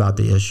talk about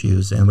the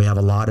issues, and we have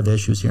a lot of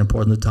issues here in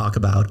Portland to talk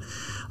about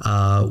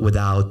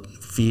without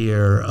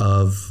fear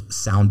of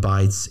sound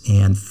bites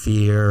and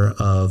fear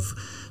of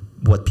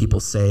what people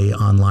say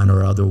online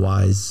or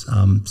otherwise.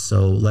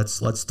 So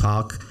let's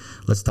talk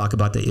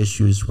about the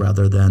issues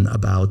rather than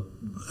about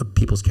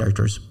people's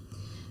characters.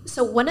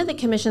 So one of the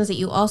commissions that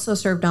you also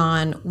served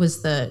on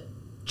was the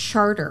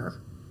Charter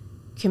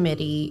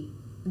Committee,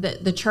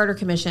 the Charter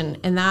Commission,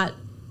 and that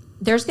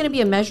there's going to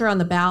be a measure on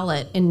the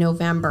ballot in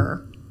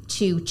November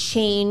to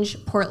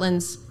change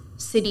Portland's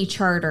city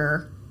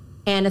charter.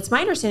 And it's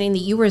my understanding that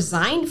you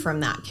resigned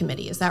from that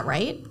committee. Is that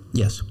right?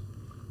 Yes.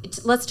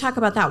 Let's talk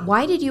about that.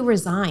 Why did you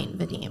resign,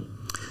 Vadim?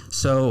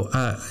 So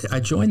I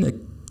joined the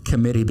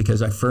committee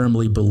because I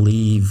firmly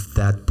believe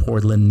that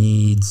Portland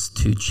needs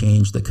to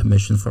change the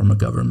commission form of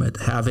government.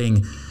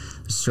 Having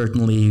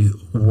certainly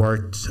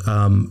worked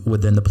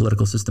within the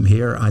political system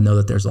here, I know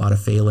that there's a lot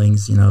of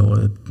failings,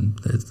 a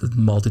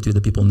multitude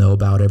that people know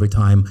about every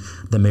time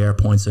the mayor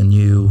appoints a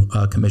new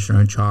commissioner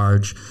in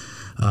charge.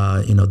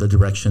 The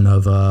direction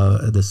of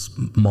this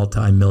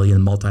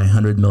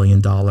multi-$100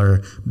 million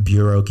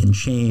bureau can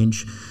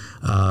change.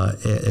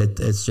 It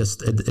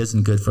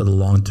isn't good for the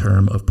long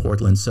term of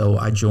Portland. So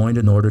I joined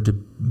in order to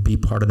be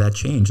part of that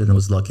change, and I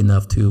was lucky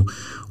enough to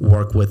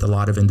work with a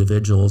lot of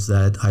individuals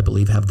that I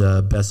believe have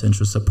the best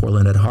interests of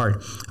Portland at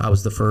heart. I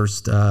was the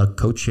first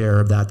co-chair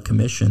of that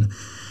commission.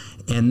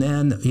 And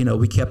then,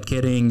 we kept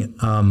getting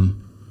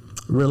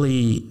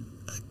really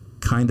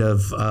kind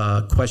of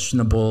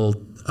questionable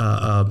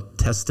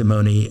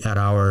testimony at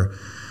our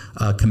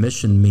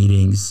commission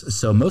meetings.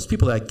 So most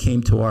people that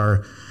came to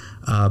our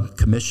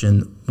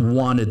commission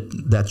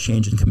wanted that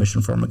change in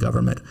commission form of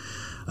government.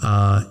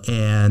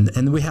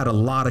 And we had a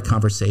lot of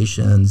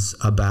conversations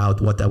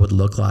about what that would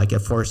look like.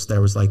 At first,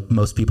 there was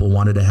most people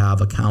wanted to have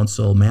a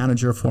council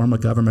manager form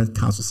of government,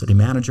 council city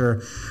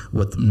manager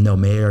with no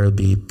mayor. It'd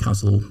be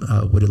council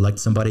would elect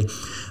somebody,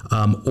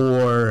 and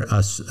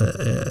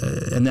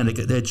then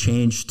it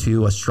changed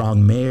to a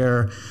strong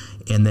mayor.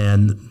 And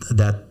then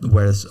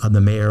whereas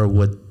the mayor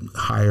would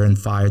hire and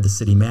fire the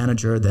city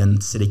manager, then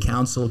city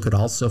council could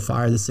also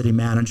fire the city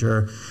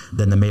manager,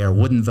 then the mayor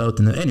wouldn't vote.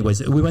 And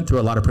anyways, we went through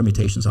a lot of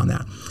permutations on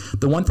that.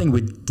 The one thing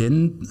we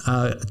didn't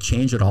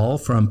change at all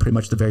from pretty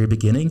much the very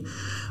beginning,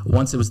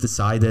 once it was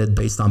decided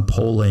based on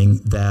polling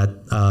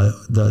that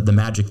the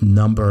magic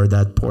number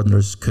that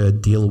Portlanders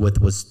could deal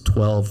with was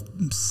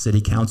 12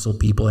 city council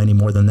people. Any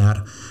more than that,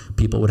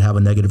 people would have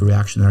a negative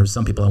reaction. There were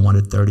some people that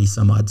wanted 30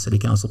 some odd city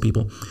council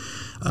people.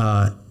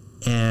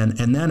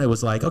 And then it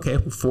was okay,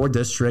 4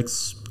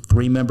 districts,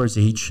 3 members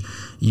each,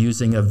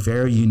 using a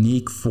very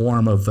unique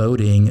form of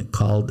voting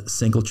called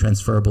single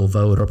transferable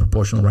vote or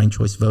proportional ranked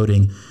choice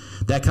voting.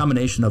 That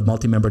combination of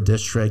multi-member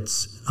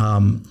districts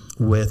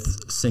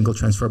with single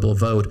transferable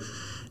vote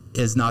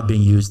is not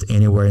being used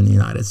anywhere in the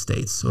United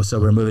States. So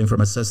we're moving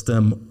from a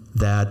system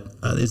that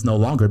is no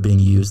longer being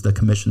used, the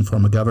commission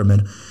form of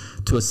government,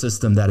 to a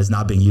system that is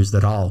not being used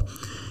at all.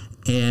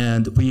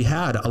 And we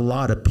had a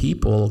lot of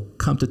people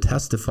come to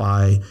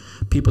testify,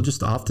 people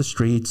just off the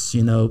streets,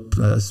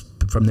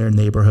 from their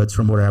neighborhoods,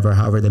 from wherever,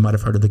 however they might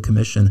have heard of the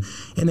commission.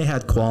 And they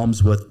had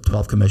qualms with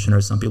 12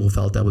 commissioners. Some people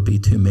felt that would be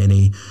too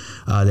many.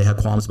 They had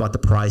qualms about the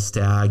price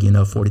tag,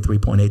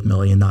 $43.8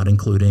 million, not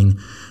including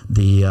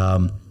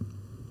the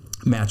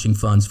matching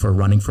funds for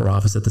running for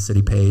office that the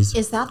city pays.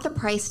 Is that the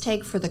price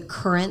tag for the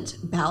current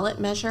ballot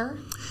measure?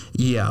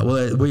 Yeah,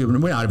 well, we're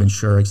not even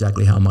sure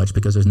exactly how much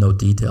because there's no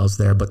details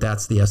there, but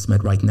that's the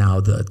estimate right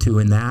now. To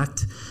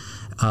enact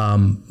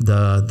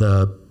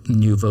the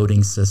new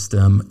voting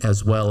system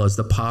as well as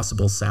the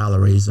possible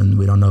salaries, and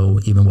we don't know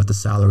even what the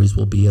salaries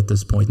will be at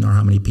this point nor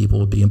how many people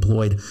will be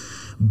employed,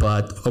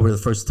 but over the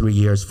first 3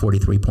 years,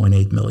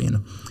 $43.8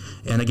 million.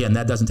 And again,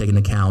 that doesn't take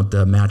into account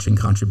the matching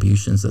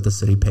contributions that the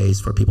city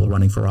pays for people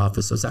running for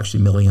office. So it's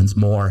actually millions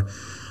more.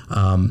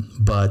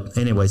 But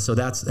anyway,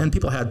 and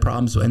people had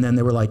problems. And then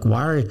they were like,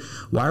 why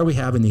are we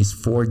having these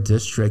 4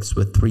 districts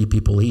with 3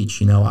 people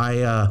each?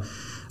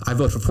 I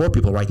vote for 4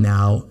 people right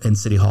now in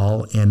City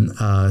Hall and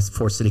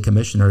 4 city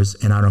commissioners,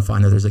 and I don't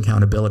find that there's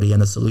accountability.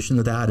 And the solution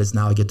to that is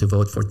now I get to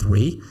vote for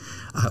 3.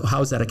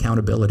 How is that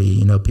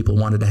accountability? People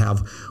wanted to have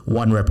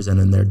 1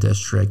 representative in their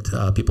district.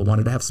 People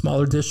wanted to have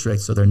smaller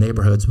districts so their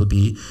neighborhoods would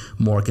be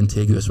more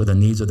contiguous, or the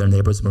needs of their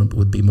neighbors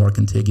would be more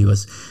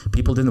contiguous.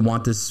 People didn't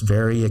want this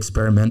very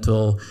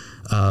experimental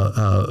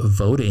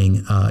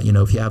voting.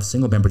 If you have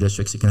single-member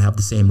districts, you can have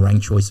the same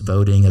ranked choice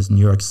voting as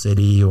New York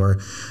City or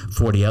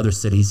 40 other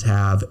cities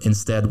have.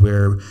 Instead, we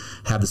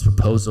have this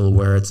proposal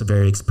where it's a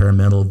very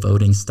experimental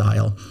voting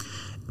style.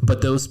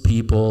 But those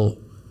people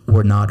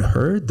were not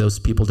heard. Those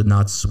people did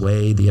not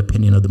sway the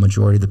opinion of the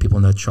majority of the people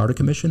in the Charter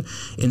Commission.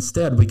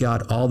 Instead, we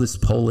got all this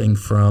polling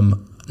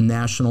from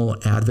national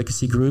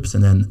advocacy groups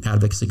and then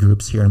advocacy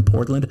groups here in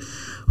Portland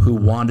who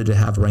wanted to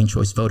have ranked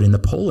choice voting. The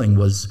polling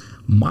was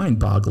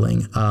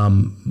mind-boggling.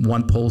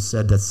 One poll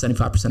said that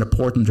 75% of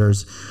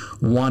Portlanders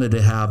wanted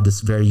to have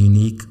this very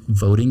unique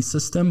voting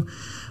system.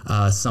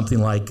 Something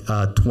like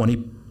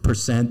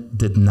 20%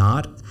 did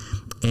not,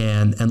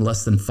 and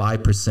less than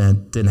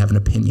 5% didn't have an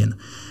opinion.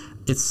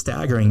 It's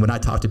staggering when I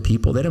talk to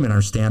people. They don't even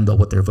understand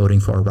what they're voting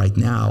for right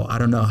now. I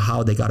don't know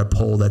how they got a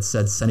poll that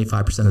said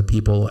 75% of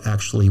people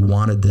actually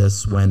wanted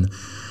this when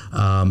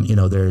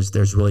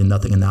there's really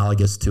nothing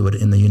analogous to it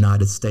in the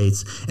United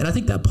States. And I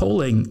think that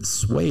polling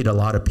swayed a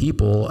lot of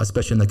people,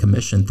 especially in the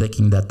commission,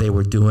 thinking that they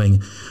were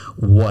doing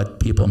what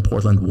people in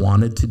Portland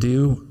wanted to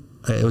do.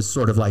 It was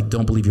sort of like,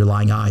 don't believe your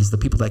lying eyes. The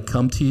people that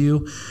come to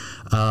you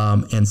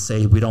and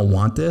say, we don't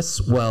want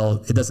this,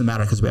 well, it doesn't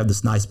matter because we have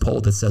this nice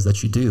poll that says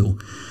that you do.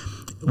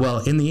 Well,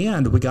 in the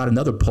end, we got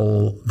another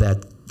poll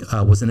that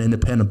was an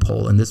independent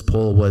poll, and this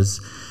poll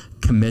was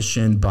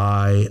commissioned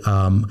by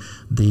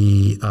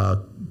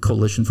the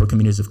Coalition for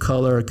Communities of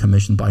Color,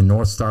 commissioned by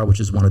North Star, which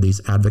is one of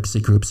these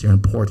advocacy groups here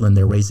in Portland.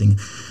 They're raising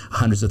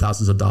hundreds of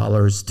thousands of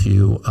dollars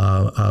to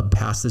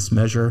pass this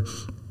measure,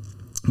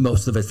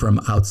 most of it from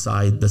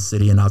outside the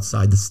city and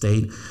outside the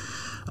state,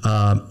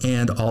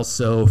 and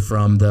also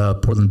from the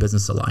Portland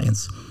Business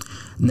Alliance.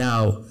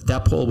 Now,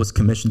 that poll was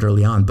commissioned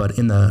early on, but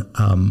in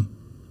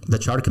the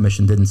Charter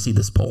Commission didn't see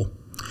this poll.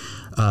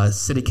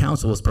 City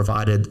Council was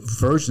provided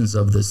versions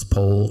of this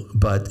poll,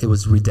 but it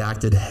was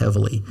redacted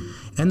heavily.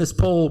 And this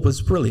poll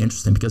was really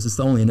interesting because it's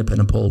the only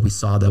independent poll we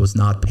saw that was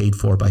not paid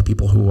for by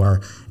people who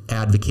are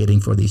advocating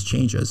for these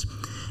changes.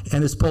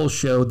 And this poll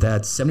showed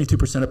that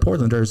 72% of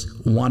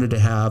Portlanders wanted to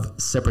have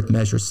separate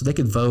measures so they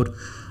could vote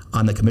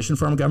on the Commission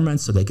form of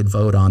government, so they could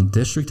vote on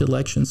district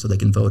elections, so they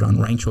can vote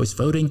on ranked choice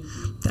voting.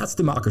 That's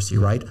democracy,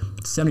 right?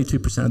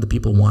 72% of the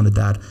people wanted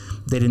that.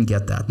 They didn't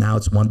get that. Now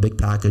it's one big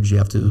package. You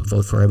have to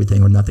vote for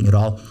everything or nothing at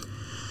all.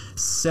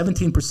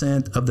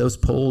 17% of those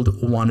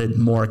polled wanted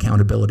more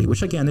accountability,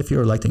 which again, if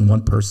you're electing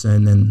one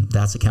person and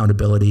that's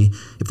accountability,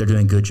 if they're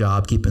doing a good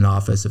job, keep in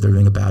office. If they're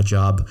doing a bad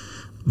job,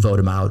 vote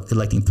them out.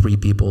 Electing 3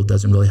 people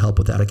doesn't really help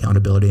with that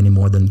accountability any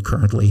more than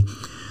currently.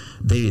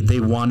 They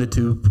wanted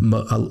to,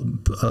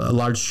 a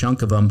large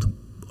chunk of them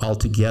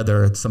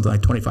altogether, something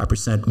like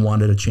 25%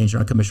 wanted a change in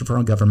our Commission for Our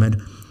Own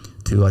Government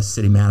to a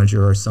city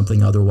manager or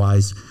something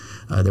otherwise.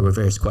 There were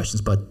various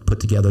questions, but put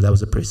together, that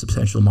was a pretty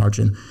substantial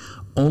margin.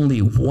 Only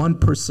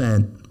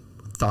 1%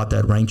 thought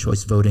that ranked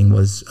choice voting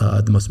was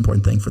the most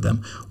important thing for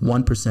them,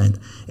 1%.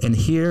 And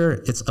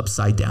here it's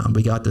upside down.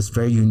 We got this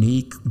very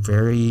unique,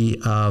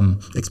 very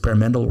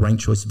experimental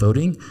ranked choice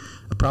voting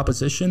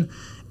proposition,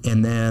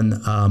 and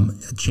then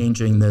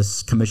changing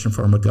this commission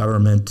form of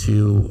government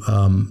to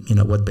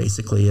what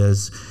basically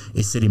is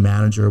a city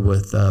manager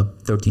with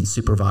 13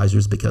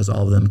 supervisors, because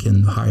all of them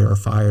can hire or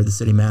fire the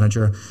city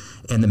manager,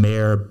 and the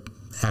mayor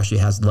actually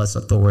has less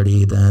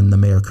authority than the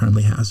mayor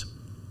currently has.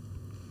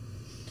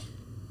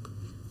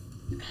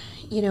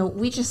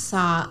 We just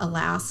saw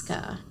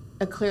Alaska,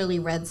 a clearly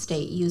red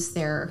state, use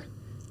their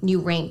new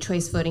ranked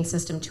choice voting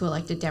system to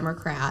elect a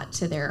Democrat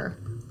to their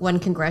one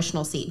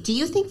congressional seat. Do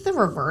you think the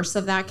reverse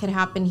of that could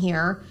happen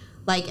here?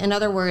 Like, in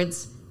other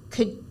words,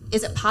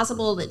 is it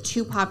possible that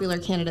 2 popular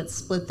candidates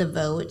split the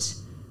vote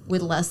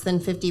with less than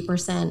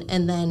 50%,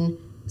 and then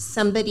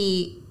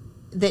somebody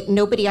that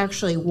nobody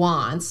actually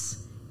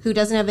wants, who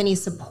doesn't have any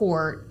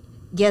support,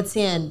 gets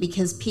in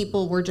because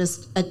people were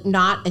just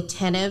not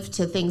attentive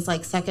to things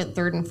like second,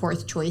 third, and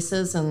fourth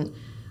choices and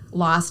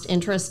lost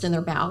interest in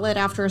their ballot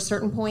after a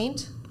certain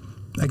point?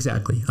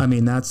 Exactly. I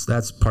mean, that's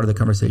part of the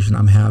conversation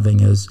I'm having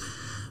is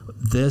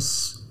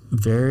this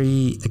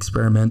very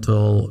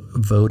experimental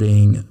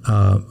voting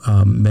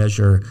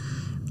measure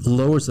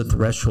lowers the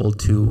threshold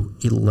to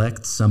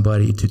elect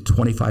somebody to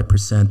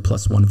 25%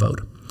 plus 1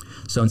 vote.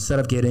 So instead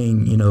of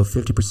getting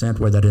 50%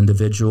 where that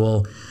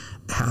individual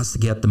has to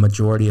get the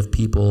majority of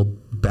people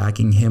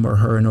backing him or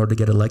her in order to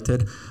get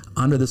elected,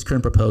 under this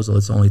current proposal,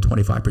 it's only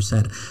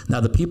 25%. Now,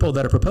 the people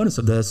that are proponents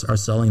of this are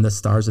selling the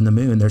stars and the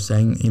moon. They're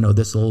saying,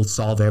 this will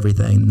solve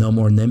everything. No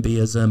more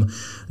NIMBYism,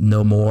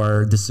 no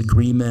more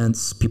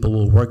disagreements. People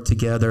will work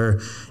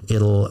together.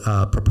 It'll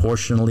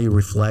proportionally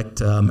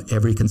reflect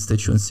every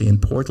constituency in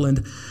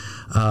Portland.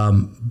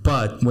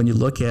 But when you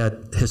look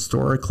at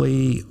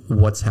historically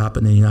what's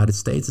happened in the United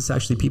States, it's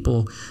actually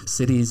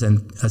cities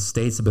and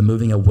states have been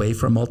moving away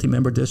from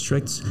multi-member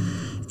districts,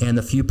 and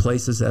a few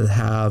places that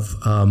have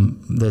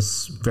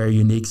this very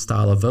unique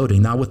style of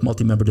voting, not with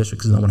multi-member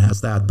districts, no one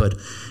has that, but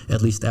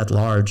at least at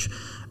large,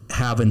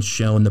 haven't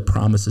shown the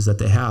promises that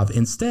they have.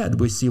 Instead,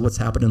 we see what's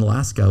happened in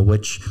Alaska,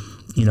 which,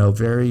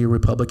 very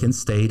Republican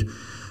state.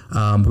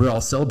 We're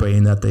all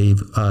celebrating that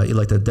they've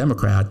elected a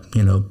Democrat.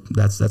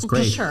 That's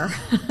great. Sure.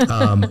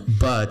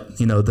 But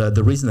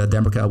the reason that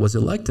Democrat was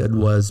elected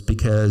was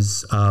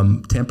because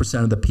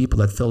 10% of the people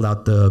that filled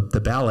out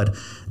the ballot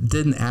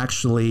didn't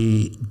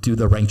actually do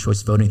the ranked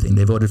choice voting thing.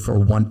 They voted for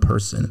one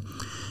person.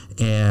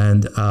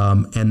 And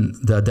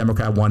the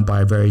Democrat won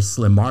by a very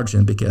slim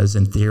margin because,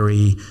 in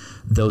theory,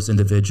 those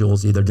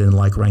individuals either didn't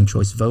like ranked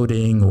choice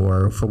voting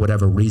or, for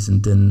whatever reason,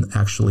 didn't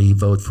actually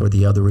vote for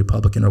the other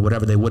Republican or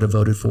whatever they would have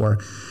voted for.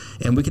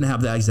 And we can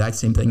have the exact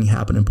same thing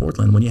happen in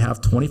Portland. When you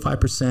have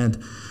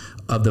 25%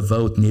 of the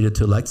vote needed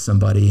to elect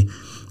somebody,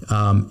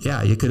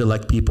 you could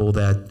elect people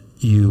that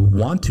you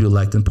want to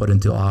elect and put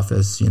into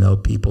office.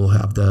 People who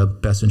have the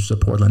best interest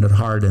of Portland at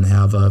heart and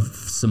have a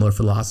similar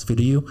philosophy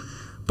to you.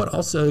 But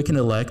also you can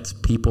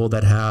elect people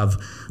that have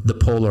the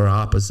polar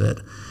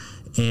opposite.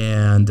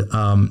 And,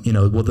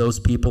 will those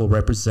people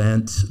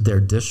represent their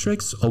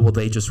districts, or will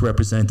they just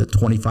represent the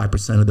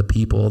 25% of the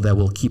people that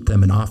will keep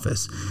them in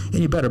office? And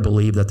you better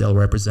believe that they'll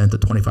represent the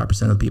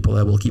 25% of the people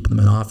that will keep them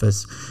in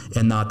office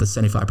and not the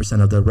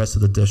 75% of the rest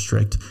of the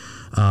district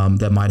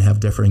that might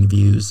have differing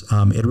views.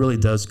 It really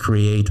does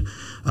create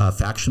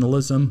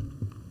factionalism,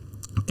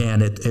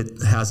 and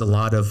it has a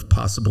lot of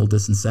possible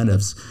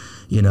disincentives.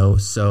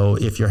 So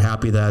if you're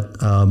happy that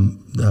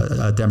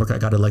a Democrat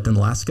got elected in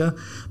Alaska,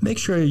 make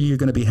sure you're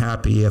going to be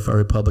happy if a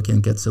Republican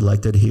gets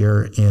elected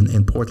here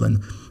in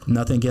Portland.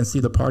 Nothing against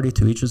either party,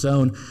 to each his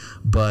own,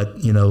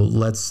 but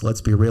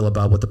let's be real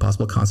about what the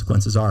possible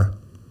consequences are.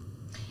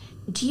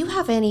 Do you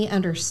have any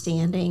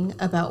understanding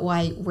about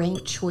why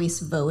ranked choice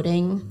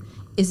voting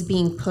is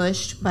being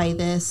pushed by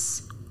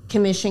this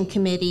commission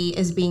committee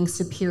as being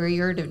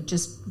superior to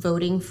just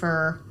voting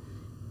for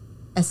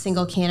a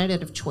single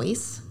candidate of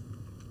choice?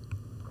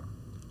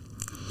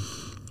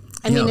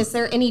 I mean, is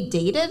there any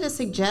data to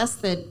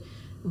suggest that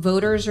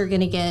voters are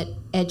going to get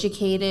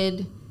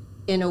educated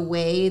in a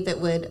way that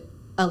would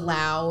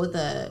allow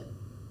the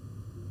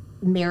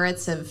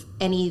merits of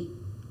any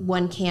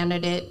one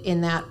candidate in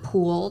that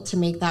pool to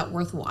make that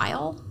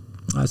worthwhile?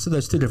 So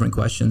there's two different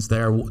questions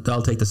there.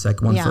 I'll take the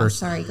second one first.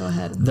 Sorry, go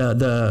ahead.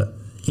 The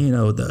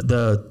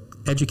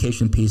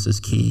education piece is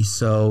key.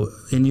 So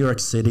in New York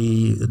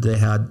City, they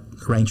had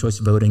ranked choice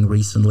voting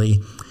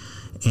recently.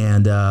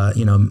 And,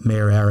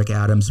 Mayor Eric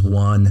Adams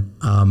won.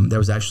 There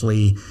was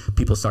actually,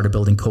 people started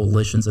building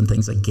coalitions and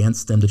things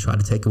against them to try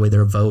to take away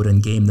their vote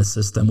and game the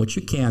system, which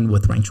you can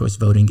with ranked choice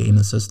voting, game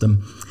the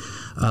system.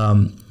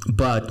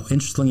 But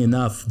interestingly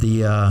enough,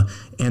 the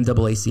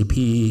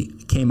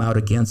NAACP came out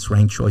against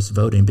ranked choice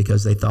voting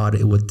because they thought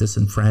it would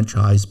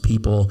disenfranchise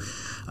people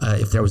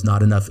if there was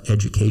not enough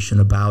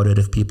education about it,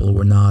 if people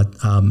were not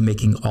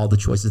making all the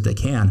choices they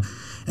can.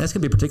 And that's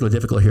going to be particularly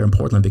difficult here in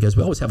Portland because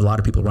we always have a lot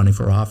of people running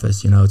for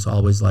office. It's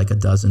always like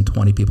 12,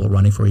 20 people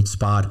running for each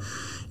spot.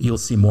 You'll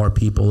see more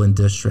people in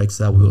districts.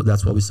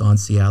 That's what we saw in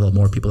Seattle.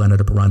 More people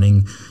ended up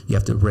running. You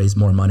have to raise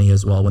more money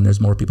as well when there's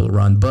more people to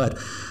run. But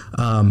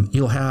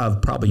you'll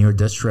have probably in your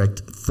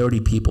district 30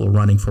 people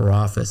running for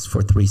office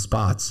for 3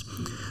 spots.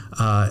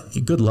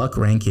 Good luck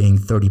ranking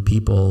 30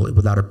 people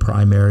without a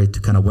primary to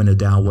kind of winnow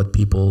down what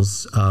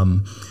people's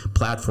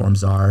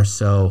platforms are.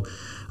 So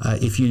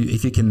if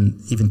you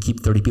can even keep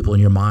 30 people in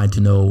your mind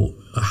to know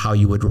how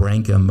you would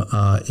rank them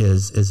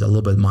is a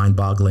little bit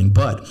mind-boggling.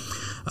 But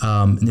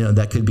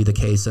that could be the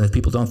case. And if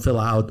people don't fill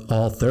out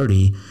all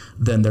 30,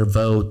 then their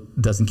vote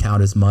doesn't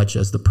count as much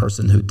as the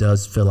person who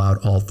does fill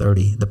out all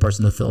 30. The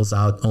person who fills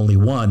out only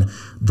 1,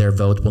 their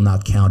vote will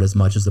not count as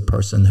much as the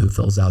person who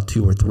fills out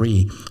 2 or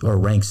 3 or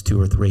ranks 2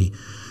 or 3.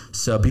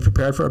 So be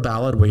prepared for a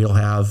ballot where you'll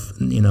have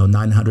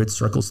 900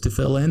 circles to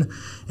fill in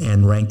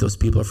and rank those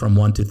people from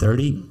 1 to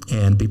 30,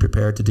 and be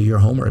prepared to do your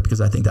homework, because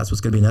I think that's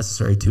what's going to be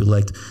necessary to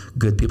elect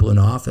good people in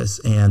office.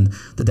 And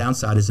the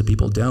downside is that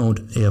people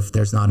don't, if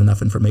there's not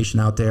enough information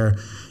out there,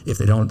 if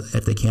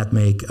they can't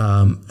make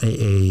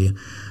a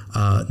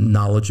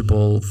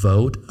knowledgeable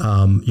vote,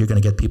 you're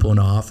going to get people in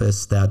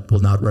office that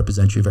will not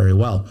represent you very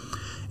well.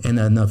 And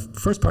then the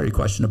first part of your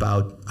question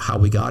about how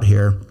we got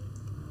here,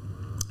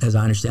 as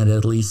I understand it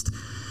at least,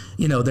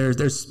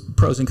 there's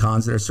pros and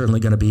cons. There's certainly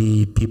going to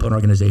be people and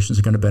organizations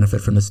are going to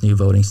benefit from this new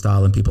voting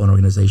style, and people and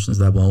organizations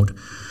that won't.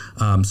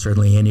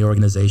 Certainly any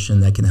organization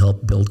that can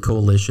help build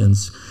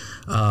coalitions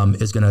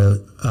is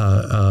going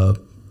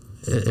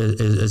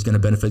to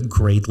benefit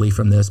greatly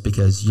from this,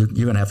 because you're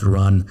going to have to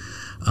run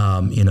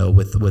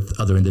with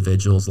other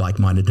individuals,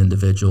 like-minded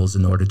individuals,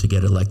 in order to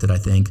get elected. I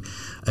think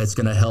it's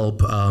going to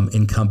help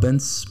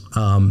incumbents.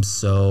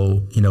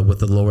 So with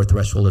the lower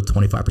threshold of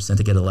 25%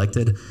 to get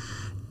elected,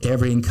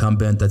 every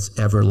incumbent that's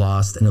ever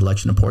lost an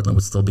election in Portland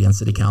would still be on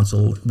city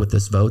council with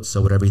this vote.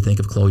 So whatever you think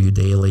of Chloe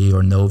Daly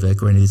or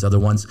Novick or any of these other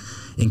ones,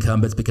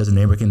 incumbents, because of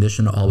name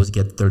recognition, always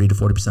get 30 to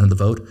 40% of the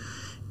vote.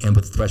 And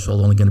with the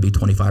threshold only going to be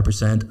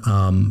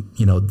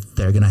 25%,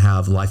 they're going to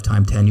have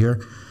lifetime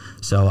tenure.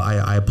 So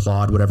I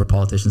applaud whatever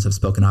politicians have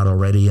spoken out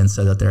already and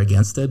said that they're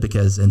against it,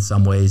 because in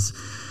some ways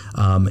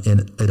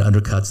it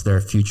undercuts their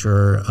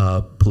future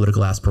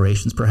political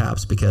aspirations,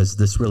 perhaps, because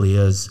this really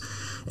is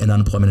an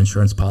unemployment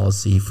insurance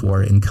policy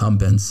for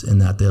incumbents, in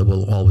that they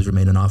will always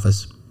remain in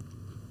office.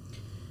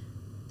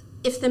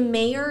 If the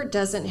mayor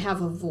doesn't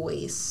have a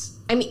voice,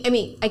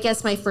 I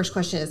guess my first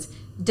question is,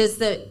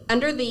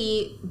 under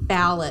the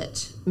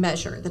ballot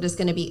measure that is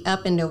going to be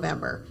up in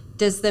November,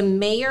 does the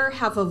mayor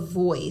have a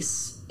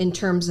voice in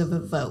terms of a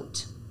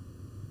vote?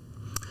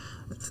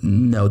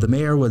 No, the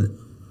mayor would.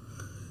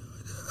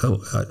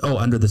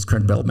 Under this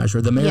current ballot measure,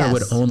 the mayor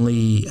would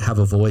only have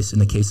a voice in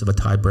the case of a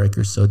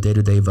tiebreaker. So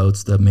day-to-day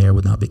votes, the mayor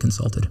would not be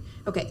consulted.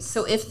 Okay,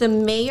 so if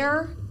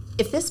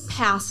this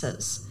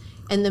passes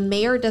and the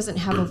mayor doesn't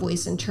have a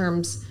voice in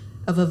terms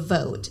of a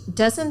vote,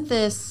 doesn't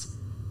this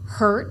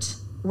hurt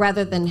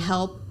rather than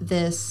help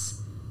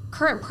this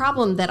current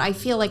problem that I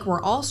feel like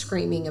we're all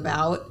screaming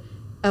about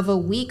of a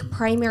weak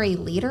primary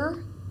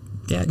leader?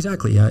 Yeah,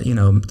 exactly.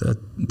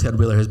 Ted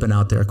Wheeler has been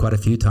out there quite a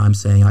few times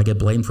saying, I get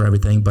blamed for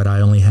everything, but I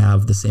only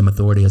have the same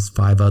authority as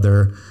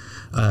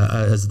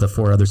as the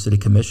 4 other city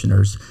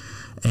commissioners.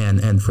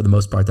 And for the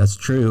most part, that's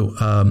true.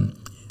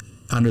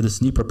 Under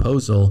this new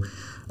proposal,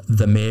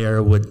 the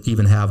mayor would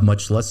even have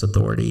much less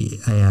authority.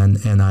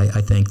 And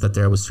I think that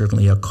there was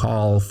certainly a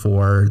call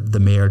for the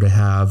mayor to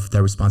have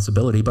that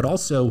responsibility. But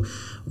also,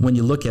 when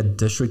you look at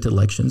district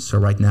elections, so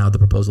right now the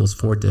proposal is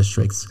 4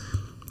 districts,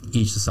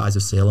 each the size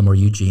of Salem or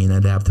Eugene,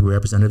 and have 3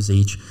 representatives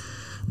each.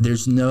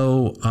 There's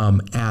no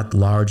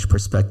at-large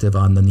perspective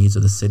on the needs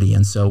of the city.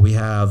 And so we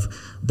have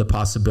the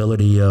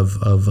possibility of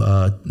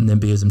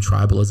NIMBYism,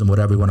 tribalism,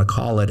 whatever you want to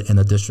call it, and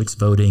the districts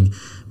voting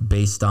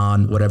based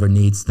on whatever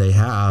needs they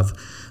have,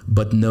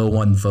 but no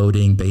one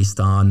voting based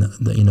on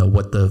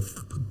what the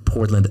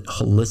Portland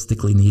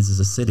holistically needs as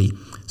a city.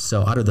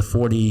 So out of the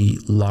 40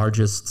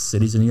 largest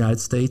cities in the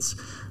United States,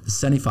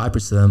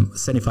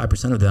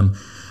 75% of them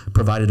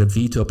provided a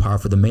veto power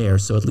for the mayor.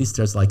 So at least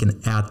there's like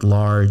an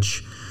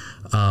at-large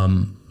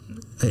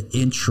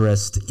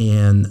interest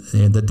in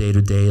the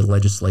day-to-day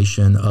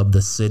legislation of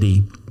the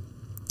city.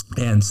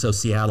 And so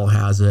Seattle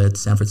has it,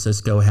 San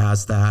Francisco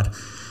has that,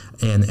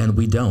 and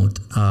we don't.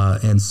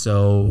 And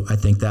so I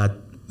think that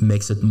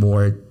makes it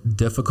more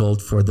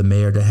difficult for the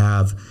mayor to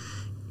have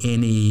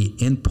any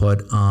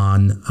input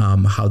on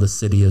how the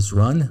city is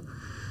run.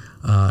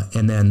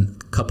 And then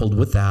coupled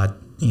with that,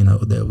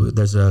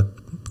 there's a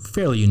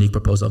fairly unique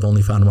proposal. I've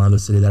only found one other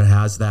city that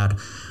has that,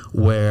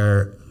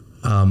 where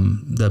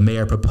the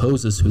mayor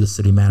proposes who the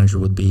city manager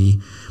would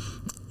be,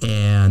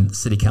 and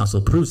city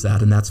council approves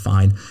that, and that's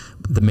fine.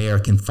 The mayor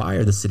can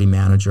fire the city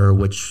manager,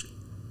 which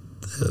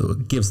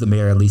gives the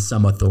mayor at least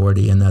some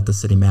authority in that the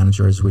city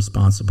manager is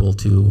responsible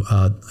to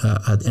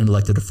an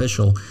elected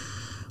official.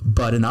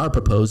 But in our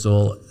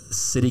proposal,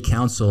 city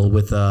council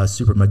with a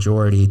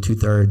supermajority,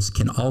 2/3,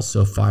 can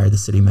also fire the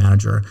city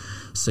manager.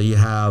 So you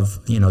have,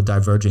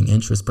 diverging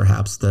interests.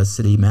 Perhaps the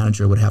city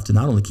manager would have to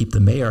not only keep the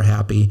mayor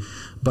happy,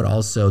 but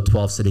also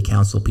 12 city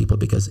council people,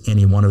 because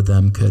any one of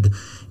them could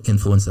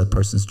influence that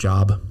person's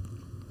job.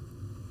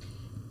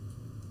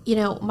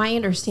 My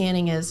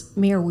understanding is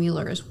Mayor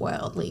Wheeler is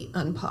wildly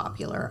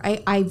unpopular.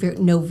 I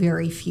know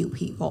very few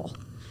people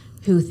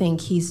who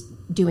think he's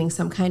doing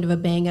some kind of a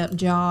bang-up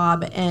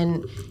job.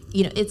 And,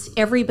 it's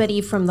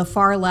everybody from the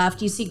far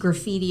left. You see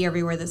graffiti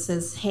everywhere that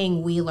says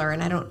hang Wheeler,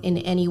 and I don't in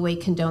any way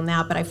condone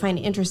that, but I find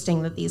it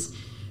interesting that these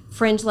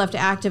fringe left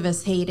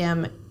activists hate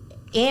him.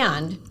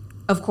 And,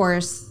 of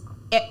course,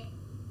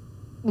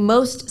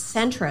 most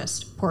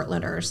centrist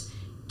Portlanders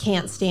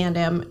can't stand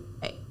him.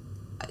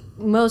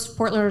 Most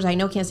Portlanders I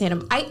know can't stand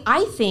him.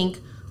 I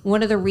think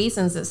one of the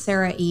reasons that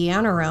Sarah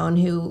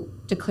Iannarone, who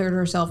declared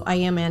herself I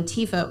Am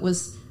Antifa,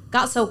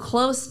 got so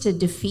close to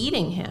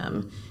defeating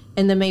him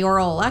in the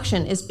mayoral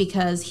election is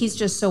because he's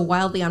just so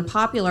wildly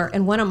unpopular.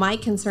 And one of my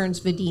concerns,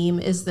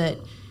 Vadim, is that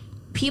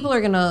people are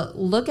going to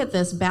look at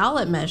this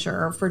ballot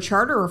measure for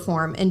charter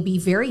reform and be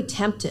very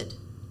tempted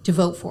to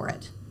vote for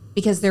it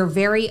because they're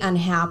very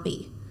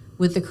unhappy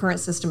with the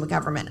current system of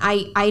government.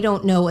 I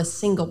don't know a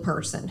single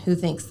person who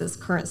thinks this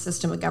current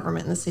system of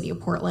government in the city of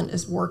Portland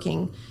is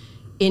working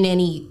in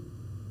any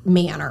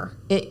manner.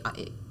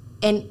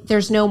 And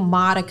there's no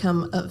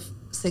modicum of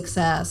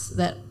success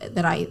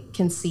that I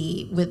can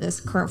see with this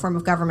current form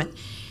of government.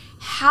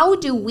 How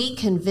do we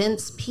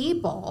convince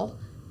people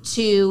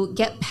to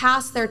get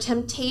past their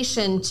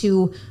temptation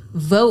to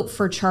vote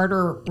for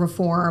charter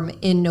reform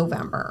in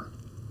November?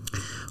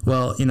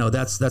 Well,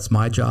 that's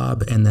my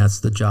job, and that's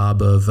the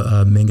job of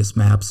Mingus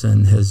Mapps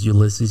and his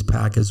Ulysses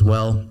PAC as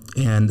well.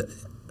 And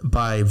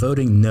by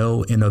voting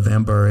no in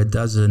November, it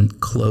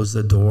doesn't close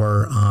the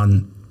door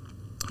on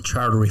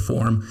charter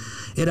reform.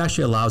 It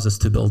actually allows us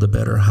to build a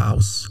better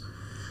house.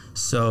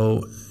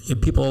 So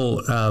if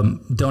people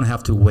don't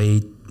have to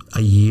wait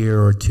a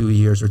year or 2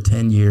 years or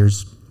 10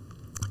 years,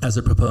 as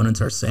the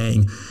proponents are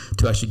saying,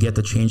 to actually get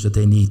the change that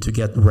they need, to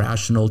get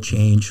rational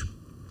change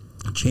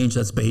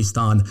that's based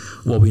on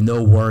what we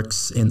know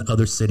works in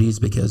other cities,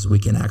 because we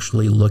can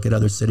actually look at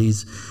other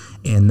cities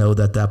and know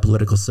that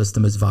political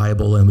system is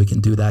viable, and we can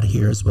do that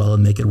here as well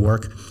and make it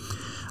work.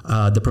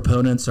 The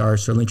proponents are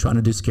certainly trying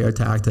to do scare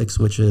tactics,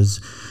 which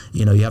is,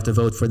 you have to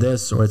vote for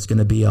this or it's going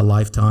to be a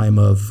lifetime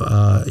of,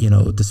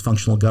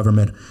 dysfunctional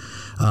government.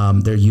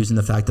 They're using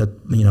the fact that,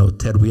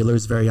 Ted Wheeler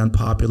is very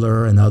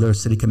unpopular and other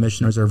city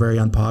commissioners are very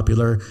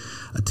unpopular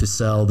to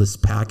sell this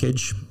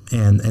package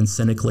and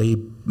cynically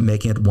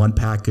making it one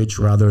package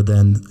rather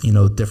than,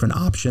 different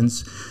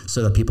options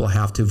so that people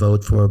have to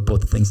vote for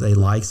both the things they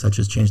like, such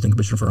as changing the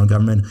Commission for Our Own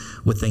Government,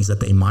 with things that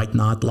they might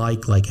not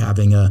like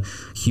having a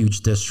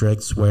huge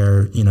districts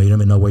where, you don't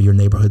even know where your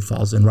neighborhood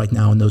falls in right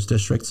now in those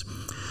districts.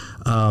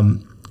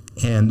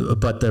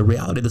 But the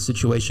reality of the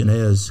situation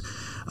is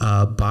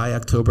by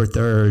October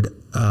 3rd,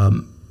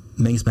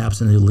 Mingus Mapps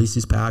and the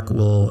Ulysses PAC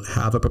will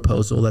have a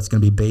proposal that's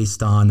going to be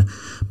based on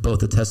both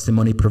the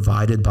testimony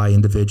provided by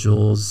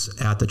individuals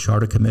at the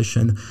Charter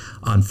Commission,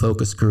 on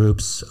focus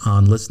groups,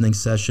 on listening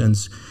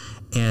sessions.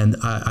 And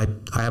I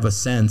have a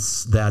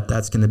sense that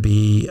that's going to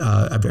be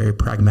a very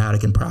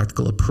pragmatic and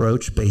practical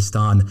approach based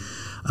on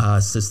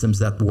systems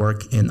that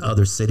work in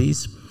other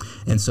cities.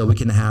 And so we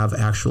can have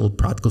actual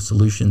practical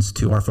solutions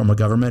to our form of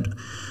government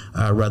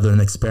rather than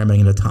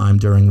experimenting at a time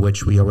during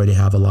which we already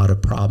have a lot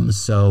of problems.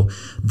 So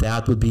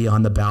that would be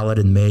on the ballot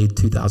in May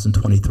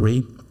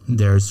 2023.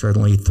 There's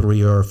certainly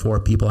 3 or 4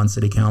 people on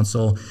City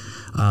Council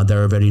that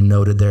already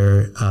noted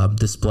their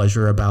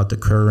displeasure about the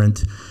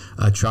current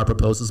charter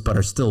proposals, but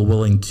are still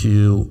willing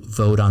to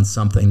vote on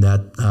something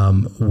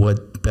that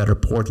would better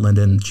Portland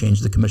and change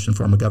the commission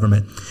form of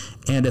government.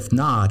 And if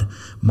not,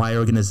 my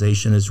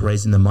organization is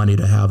raising the money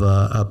to have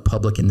a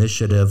public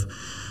initiative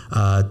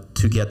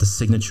to get the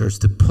signatures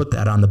to put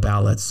that on the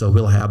ballot. So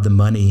we'll have the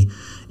money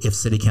if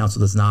City Council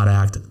does not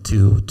act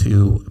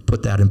to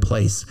put that in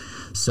place.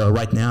 So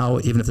right now,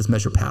 even if this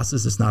measure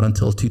passes, it's not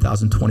until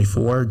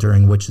 2024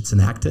 during which it's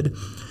enacted.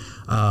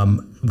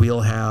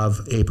 We'll have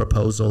a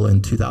proposal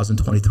in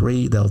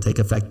 2023 that'll take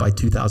effect by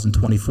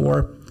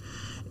 2024,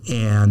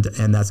 and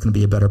that's going to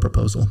be a better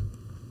proposal.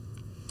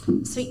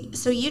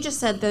 So you just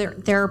said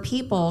there are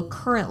people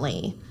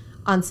currently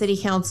on City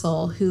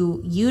Council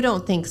who you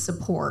don't think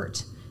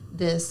support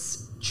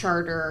this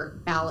charter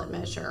ballot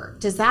measure.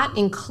 Does that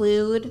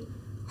include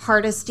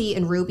Hardesty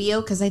and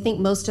Rubio? Because I think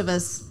most of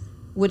us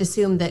would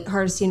assume that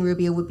Hardesty and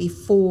Rubio would be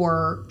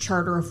for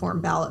charter reform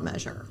ballot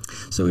measure.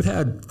 So we've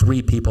had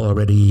 3 people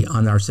already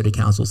on our City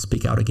Council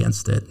speak out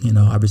against it.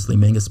 Obviously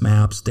Mingus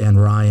Mapps, Dan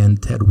Ryan,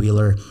 Ted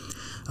Wheeler.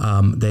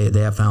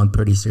 They have found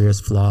pretty serious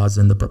flaws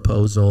in the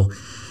proposal.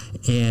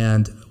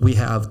 And we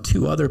have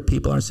 2 other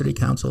people on our City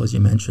Council, as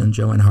you mentioned,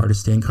 Joanne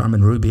Hardesty and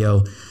Carmen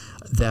Rubio,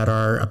 that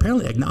are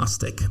apparently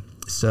agnostic.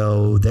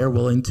 So they're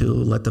willing to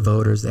let the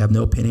voters, they have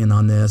no opinion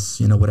on this,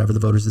 whatever the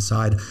voters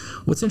decide.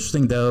 What's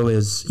interesting, though,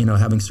 is,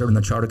 having served in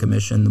the Charter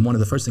Commission, one of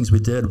the first things we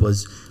did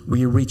was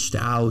we reached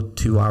out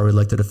to our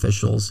elected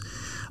officials,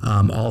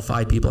 all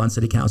 5 people on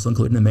City Council,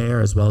 including the mayor,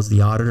 as well as the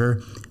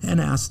auditor,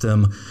 and asked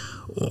them,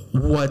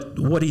 what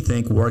do you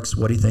think works?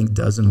 What do you think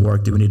doesn't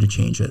work? Do we need to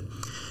change it?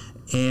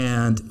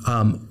 And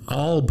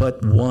all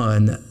but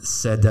one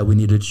said that we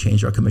needed to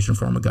change our commission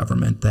form of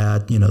government,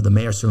 that, the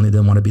mayor certainly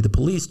didn't want to be the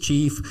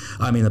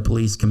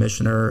police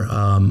commissioner,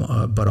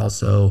 but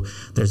also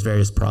there's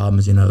various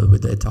problems.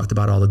 They talked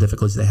about all the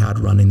difficulties they had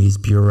running these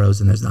bureaus,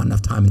 and there's not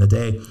enough time in the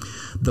day.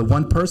 The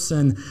one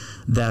person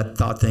that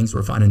thought things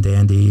were fine and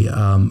dandy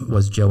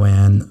was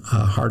Joanne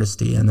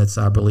Hardesty, and that's,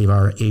 I believe,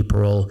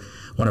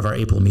 one of our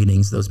April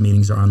meetings. Those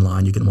meetings are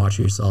online. You can watch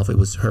it yourself. It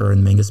was her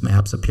and Mingus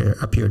Mapps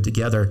appeared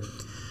together.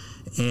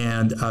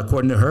 And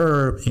according to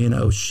her,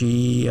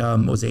 she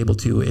was able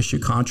to issue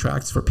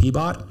contracts for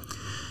PBOT,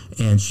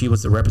 and she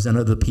was the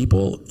representative of the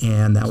people,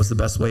 and that was the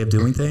best way of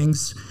doing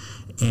things.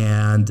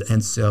 And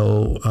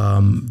so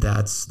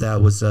that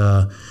was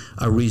a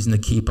reason to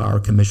keep our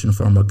commission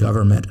form of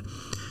government.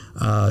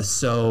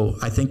 So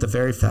I think the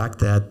very fact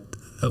that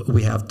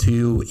we have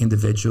 2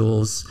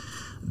 individuals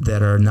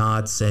that are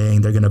not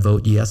saying they're going to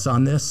vote yes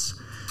on this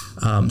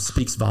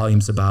speaks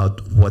volumes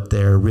about what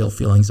their real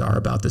feelings are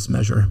about this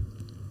measure.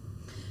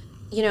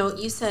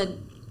 You said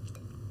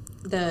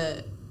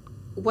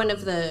one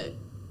of the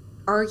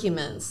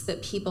arguments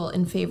that people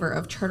in favor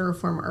of charter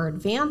reform are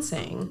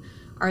advancing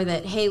are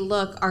that, hey,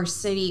 look, our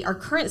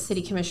current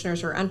city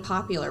commissioners are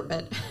unpopular,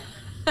 but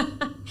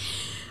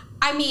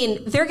I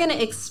mean, they're going to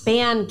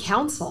expand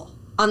council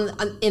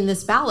in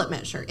this ballot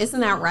measure. Isn't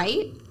that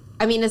right?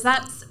 I mean, is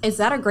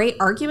that a great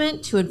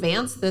argument to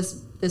advance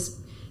this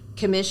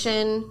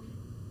commission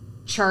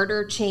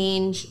charter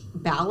change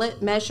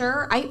ballot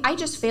measure? I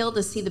just fail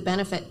to see the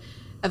benefit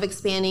of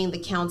expanding the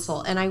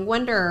council. And I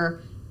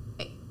wonder,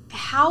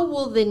 how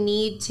will the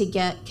need to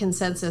get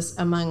consensus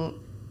among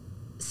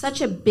such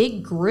a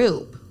big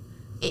group,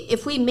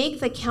 if we make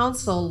the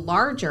council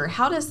larger,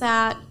 how does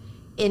that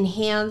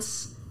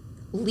enhance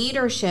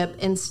leadership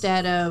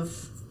instead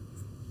of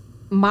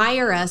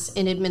mire us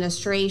in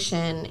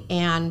administration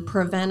and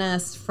prevent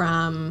us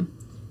from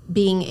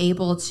being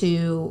able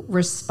to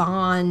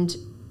respond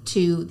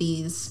to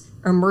these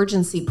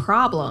emergency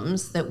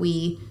problems that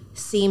we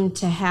seem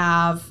to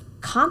have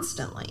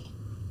constantly?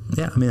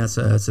 Yeah, I mean, that's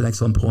an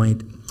excellent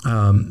point.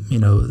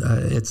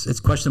 It's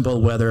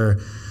questionable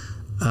whether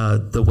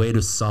the way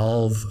to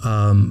solve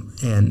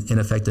an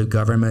ineffective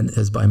government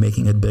is by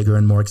making it bigger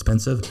and more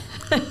expensive.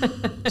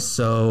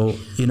 So,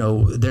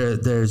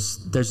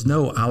 there's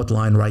no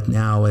outline right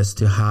now as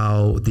to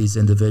how these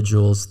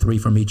individuals, 3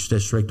 from each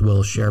district,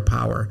 will share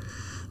power.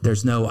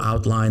 There's no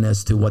outline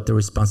as to what their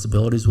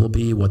responsibilities will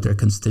be, what their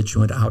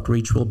constituent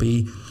outreach will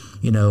be.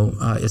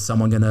 Is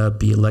someone going to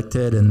be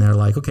elected and they're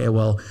like, okay,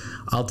 well,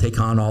 I'll take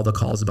on all the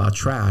calls about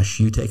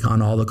trash. You take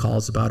on all the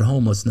calls about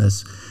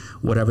homelessness,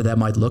 whatever that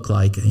might look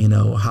like.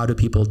 How do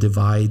people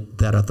divide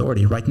that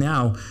authority? Right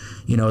now,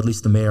 at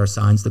least the mayor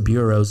assigns the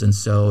bureaus, and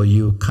so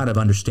you kind of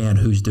understand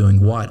who's doing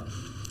what.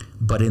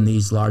 But in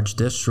these large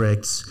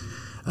districts,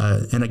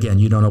 and again,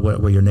 you don't know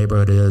where your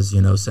neighborhood is.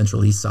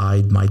 Central East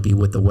Side might be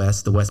with the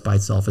West. The West by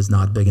itself is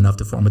not big enough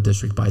to form a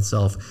district by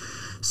itself.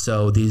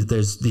 So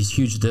there's these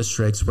huge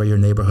districts where your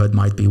neighborhood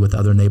might be with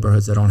other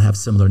neighborhoods that don't have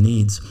similar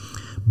needs.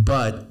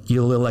 But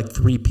you'll elect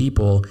 3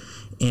 people,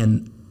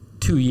 and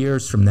 2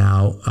 years from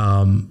now,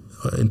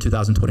 in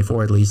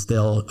 2024 at least,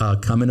 they'll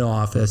come into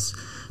office,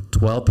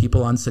 12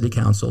 people on city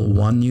council,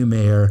 1 new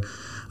mayor,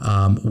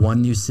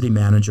 1 new city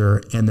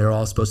manager, and they're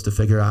all supposed to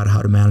figure out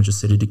how to manage a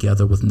city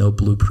together with no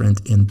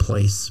blueprint in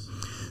place.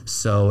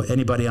 So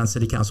anybody on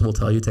city council will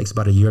tell you it takes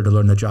about a year to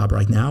learn the job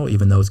right now,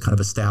 even though it's kind of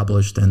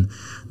established and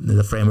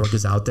the framework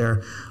is out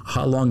there.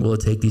 How long will it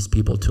take these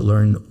people to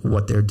learn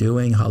what they're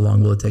doing? How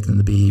long will it take them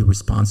to be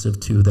responsive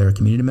to their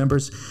community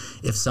members?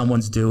 If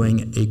someone's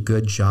doing a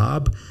good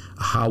job,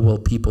 how will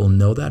people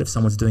know that? If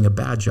someone's doing a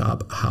bad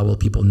job, how will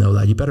people know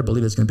that? You better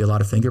believe there's going to be a lot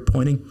of finger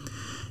pointing.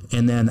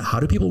 And then how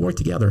do people work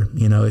together?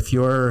 If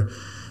you're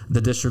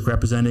the district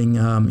representing,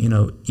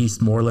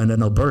 Eastmoreland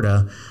and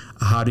Alberta,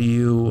 how do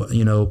you,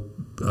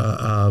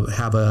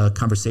 have a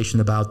conversation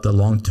about the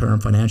long-term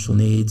financial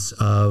needs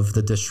of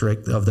the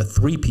district, of the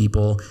 3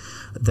 people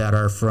that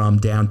are from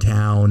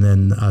downtown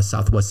and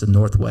southwest and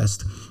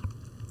northwest?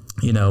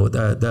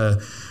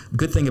 The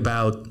good thing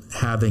about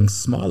having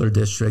smaller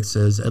districts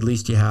is at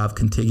least you have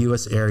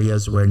contiguous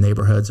areas where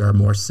neighborhoods are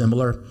more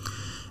similar.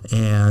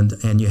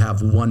 And you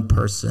have one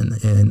person,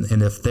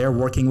 and if they're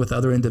working with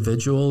other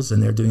individuals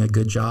and they're doing a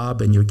good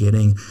job, and you're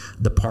getting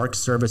the park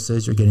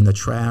services, you're getting the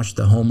trash,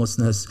 the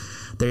homelessness,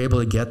 they're able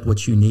to get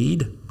what you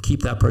need,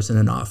 keep that person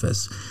in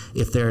office.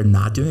 If they're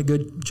not doing a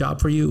good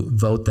job for you,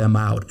 vote them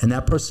out. And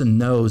that person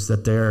knows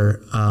that their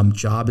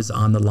job is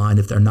on the line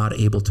if they're not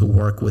able to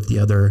work with the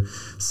other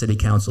city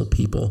council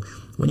people.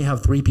 When you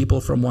have 3 people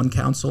from one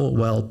council,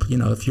 well,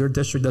 if your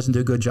district doesn't do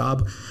a good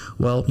job,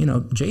 well,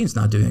 Jane's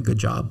not doing a good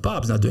job.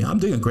 Bob's not doing, I'm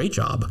doing a great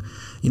job.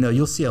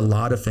 You'll see a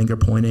lot of finger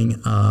pointing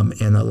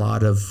and a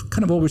lot of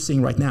kind of what we're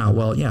seeing right now.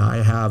 Well, yeah, I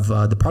have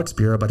the Parks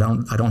Bureau, but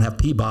I don't have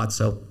PBOT,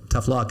 so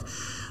tough luck.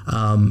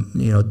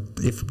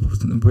 If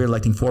we're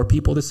electing 4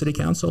 people to city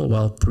council,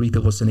 well, 3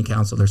 people to city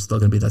council, there's still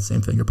going to be that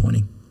same finger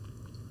pointing.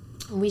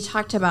 We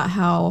talked about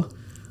how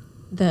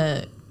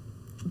the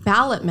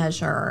ballot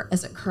measure,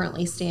 as it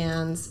currently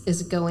stands,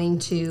 is going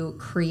to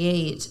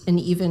create an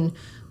even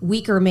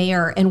weaker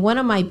mayor. And one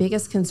of my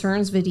biggest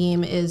concerns,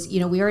 Vadim, is,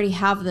 we already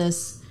have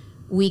this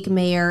weak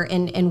mayor,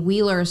 and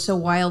Wheeler is so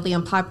wildly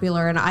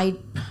unpopular. And I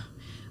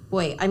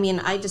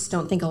just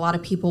don't think a lot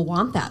of people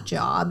want that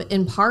job,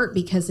 in part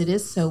because it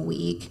is so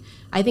weak.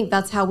 I think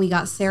that's how we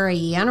got Sarah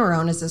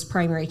Iannarone as this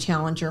primary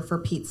challenger, for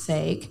Pete's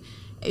sake,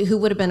 who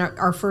would have been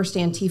our first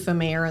Antifa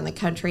mayor in the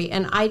country.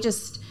 And I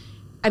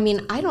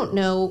don't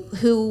know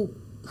who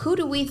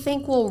do we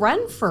think will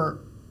run for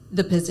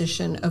the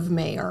position of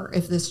mayor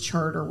if this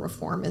charter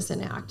reform is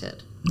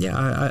enacted?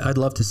 Yeah, I'd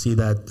love to see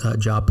that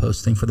job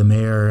posting for the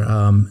mayor.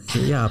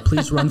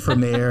 Please run for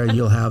mayor.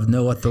 You'll have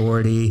no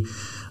authority.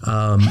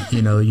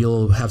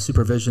 You'll have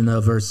supervision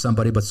over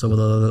somebody, but so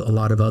will a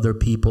lot of other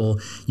people.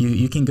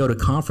 You can go to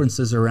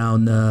conferences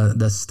around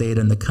the state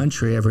and the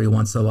country every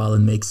once in a while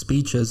and make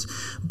speeches,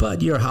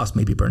 but your house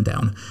may be burned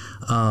down.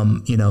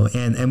 And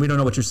we don't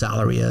know what your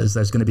salary is.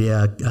 There's going to be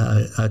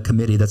a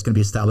committee that's going to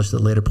be established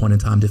at a later point in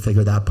time to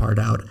figure that part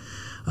out.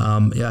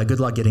 Good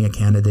luck getting a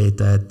candidate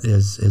that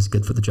is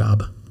good for the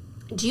job.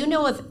 Do you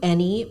know of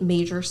any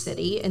major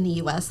city in the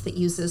U.S. that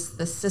uses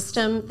the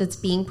system that's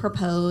being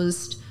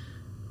proposed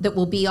that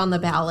will be on the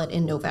ballot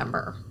in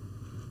November?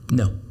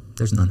 No,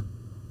 there's none.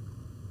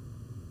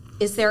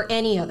 Is there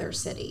any other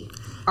city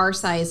our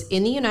size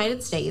in the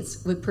United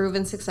States with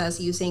proven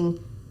success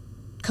using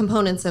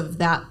components of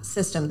that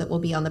system that will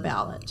be on the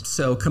ballot?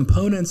 So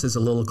components is a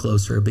little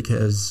closer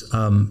because,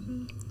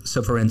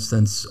 for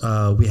instance,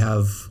 we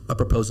have a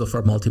proposal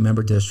for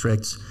multi-member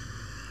districts.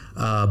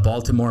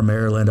 Baltimore,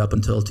 Maryland, up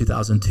until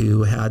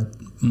 2002, had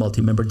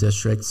multi-member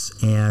districts,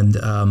 and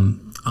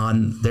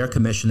on their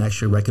commission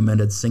actually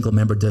recommended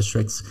single-member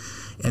districts,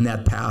 and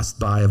that passed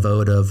by a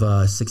vote of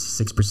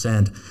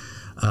 66%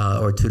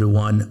 or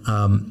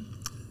 2-1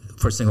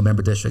 for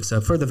single-member districts.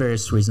 For the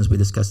various reasons we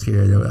discussed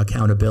here,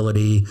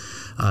 accountability,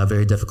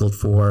 very difficult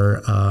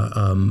for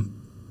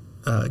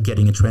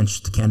getting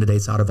entrenched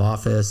candidates out of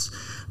office,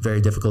 very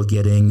difficult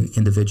getting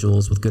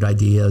individuals with good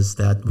ideas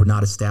that were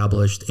not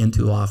established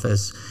into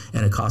office,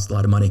 and it cost a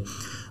lot of money.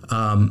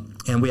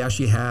 And we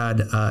actually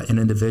had an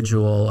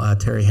individual,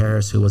 Terry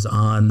Harris, who was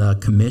on the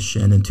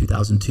commission in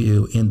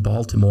 2002 in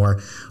Baltimore,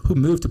 who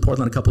moved to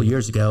Portland a couple of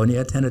years ago, and he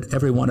attended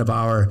every one of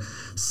our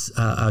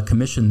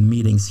commission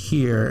meetings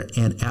here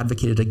and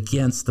advocated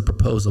against the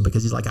proposal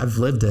because he's like, I've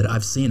lived it,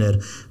 I've seen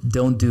it,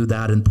 don't do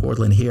that in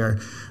Portland here.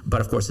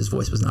 But of course, his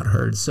voice was not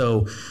heard.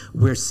 So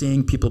we're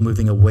seeing people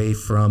moving away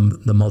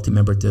from the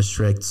multi-member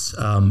districts.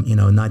 In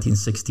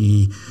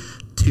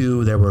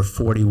 1962, there were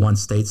 41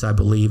 states, I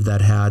believe,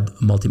 that had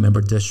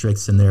multi-member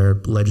districts in their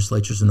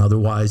legislatures and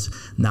otherwise.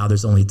 Now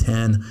there's only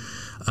 10.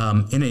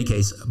 In any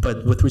case,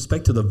 but with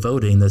respect to the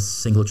voting, this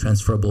single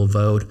transferable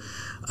vote,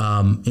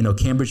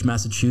 Cambridge,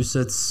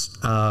 Massachusetts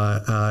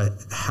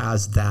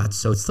has that.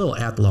 So it's still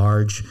at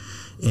large.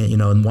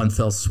 In one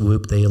fell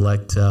swoop, they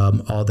elect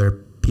all their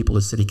people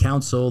to city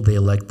council. They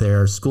elect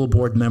their school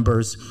board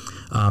members,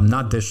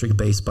 not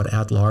district-based, but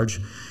at large.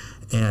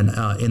 And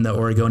in the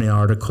Oregonian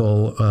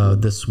article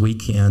this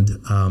weekend,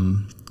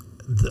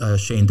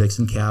 Shane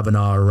Dixon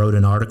Kavanaugh wrote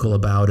an article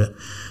about it,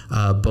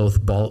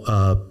 both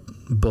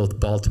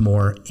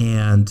Baltimore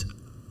and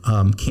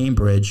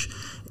Cambridge,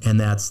 and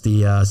that's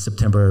the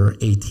September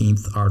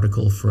 18th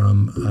article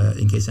from,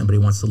 in case anybody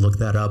wants to look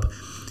that up.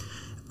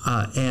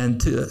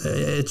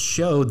 It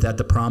showed that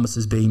the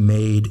promises being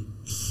made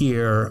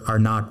here are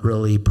not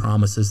really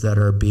promises that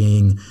are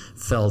being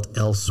felt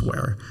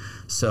elsewhere.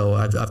 So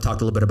I've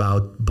talked a little bit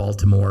about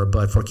Baltimore,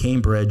 but for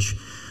Cambridge,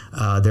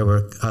 there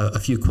were a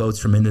few quotes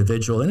from an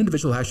individual. An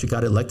individual actually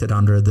got elected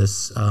under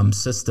this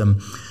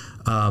system.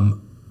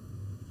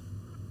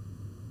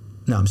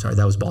 No, I'm sorry,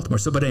 that was Baltimore.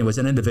 But anyways,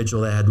 an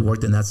individual that had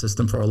worked in that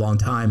system for a long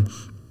time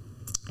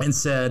and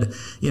said,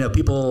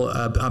 people,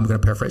 I'm going to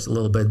paraphrase a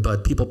little bit,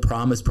 but people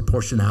promise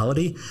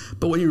proportionality,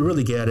 but what you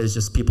really get is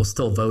just people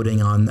still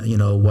voting on,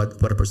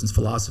 what a person's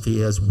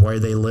philosophy is, where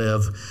they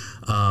live,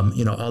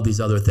 all these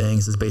other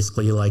things. Is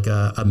basically like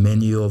a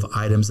menu of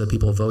items that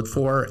people vote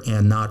for,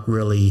 and not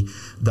really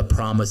the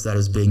promise that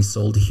is being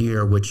sold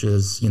here, which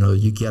is,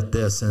 you get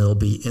this and it'll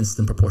be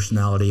instant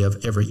proportionality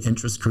of every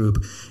interest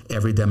group,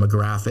 every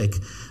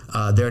demographic.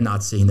 They're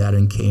not seeing that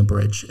in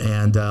Cambridge.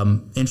 And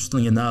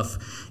interestingly enough,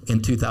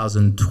 in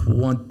 2020,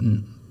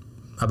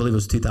 I believe it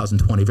was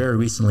 2020, very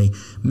recently,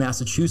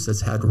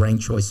 Massachusetts had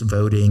ranked choice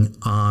voting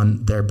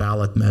on their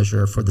ballot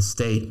measure for the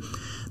state.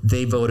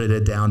 They voted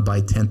it down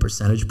by 10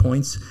 percentage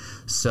points.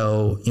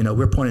 So,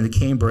 we're pointing to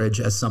Cambridge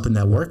as something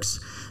that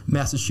works.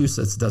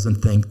 Massachusetts doesn't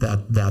think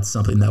that that's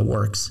something that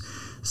works.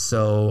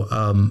 So,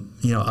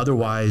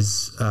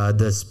 otherwise,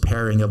 this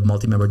pairing of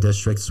multi-member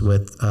districts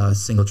with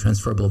single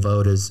transferable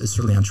vote is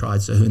certainly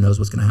untried. So who knows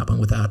what's going to happen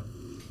with that.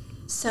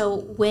 So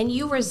when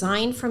you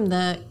resigned from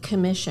the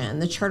commission,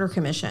 the Charter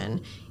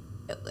Commission,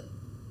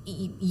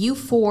 you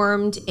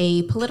formed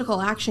a political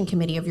action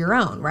committee of your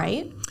own,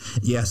 right?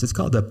 Yes, it's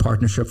called the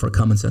Partnership for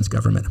Common Sense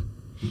Government.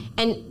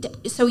 And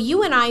so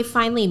you and I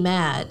finally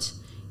met.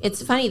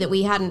 It's funny that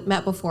we hadn't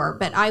met before,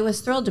 but I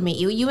was thrilled to meet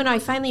you. You and I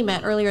finally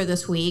met earlier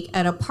this week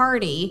at a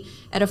party,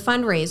 at a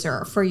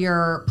fundraiser for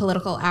your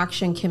political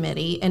action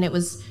committee, and it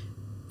was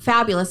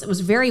fabulous. It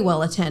was very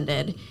well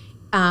attended.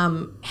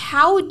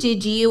 How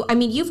did you,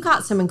 you've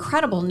got some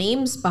incredible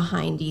names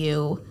behind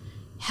you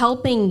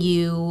helping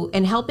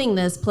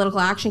this political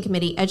action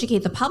committee educate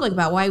the public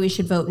about why we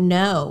should vote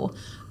no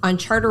on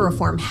charter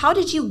reform. How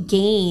did you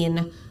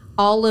gain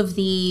all of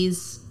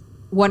these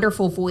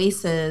wonderful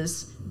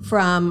voices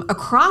from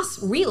across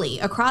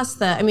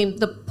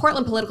the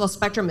Portland political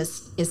spectrum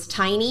is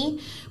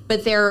tiny,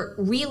 but there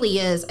really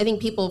is, I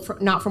think people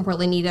not from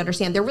Portland need to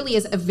understand, there really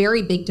is a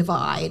very big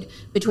divide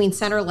between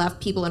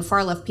center-left people and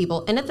far-left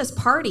people. And at this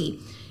party,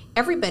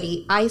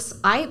 everybody,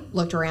 I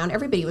looked around,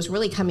 everybody was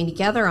really coming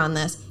together on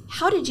this.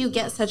 How did you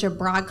get such a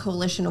broad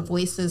coalition of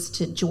voices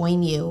to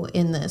join you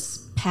in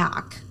this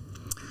PAC?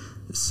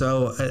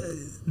 So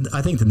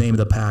I think the name of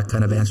the PAC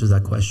kind of answers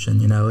that question.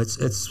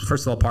 It's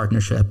first of all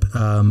partnership.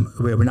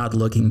 We're not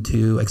looking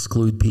to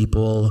exclude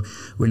people.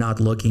 We're not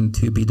looking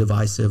to be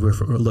divisive. We're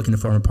looking to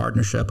form a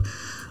partnership.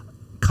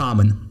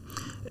 Common.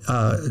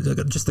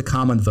 Just the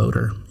common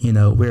voter.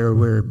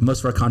 We're most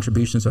of our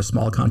contributions are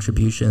small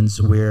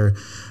contributions. We're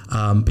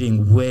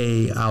being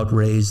way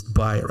outraised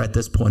by, at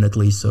this point at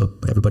least, so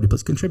everybody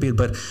please contribute,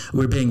 but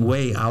we're being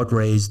way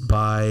outraised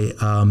by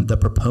the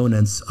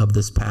proponents of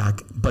this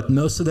PAC. But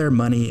most of their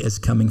money is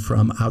coming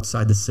from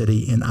outside the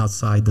city and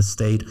outside the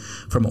state,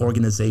 from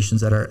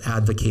organizations that are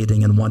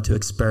advocating and want to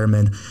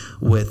experiment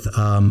with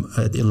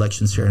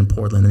elections here in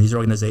Portland. And these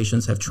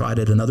organizations have tried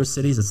it in other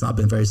cities. It's not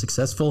been very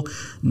successful.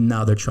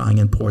 Now they're trying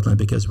in Portland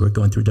because we're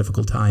going through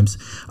difficult times.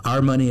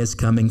 Our money is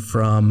coming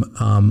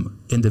from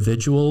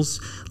individuals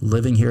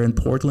living here in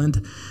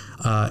Portland.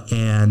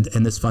 And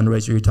this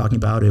fundraiser you're talking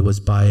about, it was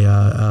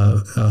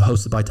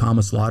hosted by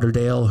Thomas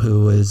Lauderdale,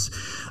 who is,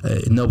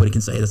 nobody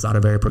can say that's not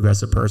a very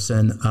progressive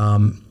person.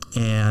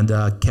 And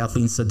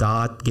Kathleen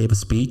Sadat gave a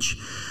speech.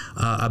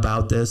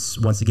 about this.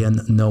 Once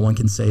again, no one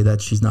can say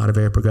that she's not a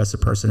very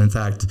progressive person. In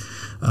fact,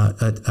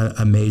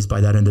 amazed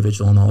by that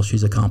individual and all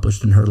she's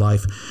accomplished in her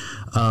life.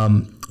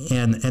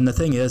 And the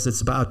thing is,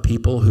 it's about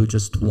people who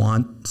just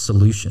want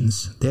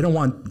solutions. They don't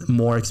want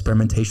more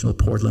experimentational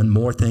Portland,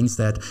 more things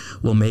that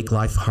will make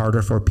life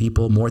harder for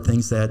people, more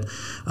things that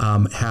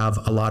have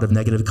a lot of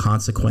negative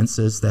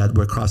consequences that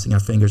we're crossing our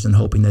fingers and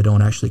hoping they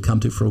don't actually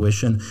come to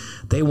fruition.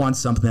 They want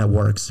something that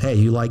works. Hey,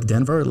 you like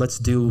Denver? Let's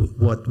do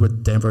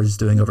what Denver is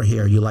doing over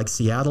here. You like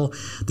Seattle?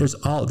 There's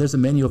a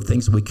menu of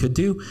things we could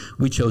do.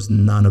 We chose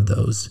none of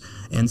those.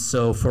 And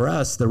so for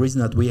us, the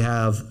reason that we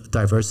have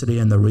diversity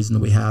and the reason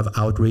we have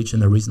outreach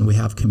and the reason we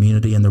have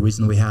community and the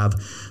reason we have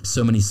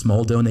so many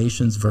small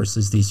donations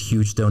versus these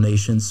huge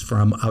donations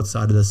from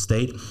outside of the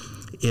state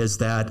is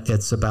that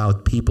it's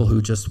about people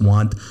who just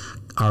want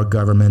our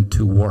government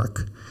to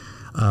work.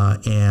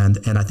 And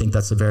I think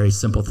that's a very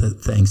simple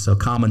thing. So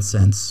common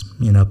sense,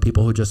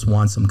 people who just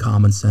want some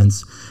common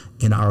sense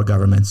in our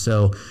government.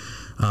 So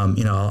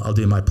I'll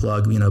do my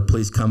plug.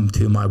 Please come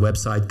to my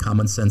website,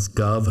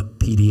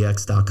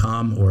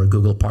 commonsensegov.pdx.com, or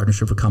Google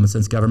Partnership for Common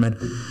Sense Government,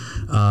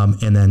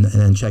 and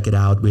then check it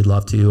out. We'd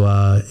love to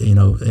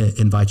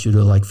invite you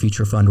to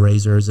future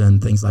fundraisers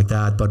and things like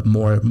that. But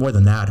more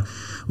than that,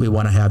 we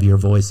want to have your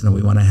voice and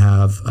we want to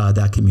have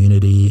that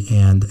community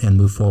and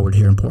move forward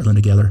here in Portland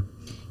together.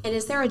 And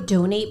is there a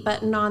donate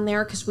button on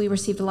there? Because we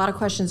received a lot of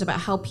questions about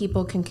how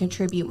people can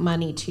contribute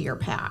money to your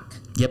PAC.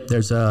 Yep,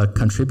 there's a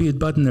contribute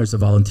button, there's a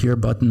volunteer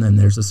button, and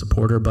there's a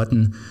supporter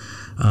button.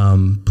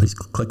 Please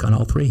click on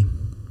all three.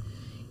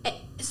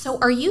 So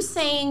are you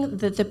saying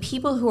that the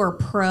people who are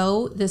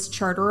pro this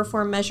charter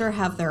reform measure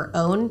have their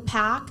own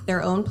PAC,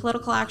 their own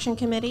political action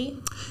committee?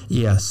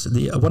 Yes.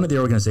 One of the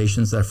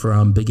organizations that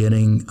from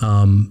beginning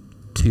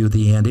to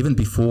the end, even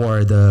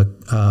before the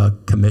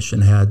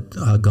commission had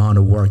gone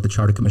to work, the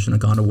Charter Commission had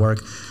gone to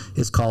work,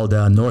 is called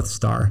North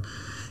Star.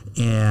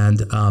 And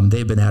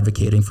they've been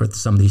advocating for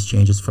some of these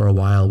changes for a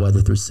while,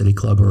 whether through City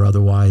Club or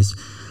otherwise.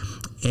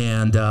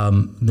 And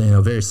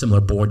very similar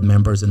board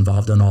members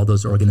involved in all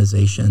those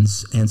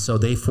organizations. And so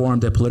they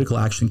formed a political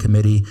action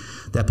committee.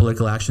 That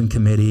political action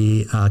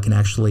committee can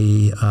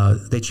actually,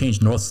 they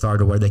changed North Star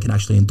to where they can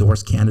actually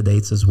endorse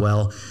candidates as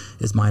well,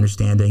 is my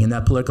understanding. And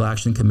that political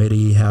action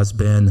committee has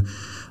been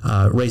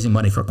raising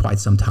money for quite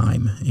some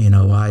time.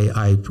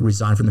 I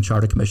resigned from the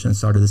Charter Commission and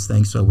started this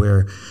thing, so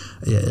we're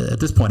at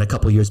this point a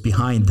couple years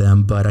behind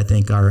them, but I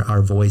think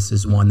our voice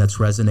is one that's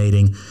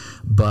resonating.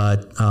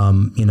 But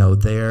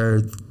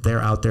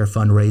they're out there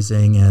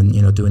fundraising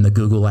and doing the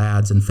Google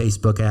ads and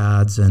Facebook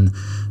ads and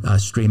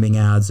streaming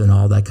ads and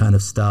all that kind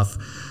of stuff.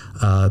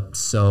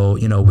 So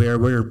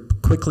we're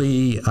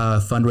quickly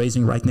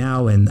fundraising right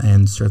now,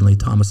 and certainly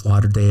Thomas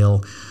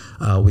Lauderdale.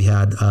 We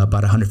had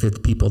about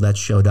 150 people that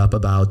showed up,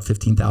 about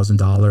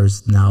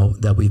 $15,000 now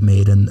that we've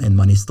made, and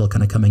money's still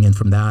kind of coming in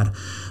from that.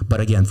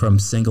 But again, from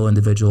single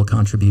individual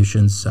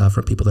contributions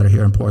from people that are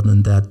here in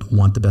Portland that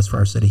want the best for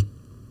our city.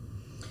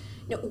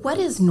 Now, what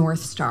is North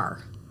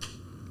Star?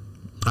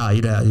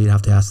 You'd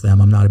have to ask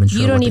them. I'm not even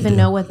sure. You don't even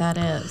know what that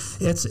is.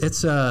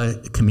 It's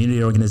a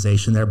community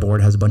organization. Their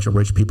board has a bunch of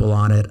rich people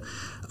on it.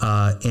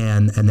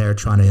 And they're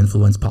trying to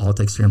influence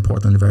politics here in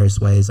Portland in various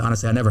ways.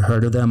 Honestly, I never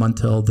heard of them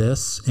until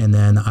this, and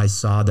then I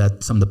saw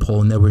that some of the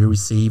polling that we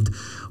received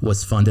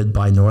was funded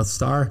by North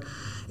Star,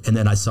 and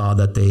then I saw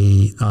that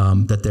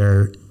that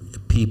their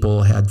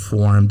people had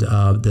formed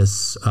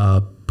this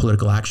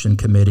political action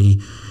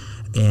committee,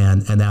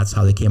 and that's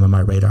how they came on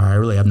my radar. I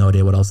really have no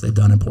idea what else they've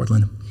done in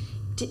Portland.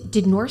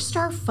 Did North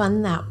Star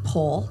fund that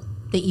poll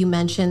that you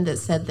mentioned that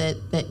said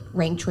that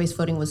ranked choice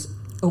voting was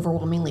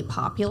overwhelmingly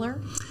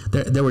popular?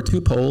 There were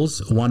two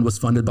polls. One was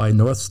funded by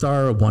North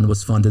Star. One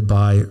was funded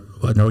by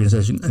an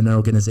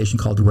organization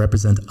called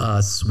Represent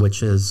Us,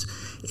 which is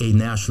a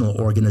national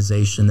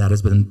organization that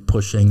has been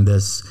pushing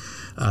this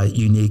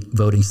unique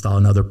voting style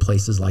in other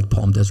places like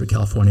Palm Desert,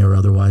 California, or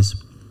otherwise.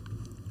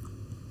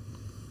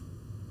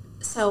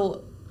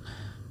 So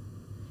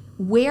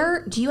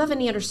do you have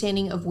any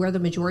understanding of where the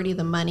majority of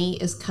the money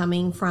is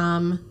coming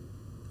from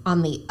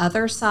on the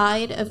other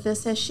side of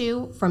this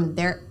issue, from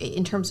their,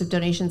 in terms of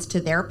donations to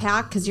their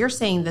PAC? Because you're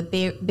saying that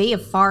they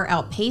have far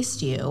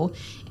outpaced you,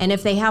 and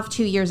if they have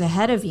 2 years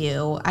ahead of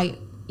you,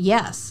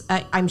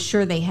 I'm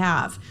sure they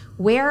have.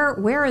 Where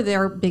are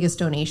their biggest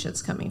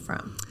donations coming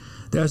from?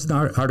 There's an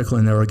article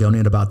in the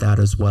Oregonian about that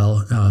as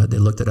well. They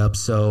looked it up.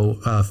 So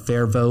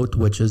Fair Vote,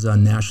 which is a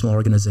national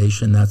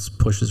organization that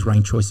pushes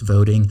ranked choice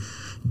voting,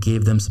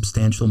 gave them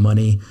substantial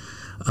money.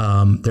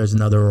 There's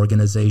another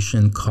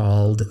organization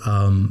called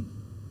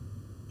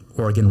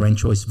Oregon Ranked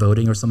Choice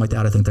Voting or something like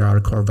that. I think they're out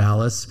of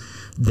Corvallis.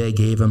 They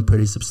gave them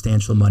pretty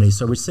substantial money.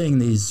 So we're seeing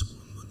these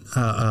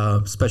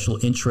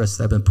special interests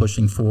that have been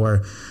pushing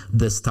for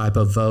this type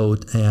of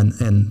vote. And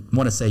I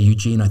want to say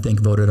Eugene, I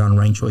think, voted on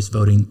ranked choice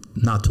voting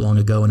not too long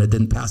ago, and it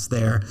didn't pass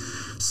there.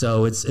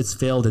 So it's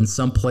failed in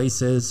some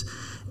places.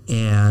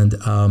 And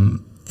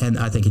And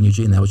I think in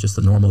Eugene, that was just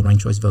the normal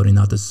ranked choice voting,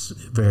 not this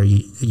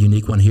very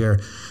unique one here.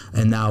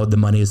 And now the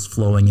money is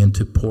flowing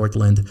into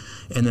Portland.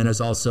 And then there's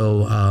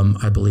also,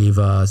 I believe,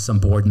 some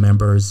board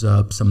members,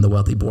 some of the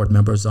wealthy board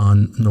members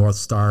on North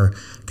Star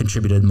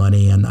contributed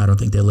money, and I don't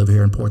think they live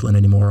here in Portland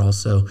anymore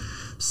also.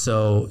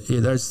 So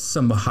there's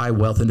some high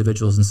wealth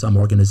individuals in some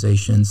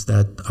organizations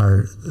that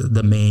are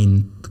the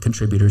main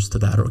contributors to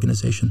that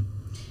organization.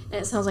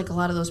 And it sounds like a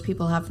lot of those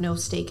people have no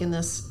stake in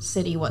this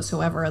city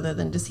whatsoever other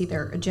than to see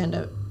their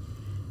agenda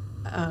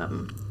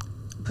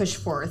push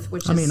forth,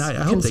 which is I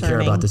hope they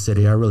care about the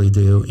city. I really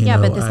do.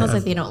 But it sounds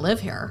like they don't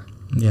live here.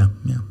 Yeah.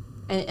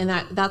 And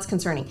that's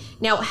concerning.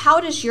 Now, how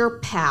does your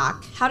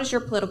PAC, how does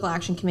your Political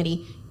Action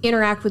Committee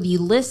interact with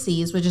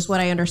Ulysses, which is what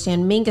I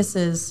understand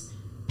Mingus's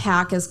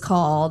PAC is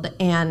called,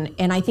 and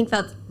I think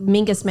that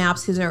Mingus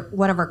Mapps, who's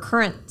one of our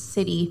current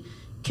city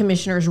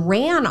commissioners,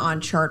 ran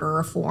on charter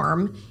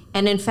reform,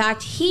 and in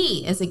fact,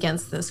 he is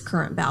against this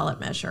current ballot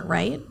measure,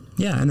 right?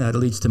 Yeah, and that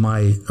leads to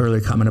my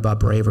earlier comment about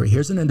bravery.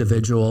 Here's an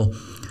individual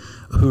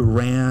who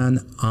ran,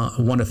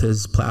 one of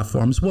his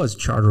platforms was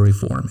charter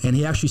reform. And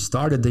he actually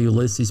started the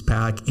Ulysses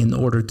PAC in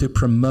order to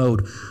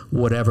promote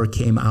whatever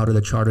came out of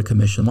the Charter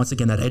Commission. Once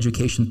again, that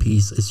education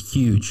piece is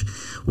huge.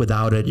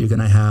 Without it, you're going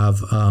to have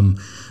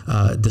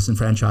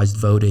disenfranchised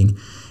voting.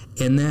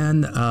 And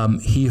then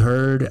he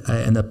heard,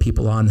 and the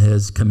people on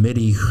his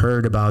committee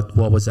heard about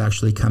what was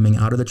actually coming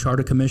out of the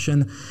Charter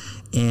Commission.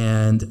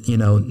 And,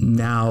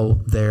 now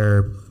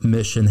their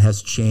mission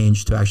has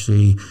changed to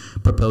actually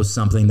propose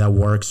something that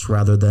works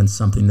rather than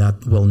something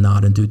that will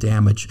not and do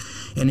damage.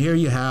 And here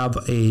you have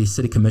a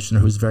city commissioner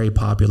who's very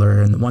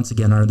popular. And once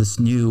again, under this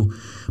new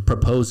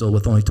proposal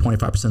with only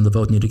 25% of the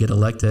vote need to get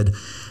elected,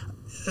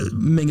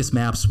 Mingus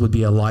Mapps would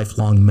be a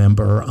lifelong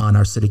member on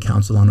our city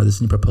council under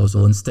this new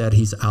proposal. Instead,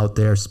 he's out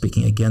there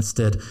speaking against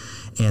it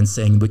and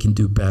saying we can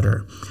do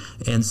better.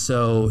 And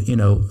so,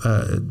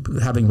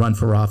 having run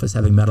for office,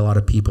 having met a lot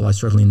of people, I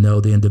certainly know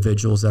the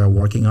individuals that are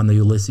working on the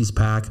Ulysses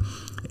PAC.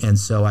 And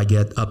so I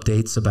get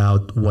updates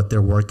about what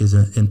their work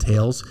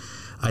entails.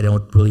 I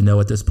don't really know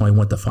at this point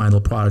what the final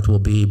product will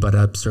be,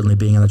 but certainly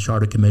being on the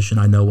Charter Commission,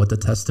 I know what the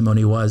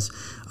testimony was.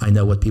 I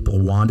know what people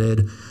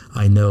wanted.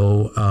 I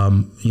know,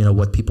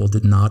 what people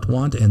did not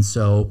want. And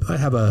so I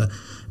have a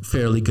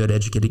fairly good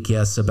educated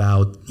guess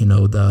about,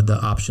 the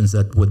options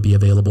that would be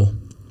available.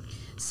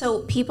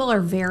 So people are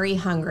very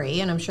hungry,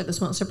 and I'm sure this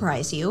won't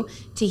surprise you,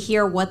 to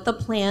hear what the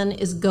plan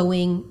is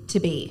going to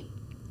be.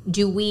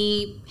 Do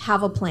we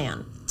have a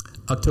plan?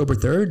 October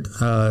 3rd,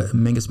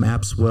 Mingus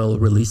Mapps will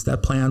release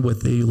that plan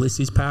with the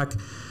Ulysses PAC.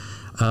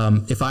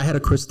 If I had a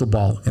crystal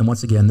ball, and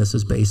once again, this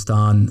is based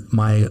on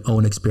my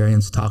own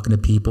experience talking to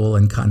people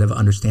and kind of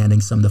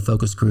understanding some of the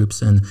focus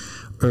groups and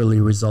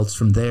early results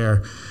from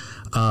there,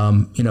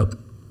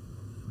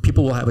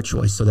 people will have a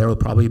choice. So there will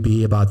probably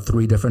be about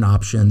 3 different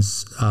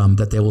options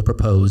that they will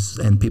propose,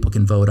 and people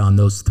can vote on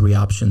those 3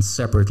 options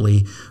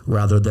separately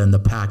rather than the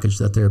package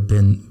that they've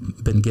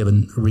been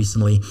given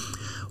recently.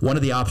 One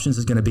of the options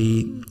is going to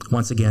be,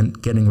 once again,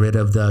 getting rid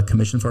of the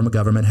commission form of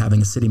government, having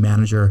a city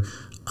manager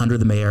under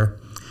the mayor.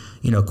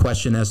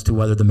 Question as to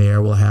whether the mayor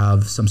will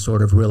have some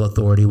sort of real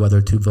authority, whether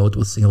to vote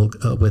with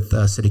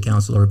city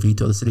council or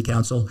veto the city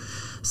council.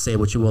 Say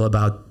what you will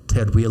about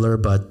Ted Wheeler,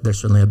 but there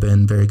certainly have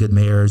been very good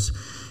mayors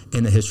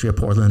in the history of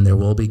Portland. There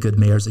will be good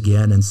mayors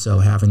again, and so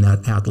having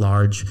that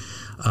at-large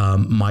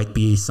might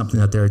be something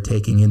that they're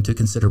taking into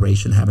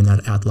consideration, having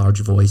that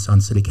at-large voice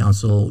on city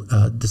council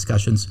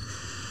discussions.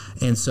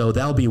 And so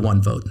that'll be one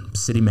vote,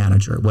 city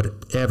manager, what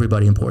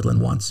everybody in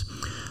Portland wants.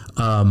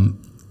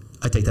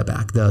 I take that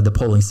back. The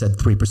polling said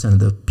 3% of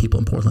the people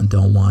in Portland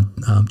don't want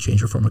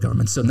change or form of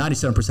government. So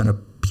 97% of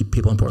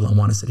people in Portland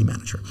want a city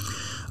manager.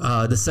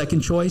 The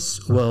second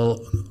choice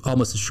will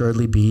almost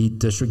assuredly be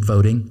district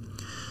voting.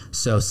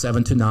 So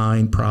 7 to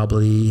 9,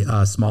 probably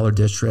smaller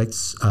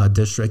districts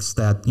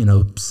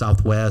that,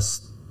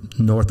 southwest,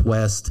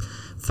 northwest,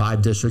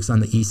 5 districts on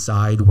the east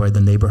side where the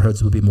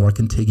neighborhoods will be more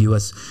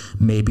contiguous,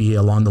 maybe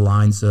along the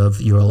lines of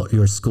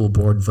your school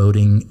board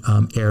voting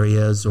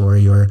areas or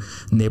your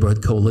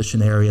neighborhood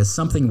coalition areas,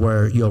 something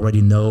where you already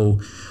know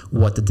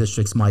what the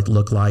districts might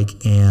look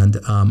like and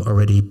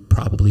already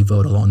probably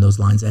vote along those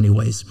lines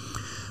anyways.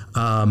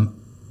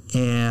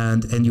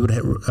 And you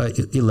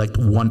would elect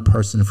one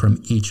person from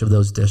each of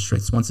those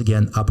districts. Once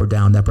again, up or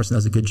down, that person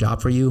does a good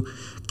job for you,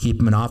 keep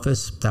them in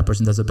office. That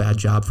person does a bad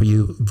job for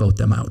you, vote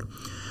them out.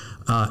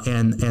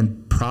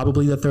 And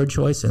probably the third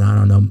choice, and I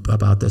don't know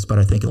about this, but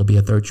I think it'll be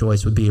a third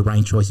choice, would be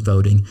ranked choice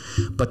voting.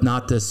 But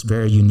not this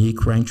very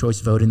unique ranked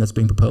choice voting that's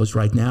being proposed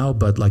right now,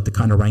 but like the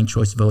kind of ranked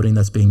choice voting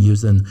that's being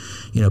used in,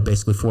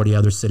 basically 40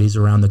 other cities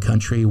around the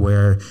country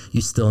where you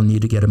still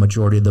need to get a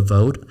majority of the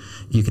vote.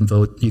 You can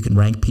vote, you can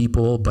rank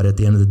people, but at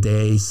the end of the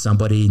day,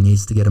 somebody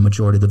needs to get a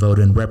majority of the vote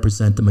and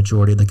represent the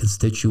majority of the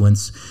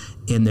constituents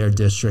in their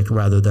district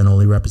rather than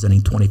only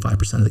representing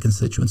 25% of the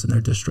constituents in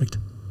their district.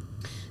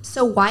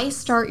 So why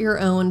start your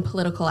own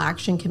political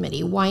action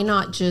committee? Why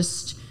not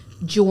just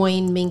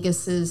join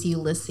Mingus's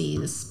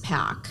Ulysses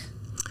PAC?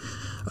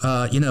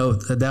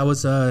 That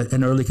was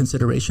an early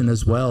consideration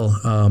as well,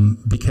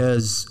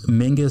 because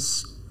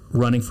Mingus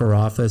running for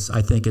office,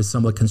 I think, is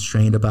somewhat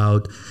constrained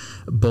about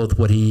both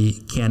what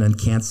he can and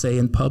can't say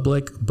in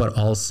public, but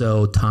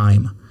also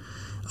time.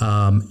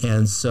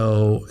 And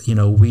so,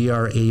 we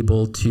are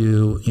able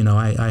to,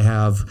 I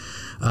have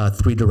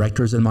 3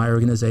 directors in my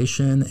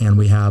organization, and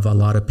we have a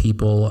lot of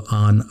people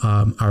on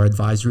our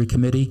advisory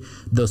committee.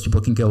 Those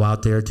people can go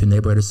out there to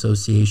neighborhood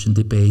association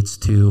debates,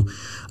 to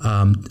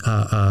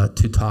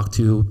talk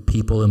to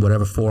people in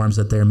whatever forums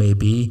that there may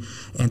be,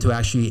 and to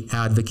actually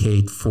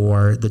advocate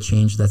for the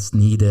change that's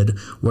needed,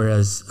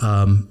 whereas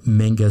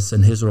Mingus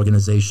and his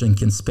organization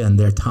can spend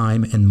their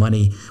time and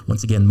money.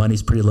 Once again,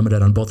 money's pretty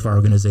limited on both of our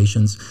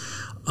organizations,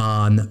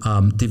 on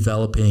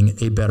developing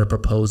a better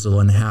proposal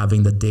and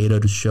having the data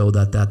to show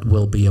that that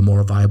will be a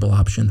more viable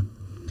option.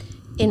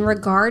 In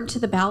regard to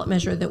the ballot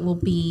measure that will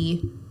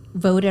be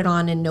voted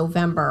on in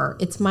November,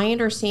 it's my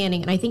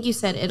understanding, and I think you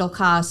said it'll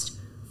cost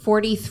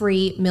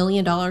 $43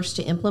 million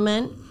to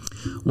implement.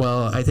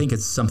 Well, I think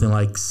it's something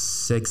like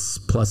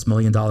 $6+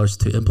 million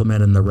to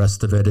implement, and the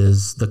rest of it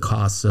is the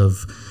costs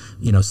of,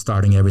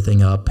 starting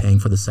everything up, paying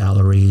for the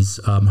salaries,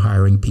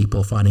 hiring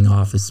people, finding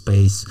office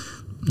space,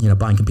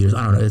 buying computers.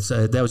 I don't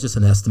know. That was just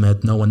an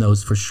estimate. No one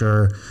knows for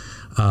sure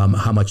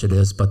how much it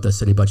is, but the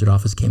city budget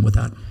office came with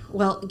that.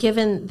 Well,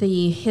 given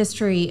the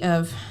history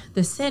of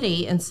the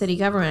city and city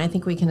government, I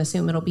think we can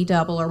assume it'll be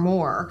double or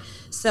more.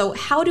 So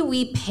how do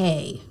we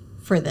pay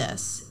for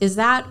this? Is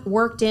that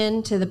worked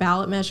into the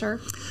ballot measure?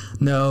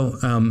 No.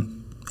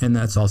 And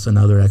that's also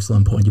another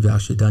excellent point. You've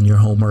actually done your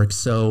homework.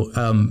 So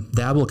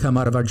that will come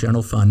out of our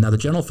general fund. Now, the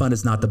general fund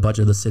is not the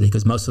budget of the city,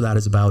 because most of that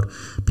is about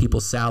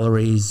people's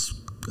salaries,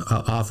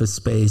 office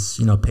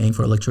space, paying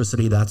for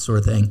electricity, that sort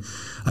of thing.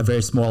 A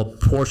very small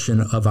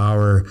portion of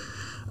our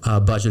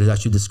budget is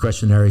actually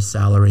discretionary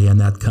salary, and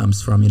that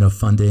comes from,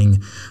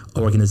 funding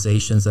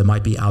organizations that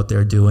might be out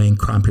there doing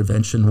crime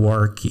prevention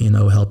work,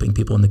 helping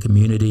people in the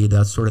community,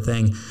 that sort of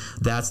thing.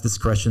 That's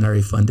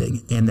discretionary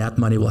funding, and that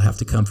money will have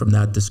to come from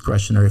that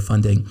discretionary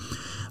funding.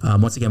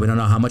 Once again, we don't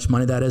know how much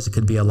money that is. It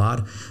could be a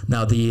lot.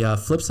 Now, the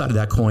flip side of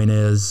that coin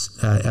is,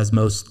 as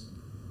most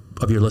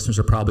of your listeners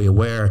are probably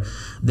aware,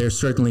 there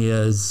certainly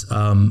is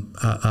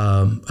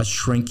a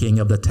shrinking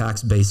of the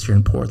tax base here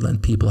in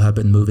Portland. People have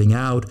been moving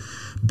out.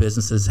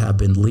 Businesses have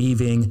been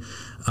leaving.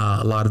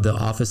 A lot of the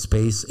office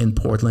space in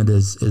Portland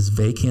is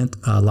vacant.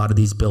 A lot of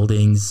these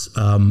buildings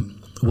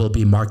will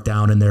be marked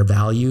down in their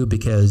value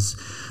because,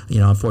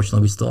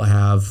 unfortunately, we still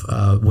have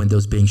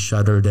windows being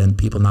shuttered and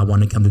people not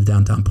wanting to come to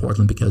downtown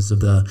Portland because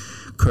of the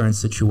current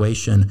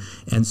situation.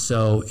 And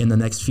so in the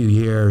next few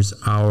years,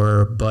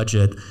 our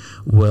budget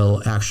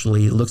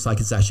looks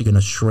like it's actually going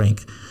to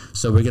shrink.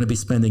 So we're going to be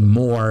spending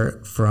more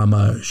from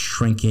a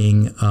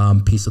shrinking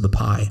piece of the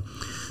pie.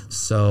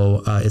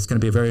 So it's going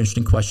to be a very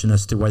interesting question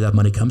as to where that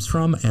money comes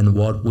from and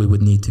what we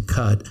would need to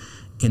cut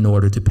in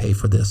order to pay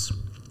for this.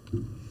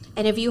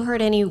 And have you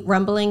heard any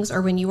rumblings,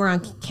 or when you were on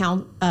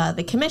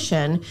the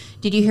commission,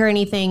 did you hear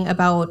anything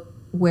about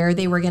where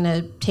they were going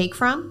to take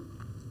from?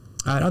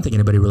 I don't think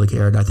anybody really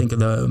cared. I think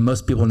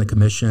most people in the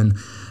commission,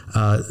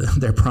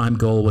 their prime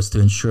goal was to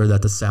ensure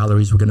that the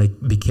salaries were going to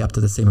be kept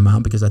to the same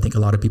amount, because I think a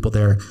lot of people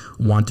there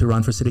want to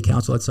run for city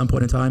council at some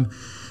point in time.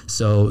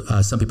 So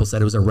some people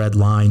said it was a red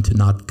line to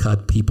not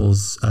cut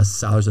people's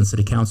salaries in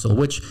city council,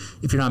 which,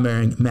 if you're not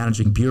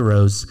managing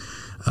bureaus,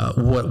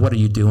 what are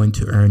you doing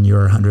to earn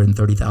your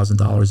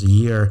 $130,000 a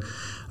year?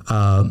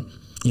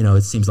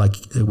 It seems like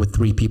with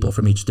 3 people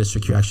from each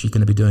district, you're actually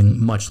going to be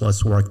doing much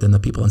less work than the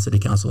people in city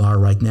council are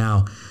right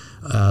now.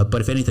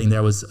 But if anything,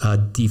 there was a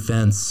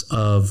defense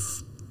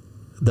of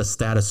the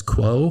status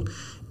quo,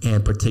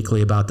 and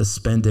particularly about the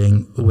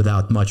spending,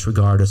 without much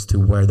regard as to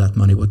where that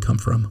money would come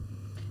from.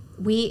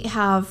 We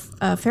have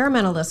a fair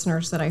amount of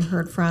listeners that I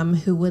heard from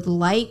who would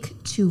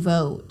like to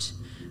vote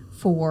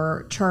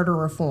for charter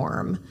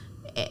reform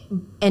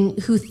and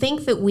who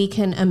think that we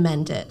can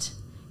amend it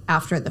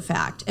after the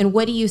fact. And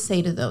what do you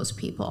say to those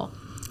people?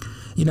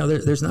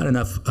 There's not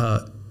enough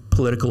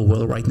political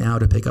will right now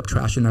to pick up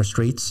trash in our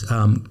streets.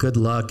 Good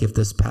luck if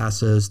this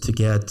passes to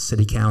get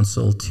city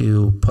council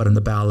to put on the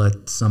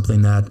ballot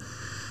something that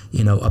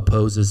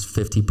opposes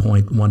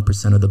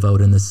 50.1% of the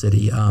vote in the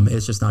city.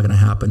 It's just not going to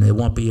happen. It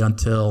won't be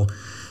until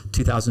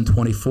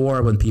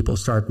 2024 when people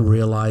start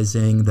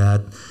realizing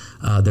that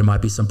there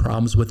might be some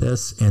problems with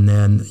this, and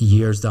then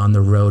years down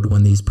the road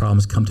when these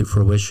problems come to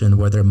fruition,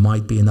 where there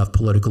might be enough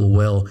political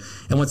will.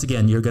 And once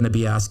again, you're going to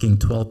be asking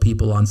 12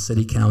 people on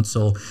city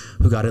council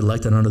who got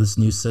elected under this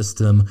new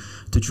system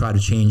to try to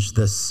change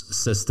this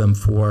system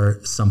for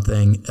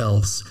something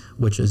else,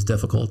 which is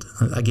difficult.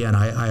 Again,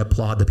 I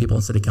applaud the people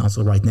in city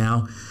council right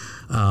now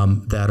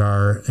that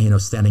are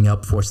standing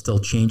up for still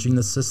changing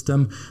the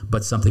system,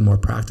 but something more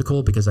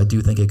practical, because I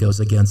do think it goes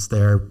against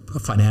their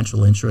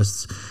financial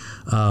interests.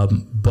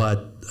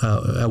 But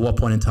at what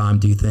point in time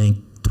do you think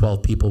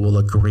 12 people will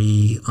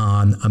agree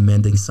on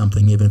amending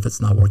something, even if it's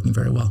not working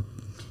very well?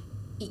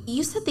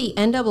 You said the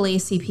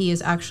NAACP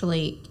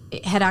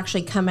had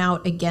actually come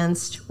out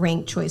against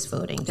ranked choice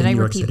voting. Did I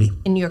repeat?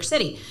 In New York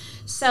City.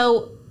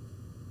 So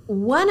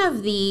one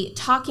of the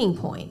talking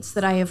points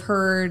that I have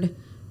heard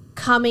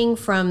coming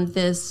from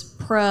this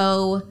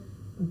pro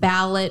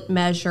ballot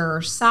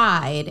measure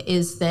side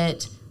is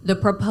that the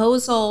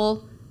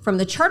proposal from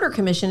the Charter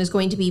Commission is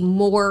going to be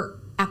more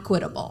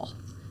equitable.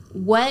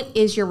 What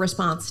is your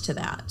response to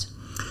that?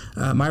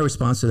 My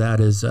response to that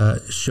is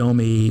show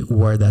me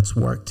where that's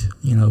worked.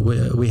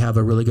 We have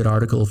a really good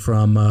article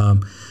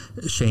from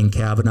Shane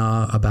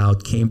Kavanaugh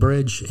about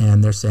Cambridge,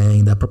 and they're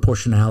saying that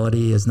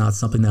proportionality is not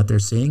something that they're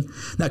seeing.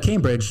 Now,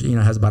 Cambridge,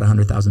 has about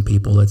 100,000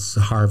 people. It's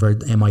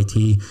Harvard,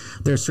 MIT.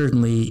 They're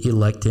certainly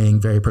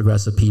electing very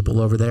progressive people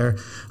over there.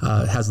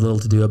 It has little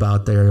to do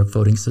about their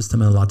voting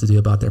system and a lot to do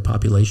about their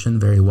population.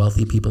 Very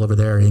wealthy people over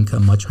there,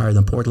 income much higher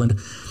than Portland.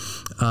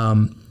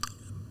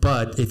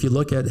 But if you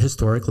look at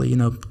historically,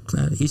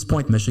 East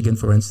Point, Michigan,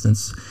 for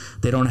instance,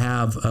 they don't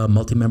have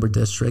multi-member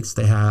districts.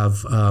 They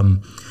have,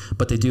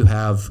 but they do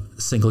have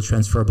single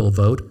transferable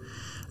vote.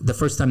 The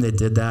first time they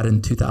did that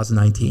in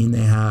 2019, they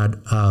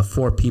had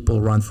 4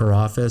 people run for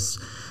office,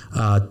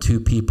 2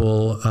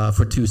 people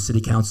for 2 city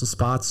council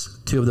spots.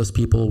 2 of those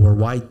people were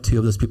white, 2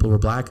 of those people were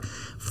black.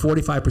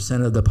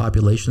 45% of the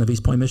population of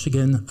East Point,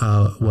 Michigan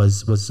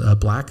was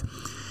black.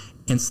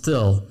 And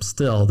still,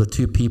 the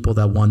 2 people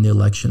that won the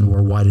election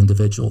were white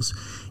individuals.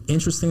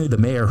 Interestingly, the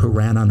mayor who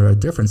ran under a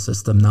different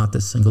system, not the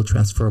single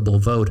transferable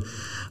vote,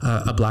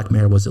 a black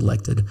mayor was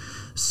elected.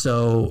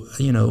 So,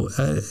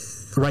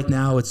 right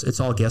now it's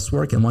all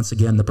guesswork. And once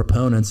again, the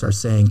proponents are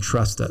saying,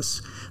 trust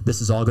us. This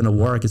is all going to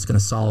work. It's going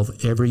to solve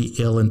every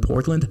ill in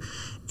Portland.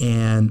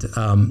 And,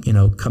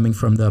 coming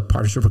from the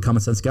Partnership for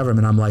Common Sense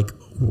Government, I'm like,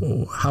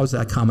 how's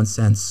that common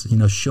sense?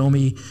 Show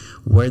me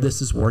where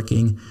this is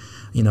working.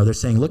 They're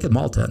saying, look at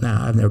Malta.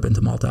 Now, I've never been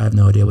to Malta. I have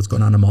no idea what's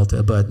going on in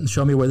Malta. But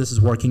show me where this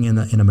is working in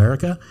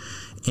America,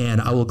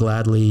 and I will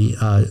gladly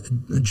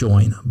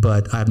join.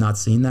 But I have not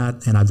seen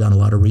that, and I've done a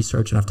lot of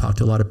research, and I've talked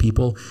to a lot of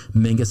people.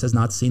 Mingus has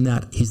not seen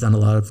that. He's done a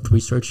lot of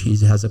research. He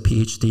has a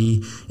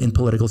PhD in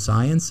political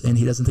science, and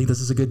he doesn't think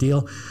this is a good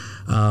deal.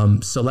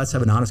 So let's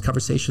have an honest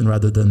conversation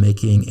rather than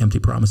making empty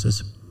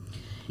promises.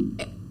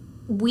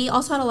 We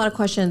also had a lot of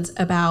questions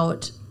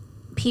about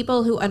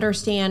people who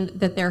understand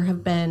that there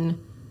have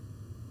been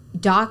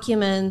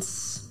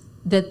documents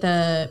that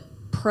the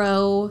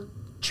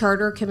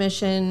pro-Charter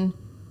Commission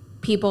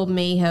people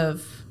may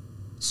have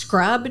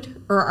scrubbed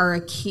or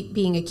are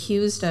being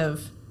accused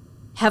of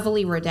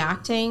heavily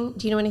redacting.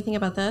 Do you know anything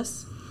about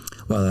this?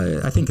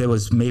 Well, I think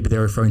maybe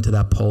they're referring to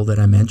that poll that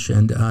I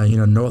mentioned.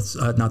 Not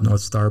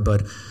North Star,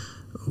 but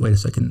wait a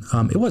second.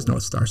 It was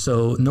North Star.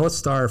 So North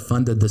Star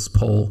funded this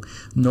poll.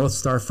 North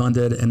Star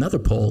funded another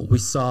poll. We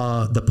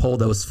saw the poll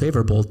that was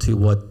favorable to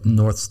what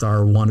North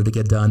Star wanted to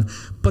get done,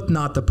 but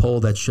not the poll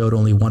that showed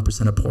only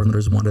 1% of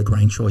Portlanders wanted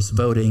ranked choice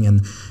voting,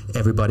 and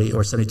everybody,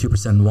 or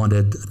 72%,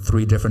 wanted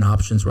 3 different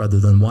options rather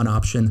than one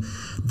option.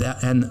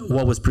 And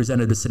what was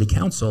presented to City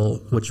Council,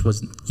 which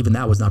was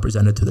not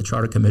presented to the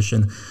Charter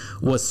Commission,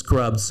 was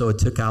scrubbed. So it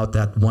took out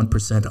that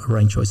 1%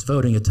 ranked choice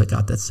voting. It took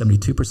out that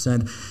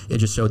 72%. It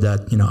just showed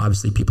that,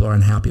 obviously people are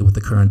unhappy with the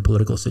current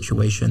political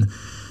situation.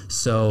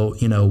 So,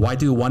 why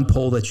do one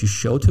poll that you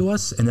show to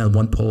us and then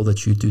one poll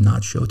that you do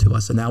not show to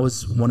us? And that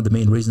was one of the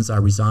main reasons I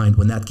resigned.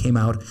 When that came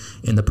out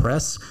in the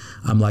press,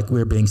 I'm like,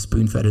 we're being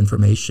spoon-fed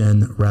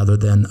information rather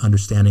than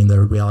understanding the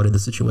reality of the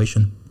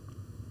situation.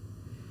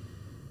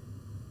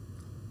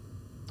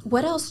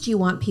 What else do you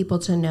want people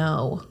to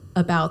know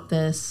about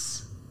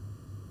this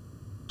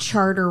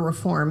charter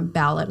reform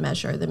ballot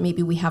measure that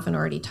maybe we haven't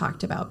already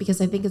talked about? Because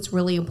I think it's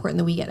really important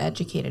that we get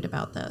educated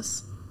about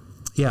this.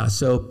 Yeah,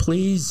 so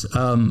please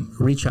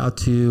reach out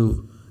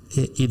to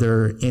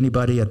either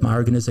anybody at my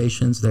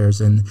organizations.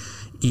 There's an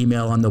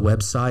email on the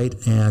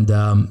website, and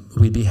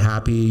we'd be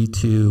happy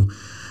to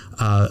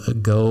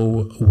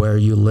go where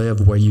you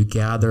live, where you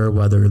gather,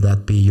 whether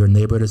that be your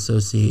neighborhood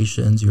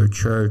associations, your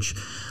church,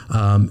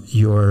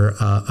 your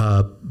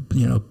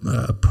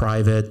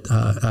private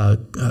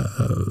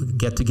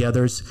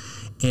get-togethers.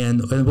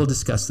 And we'll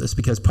discuss this,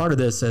 because part of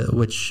this,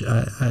 which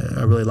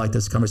I really like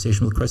this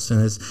conversation with Kristen,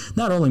 is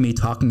not only me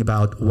talking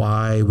about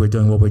why we're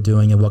doing what we're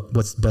doing and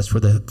what's best for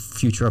the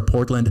future of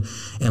Portland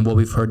and what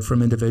we've heard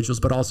from individuals,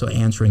 but also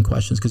answering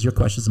questions, because your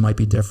questions might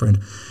be different.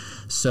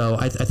 So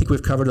I think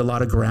we've covered a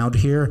lot of ground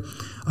here.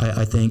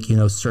 I think,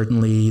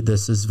 certainly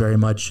this is very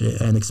much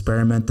an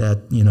experiment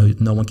that,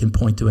 no one can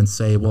point to and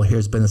say, well,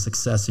 here's been a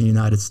success in the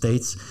United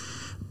States.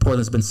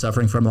 Portland's been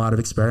suffering from a lot of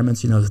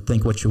experiments.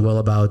 Think what you will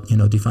about,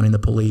 defunding the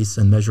police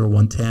and Measure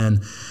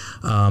 110,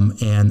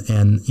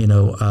 and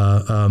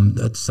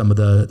some of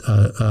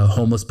the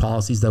homeless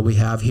policies that we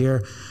have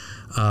here.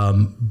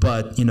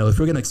 But if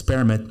we're going to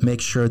experiment,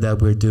 make sure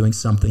that we're doing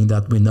something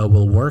that we know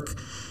will work,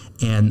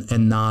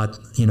 and not,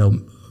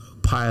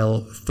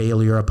 pile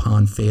failure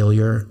upon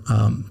failure.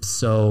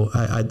 So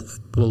I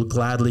will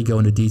gladly go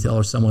into detail,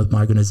 or someone with my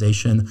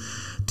organization,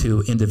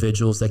 to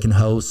individuals that can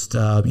host,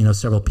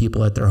 several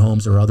people at their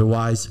homes or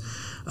otherwise.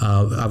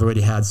 I've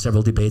already had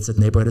several debates at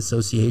neighborhood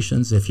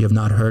associations. If you have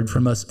not heard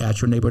from us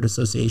at your neighborhood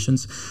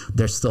associations,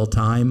 there's still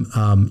time.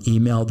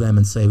 Email them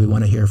and say, we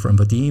want to hear from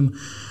Vadim.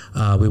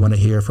 We want to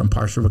hear from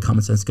Partial for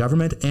Common Sense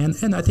Government.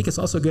 And I think it's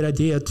also a good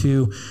idea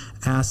to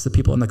ask the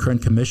people on the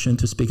current commission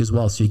to speak as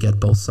well, so you get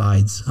both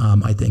sides.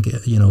 I think,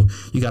 you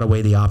got to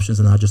weigh the options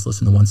and not just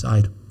listen to one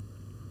side.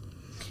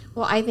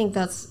 Well, I think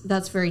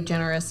that's very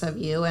generous of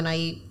you, and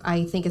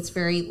I think it's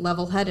very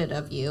level-headed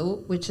of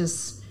you, which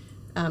is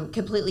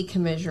completely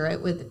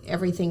commensurate with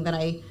everything that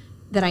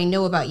I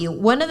know about you.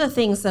 One of the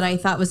things that I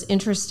thought was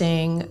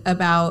interesting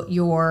about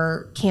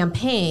your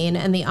campaign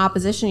and the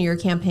opposition to your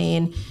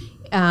campaign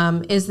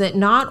is that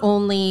not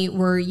only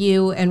were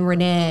you and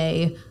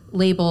Renee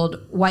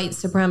labeled white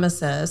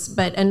supremacists,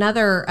 but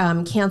another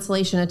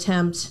cancellation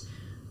attempt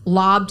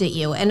lobbed at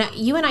you. And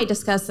you and I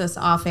discussed this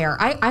off air.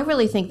 I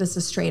really think this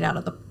is straight out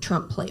of the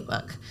Trump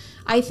playbook.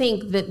 I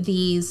think that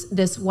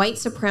this white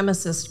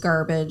supremacist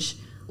garbage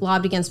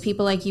lobbed against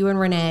people like you and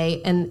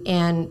Renee,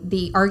 and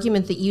the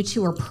argument that you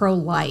two are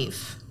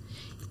pro-life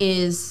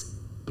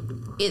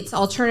it's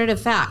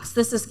alternative facts.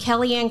 This is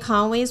Kellyanne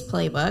Conway's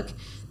playbook.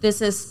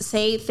 This is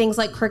say things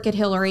like Crooked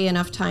Hillary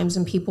enough times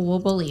and people will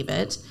believe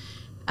it.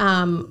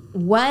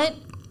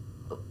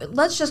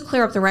 Let's just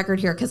clear up the record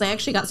here, because I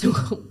actually got some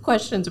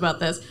questions about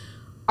this.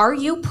 Are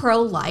you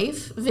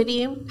pro-life,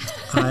 Vadim?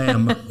 I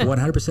am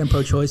 100%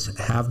 pro-choice,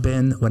 have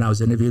been. When I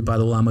was interviewed by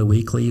the Willamette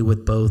Weekly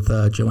with both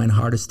Joanne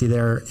Hardesty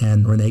there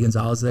and Renee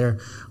Gonzalez there,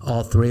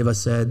 all three of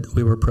us said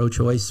we were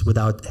pro-choice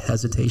without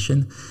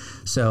hesitation.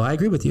 So I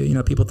agree with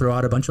you. People throw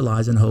out a bunch of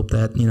lies and hope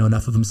that,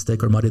 enough of them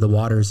stick or muddy the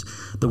waters.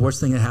 The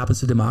worst thing that happens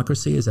to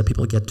democracy is that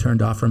people get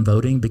turned off from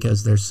voting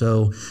because they're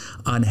so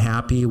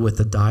unhappy with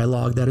the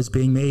dialogue that is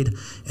being made.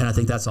 And I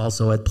think that's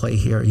also at play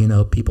here.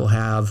 People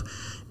have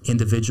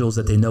individuals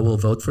that they know will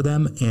vote for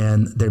them,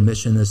 and their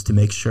mission is to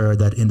make sure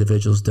that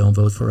individuals don't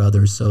vote for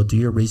others. So do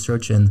your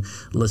research and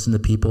listen to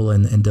people,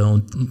 and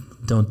don't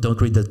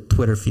read the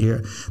Twitter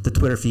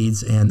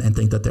feeds and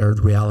think that they're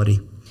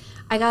reality.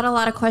 I got a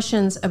lot of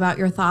questions about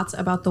your thoughts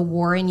about the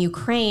war in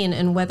Ukraine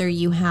and whether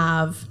you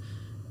have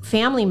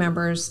family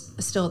members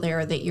still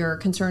there that you're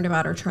concerned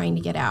about or trying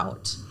to get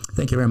out.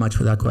 Thank you very much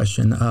for that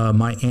question.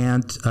 My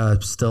aunt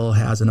still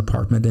has an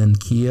apartment in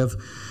Kiev.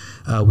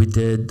 We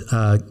did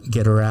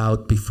get her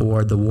out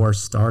before the war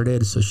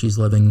started, so she's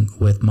living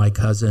with my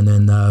cousin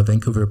in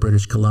Vancouver,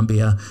 British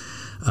Columbia.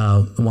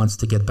 Wants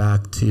to get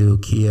back to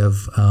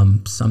Kiev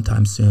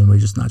sometime soon. We're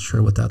just not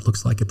sure what that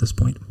looks like at this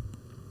point.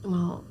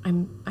 Well,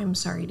 I'm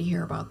sorry to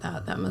hear about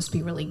that. That must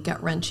be really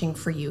gut-wrenching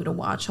for you to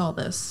watch all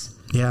this.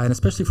 Yeah, and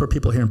especially for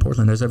people here in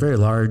Portland. There's a very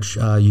large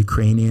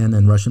Ukrainian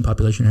and Russian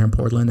population here in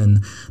Portland,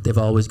 and they've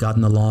always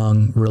gotten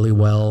along really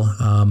well,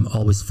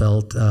 always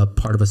felt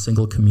part of a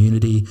single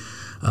community.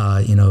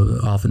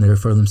 Often they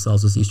refer to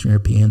themselves as Eastern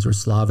Europeans or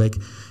Slavic,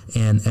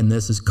 and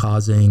this is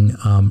causing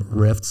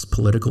rifts,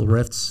 political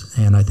rifts,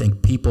 and I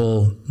think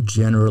people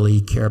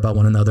generally care about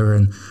one another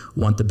and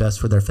want the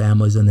best for their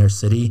families and their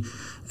city.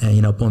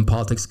 And when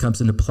politics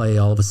comes into play,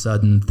 all of a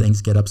sudden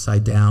things get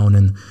upside down,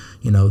 and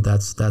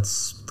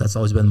that's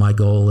always been my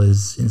goal.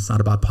 Is it's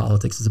not about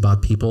politics; it's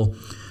about people.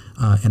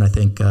 And I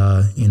think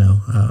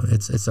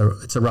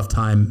it's a rough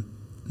time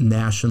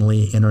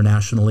nationally,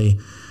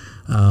 internationally.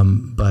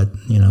 But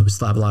we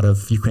still have a lot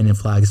of Ukrainian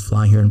flags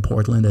flying here in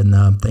Portland,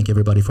 and thank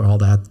everybody for all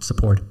that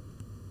support.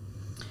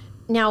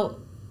 Now,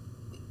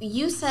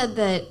 you said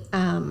that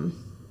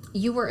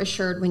you were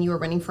assured when you were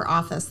running for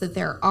office that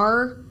there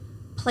are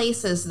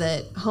places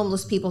that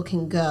homeless people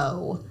can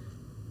go.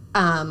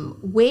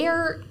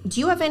 Where do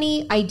you have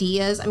any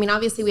ideas? I mean,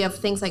 obviously we have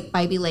things like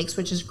Bybee Lakes,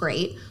 which is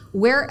great.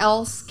 Where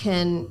else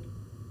could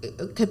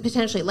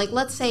potentially, like,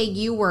 let's say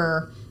you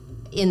were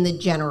in the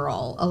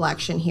general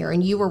election here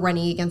and you were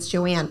running against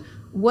Joanne.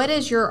 What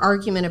is your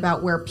argument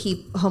about where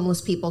homeless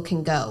people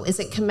can go?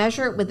 Is it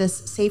commensurate with this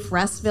Safe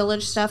Rest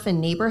Village stuff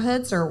in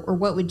neighborhoods, or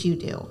what would you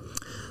do?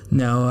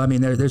 No, I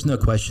mean, there's no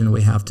question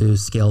we have to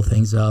scale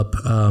things up.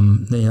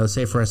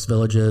 Safe Rest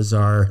Villages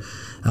are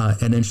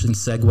an interesting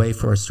segue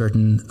for a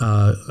certain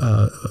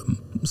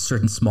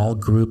small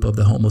group of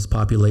the homeless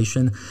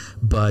population,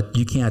 but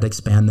you can't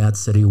expand that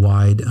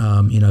citywide.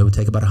 It would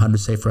take about 100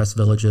 Safe Rest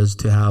Villages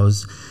to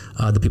house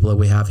the people that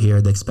we have here.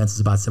 The expense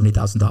is about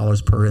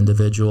 $70,000 per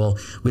individual.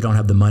 We don't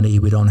have the money.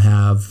 We don't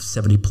have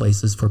 70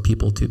 places for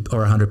people to,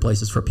 or 100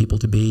 places for people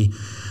to be.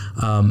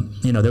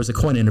 There was a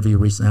Coin interview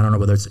recently. I don't know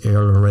whether it's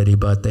aired already,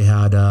 but they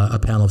had a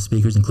panel of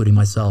speakers, including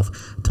myself,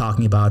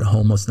 talking about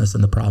homelessness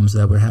and the problems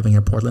that we're having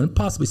in Portland, and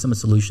possibly some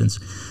solutions.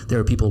 There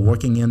are people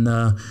working in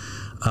the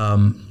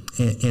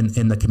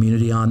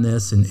community on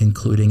this,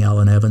 including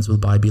Alan Evans with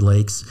Bybee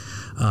Lakes,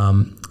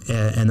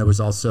 and there was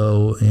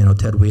also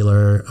Ted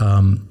Wheeler.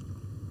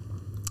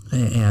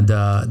 And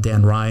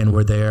Dan Ryan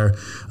were there,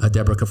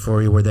 Deborah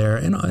Kafuri were there,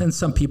 and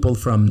some people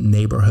from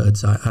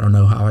neighborhoods. I don't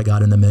know how I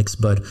got in the mix,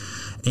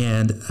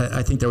 and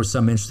I think there were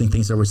some interesting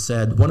things that were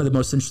said. One of the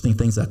most interesting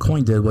things that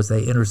Coin did was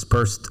they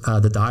interspersed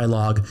the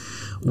dialogue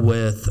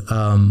with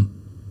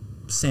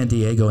San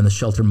Diego and the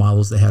shelter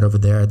models they had over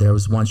there. There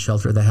was one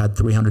shelter that had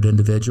 300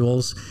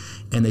 individuals,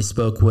 and they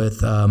spoke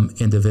with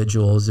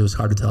individuals. It was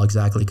hard to tell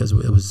exactly because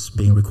it was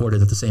being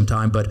recorded at the same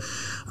time, but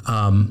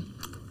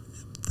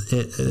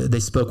they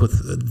spoke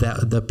with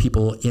the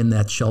people in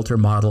that shelter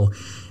model,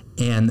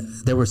 and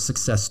there were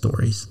success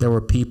stories. There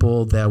were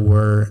people that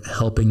were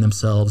helping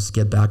themselves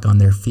get back on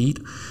their feet.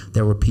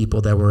 There were people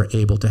that were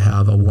able to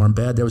have a warm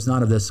bed. There was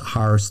none of this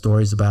horror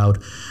stories about,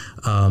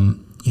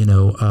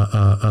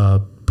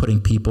 putting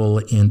people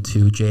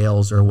into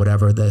jails or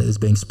whatever that is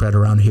being spread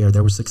around here.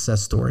 There were success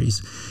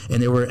stories.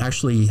 And they were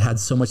actually had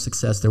so much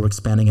success, they were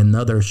expanding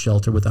another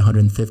shelter with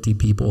 150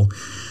 people.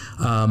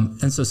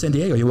 And so San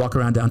Diego, you walk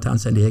around downtown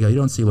San Diego, you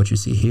don't see what you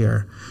see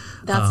here.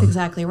 That's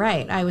exactly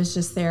right. I was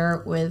just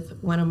there with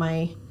one of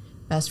my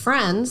best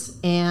friends,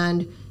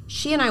 and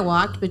she and I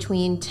walked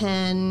between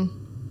 10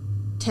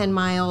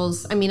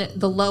 miles. I mean,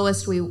 the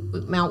lowest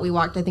amount we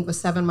walked, I think, was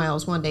 7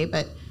 miles one day,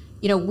 but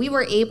we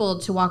were able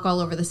to walk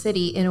all over the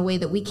city in a way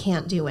that we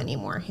can't do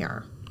anymore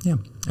here. Yeah,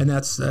 and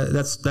that's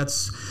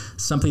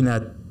something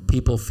that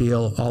people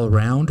feel all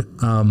around.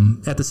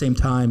 At the same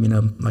time,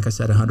 like I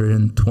said,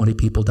 120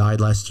 people died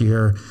last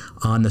year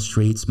on the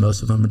streets.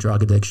 Most of them are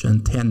drug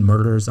addiction. 10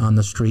 murders on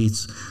the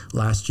streets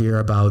last year.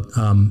 About,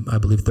 I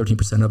believe,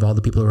 13% of all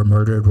the people who were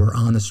murdered were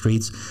on the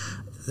streets.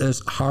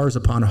 There's horrors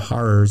upon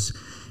horrors.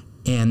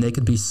 And they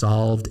could be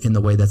solved in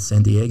the way that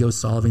San Diego is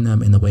solving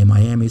them, in the way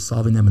Miami is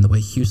solving them, in the way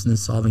Houston is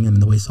solving them,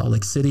 in the way Salt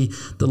Lake City.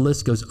 The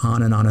list goes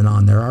on and on and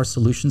on. There are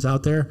solutions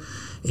out there,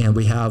 and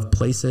we have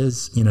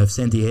places, if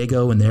San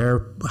Diego and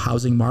their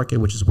housing market,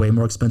 which is way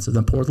more expensive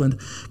than Portland,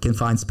 can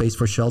find space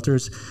for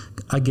shelters,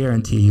 I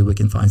guarantee you we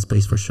can find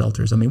space for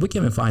shelters. I mean, we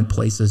can even find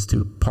places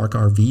to park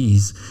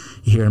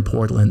RVs here in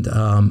Portland.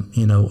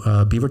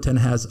 Beaverton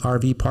has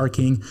RV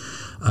parking.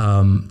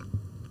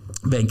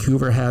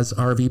 Vancouver has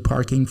RV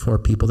parking for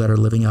people that are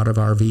living out of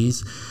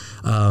RVs,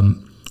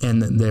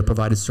 and they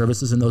provided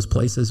services in those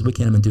places. We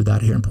can't even do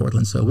that here in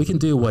Portland. So we can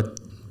do what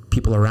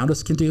people around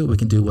us can do. We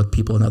can do what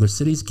people in other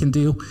cities can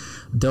do.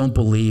 Don't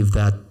believe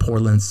that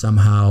Portland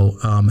somehow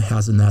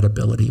hasn't that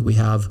ability. We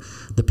have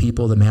the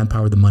people, the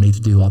manpower, the money to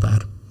do all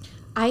that.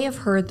 I have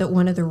heard that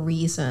one of the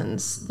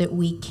reasons that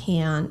we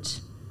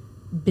can't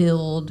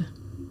build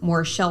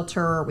more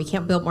shelter, or we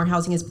can't build more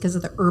housing, is because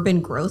of the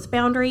urban growth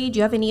boundary. Do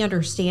you have any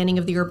understanding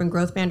of the urban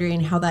growth boundary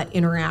and how that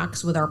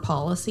interacts with our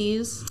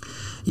policies?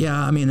 Yeah,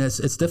 I mean,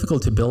 it's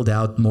difficult to build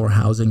out more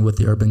housing with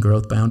the urban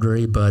growth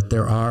boundary, but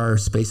there are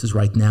spaces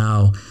right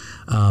now.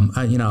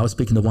 I was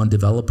speaking to one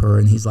developer,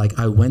 and he's like,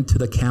 I went to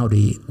the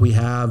county. We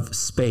have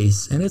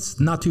space, and it's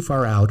not too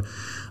far out.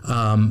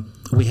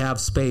 We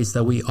have space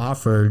that we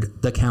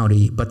offered the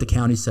county, but the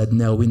county said,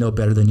 no, we know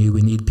better than you.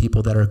 We need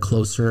people that are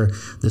closer.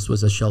 This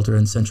was a shelter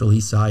in Central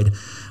East Side.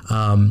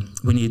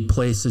 We need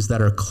places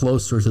that are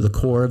closer to the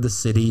core of the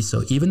city.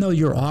 So even though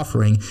you're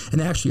offering, and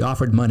they actually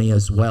offered money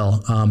as well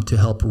to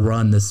help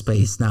run this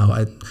space. Now,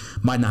 it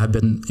might not have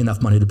been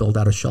enough money to build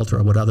out a shelter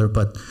or whatever,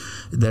 but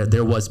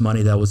there was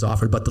money that was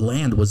offered, but the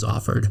land was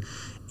offered.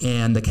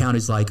 And the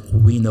county's like,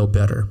 we know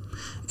better.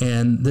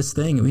 And this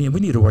thing, we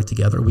need to work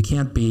together. We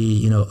can't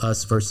be,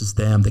 us versus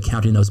them. The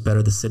county knows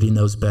better. The city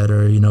knows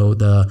better.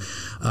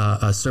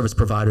 The service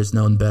providers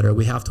know better.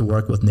 We have to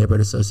work with neighborhood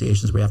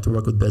associations. We have to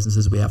work with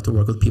businesses. We have to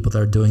work with people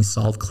that are doing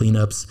solve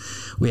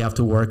cleanups. We have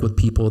to work with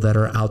people that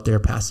are out there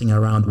passing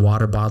around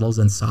water bottles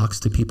and socks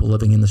to people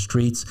living in the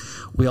streets.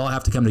 We all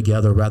have to come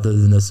together rather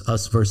than this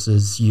us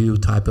versus you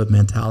type of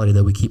mentality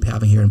that we keep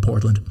having here in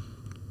Portland.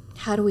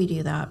 How do we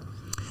do that?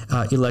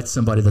 Elect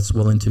somebody that's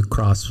willing to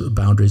cross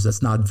boundaries,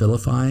 that's not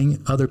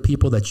vilifying other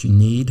people that you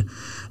need.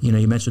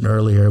 You mentioned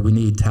earlier, we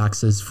need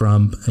taxes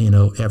from,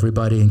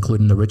 everybody,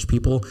 including the rich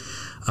people.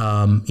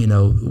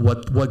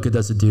 What good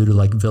does it do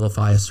to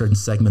vilify a certain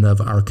segment of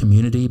our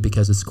community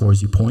because it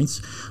scores you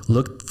points?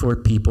 Look for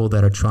people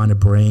that are trying to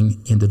bring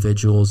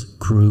individuals,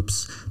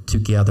 groups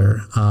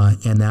together.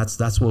 And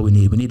that's what we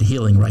need. We need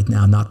healing right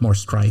now, not more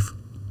strife.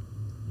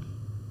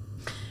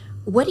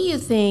 What do you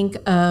think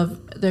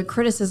of the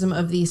criticism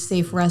of these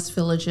safe rest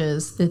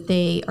villages, that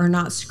they are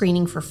not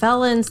screening for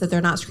felons, that they're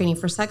not screening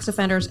for sex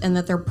offenders, and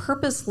that they're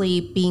purposely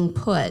being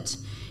put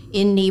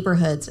in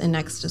neighborhoods and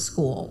next to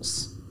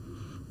schools?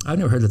 I've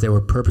never heard that they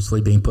were purposely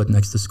being put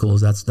next to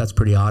schools. That's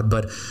pretty odd.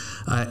 But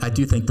I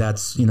do think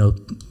that's,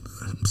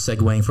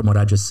 segueing from what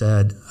I just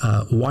said,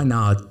 why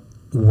not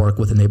work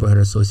with the neighborhood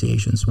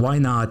associations? Why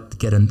not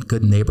get a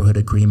good neighborhood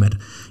agreement?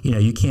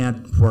 You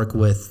can't work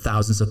with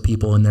thousands of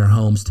people in their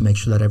homes to make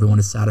sure that everyone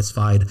is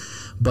satisfied,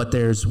 but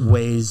there's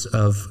ways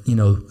of,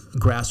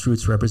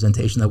 grassroots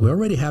representation that we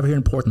already have here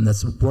in Portland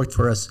that's worked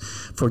for us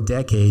for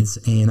decades,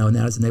 and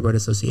that is the neighborhood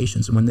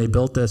associations. When they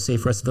built the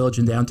Safe Rest Village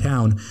in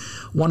downtown,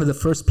 one of the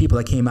first people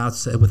that came out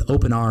with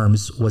open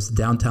arms was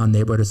downtown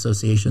neighborhood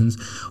associations.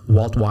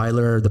 Walt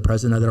Weiler, the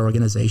president of their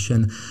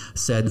organization,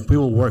 said, we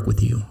will work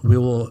with you. We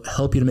will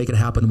help you to make it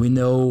happen. We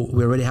know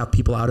we already have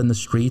people out in the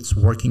streets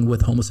working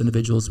with homeless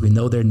individuals. We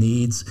know their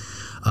needs.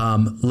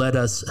 Let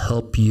us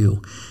help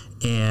you.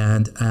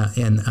 And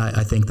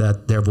I think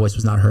that their voice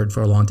was not heard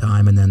for a long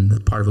time, and then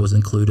part of it was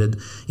included.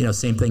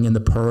 Same thing in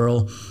the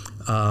Pearl.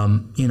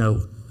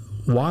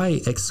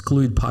 Why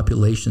exclude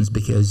populations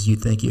because you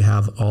think you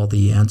have all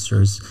the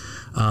answers?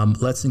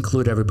 Let's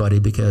include everybody,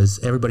 because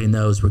everybody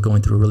knows we're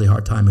going through a really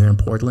hard time here in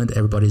Portland.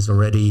 Everybody's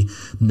already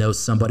knows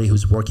somebody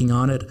who's working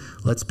on it.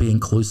 Let's be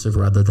inclusive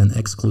rather than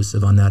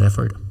exclusive on that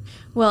effort.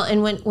 Well,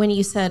 and when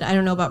you said, I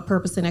don't know about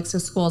purpose and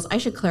exit schools, I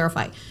should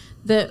clarify.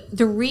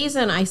 The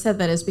reason I said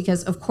that is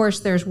because, of course,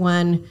 there's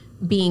one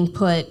being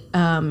put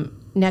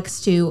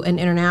next to an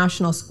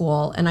international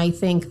school, and I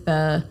think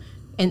the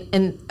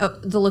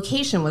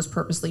location was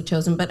purposely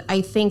chosen, but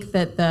I think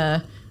that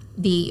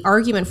the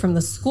argument from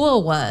the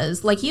school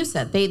was, like you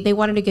said, they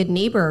wanted a good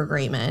neighbor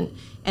agreement,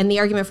 and the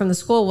argument from the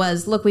school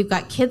was, look, we've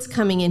got kids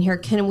coming in here,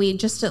 can we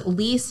just at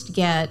least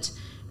get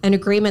an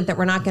agreement that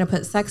we're not going to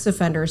put sex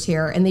offenders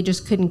here? And they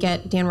just couldn't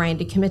get Dan Ryan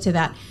to commit to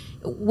that.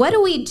 What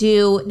do we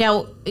do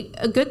now?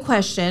 A good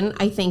question,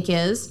 I think,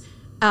 is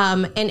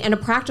and a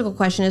practical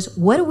question is,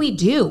 what do we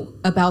do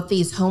about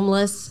these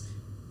homeless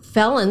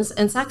felons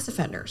and sex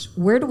offenders?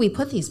 Where do we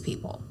put these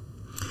people?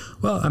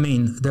 Well, I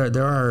mean,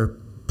 there are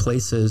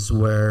places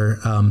where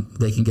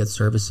they can get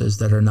services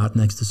that are not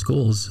next to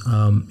schools.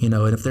 And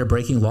if they're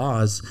breaking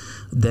laws,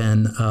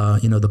 then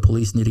the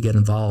police need to get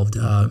involved.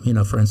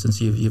 For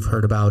instance, you've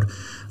heard about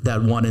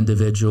that one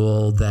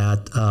individual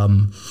that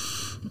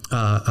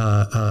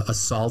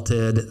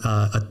assaulted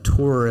a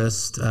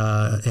tourist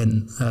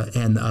and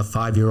a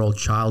 5-year-old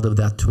child of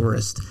that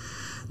tourist.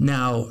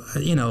 Now,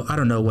 I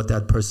don't know what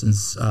that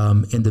person's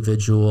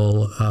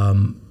individual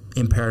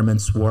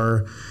impairments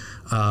were.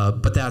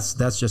 But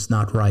that's just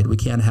not right. We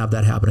can't have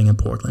that happening in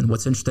Portland.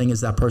 What's interesting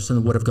is that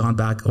person would have gone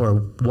back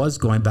or was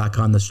going back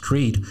on the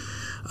street,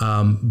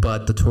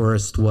 but the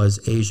tourist was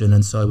Asian,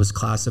 and so it was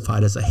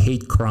classified as a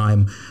hate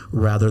crime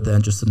rather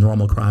than just a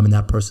normal crime, and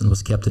that person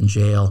was kept in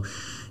jail.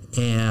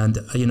 And,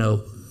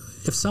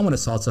 if someone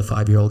assaults a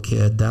 5-year-old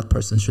kid, that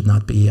person should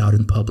not be out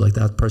in public.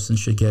 That person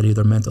should get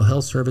either mental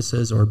health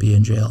services or be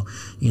in jail.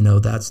 We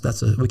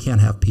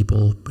can't have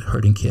people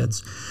hurting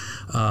kids.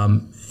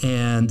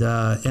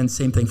 And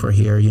same thing for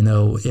here.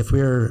 If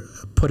we're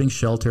putting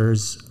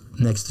shelters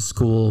next to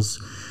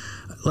schools,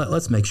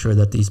 let's make sure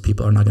that these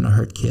people are not going to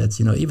hurt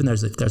kids. Even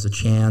if there's a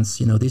chance,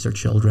 these are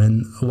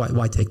children.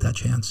 Why take that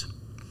chance?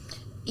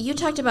 You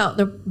talked about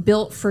the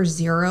Built for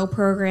Zero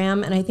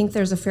program, and I think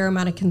there's a fair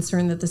amount of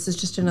concern that this is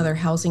just another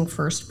housing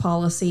first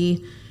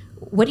policy.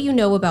 What do you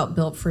know about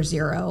Built for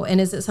Zero? And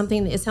is it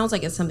something, it sounds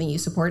like it's something you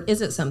support.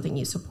 Is it something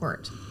you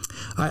support?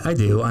 I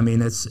do. I mean,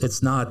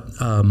 it's not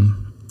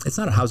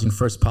a housing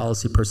first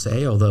policy per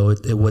se, although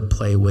it would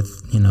play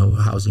with,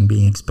 housing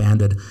being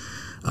expanded.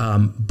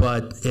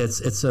 But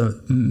it's a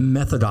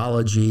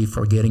methodology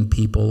for getting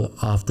people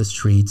off the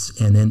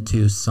streets and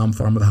into some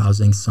form of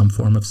housing, some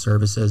form of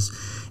services,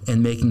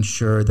 and making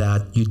sure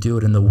that you do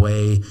it in the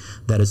way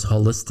that is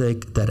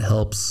holistic, that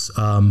helps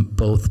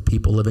both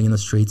people living in the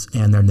streets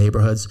and their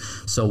neighborhoods.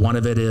 So one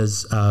of it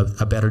is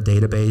a better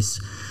database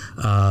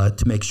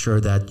to make sure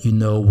that you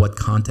know what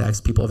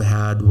contacts people have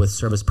had with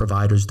service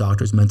providers,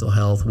 doctors, mental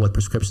health, what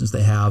prescriptions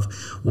they have,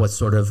 what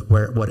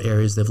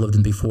areas they've lived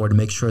in before, to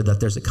make sure that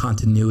there's a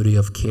continuity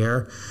of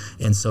care,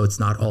 and so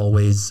it's not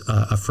always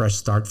a fresh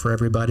start for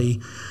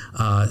everybody.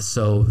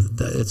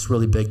 It's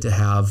really big to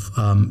have,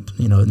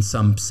 in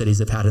some cities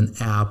they've had an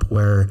app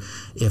where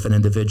if an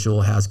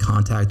individual has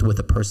contact with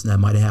a person that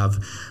might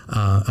have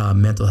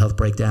mental health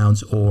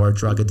breakdowns or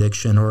drug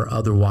addiction or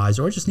otherwise,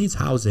 or just needs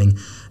housing,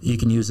 you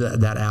can use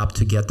that app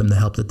to get them the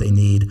help that they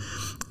need.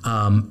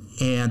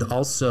 And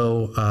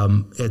also,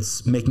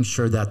 it's making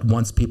sure that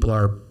once people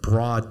are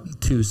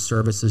brought to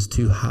services,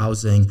 to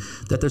housing,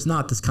 that there's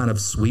not this kind of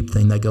sweep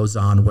thing that goes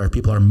on where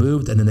people are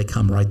moved and then they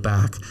come right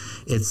back.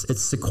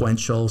 It's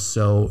sequential,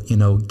 so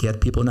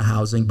get people into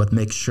housing, but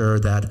make sure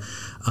that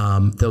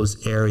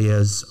those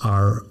areas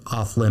are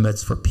off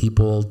limits for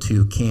people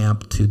to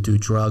camp, to do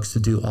drugs, to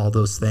do all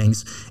those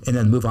things, and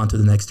then move on to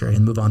the next area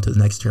and move on to the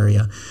next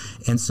area.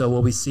 And so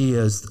what we see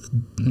is,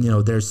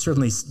 there's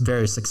certainly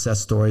various success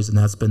stories, and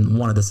that's been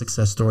one of the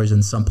success stories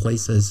in some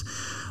places.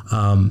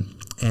 Permanent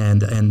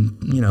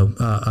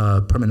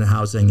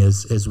housing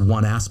is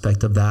one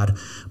aspect of that,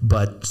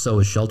 but so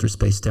is shelter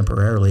space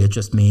temporarily. It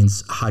just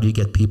means, how do you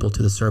get people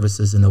to the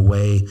services in a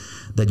way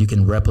that you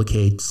can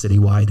replicate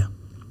citywide?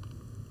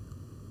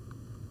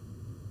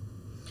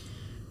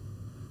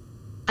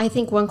 I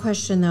think one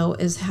question, though,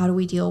 is how do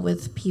we deal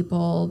with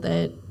people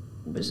that,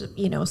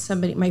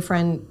 somebody, my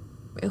friend,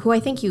 who I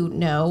think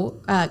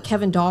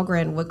Kevin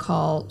Dahlgren would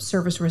call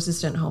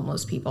service-resistant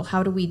homeless people.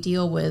 How do we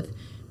deal with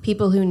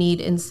people who need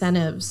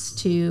incentives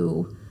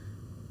to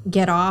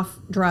get off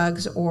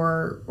drugs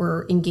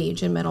or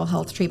engage in mental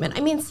health treatment?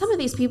 I mean, some of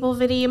these people,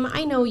 Vadim,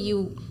 I know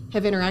you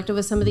have interacted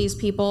with some of these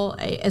people,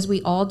 as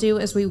we all do,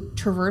 as we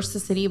traverse the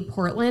city of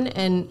Portland,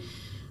 and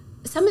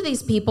some of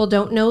these people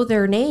don't know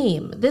their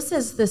name.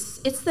 It's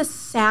the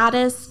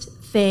saddest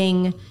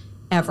thing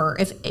ever.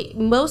 If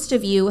most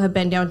of you have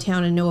been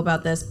downtown and know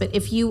about this, but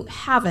if you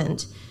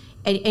haven't,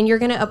 and you're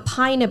going to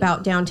opine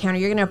about downtown, or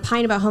you're going to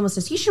opine about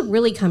homelessness, you should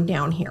really come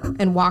down here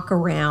and walk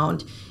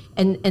around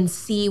and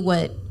see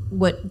what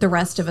the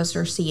rest of us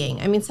are seeing.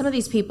 I mean, some of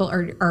these people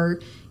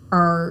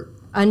are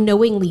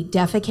unknowingly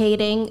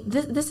defecating.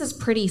 This is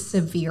pretty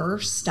severe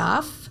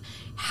stuff.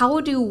 How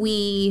do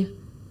we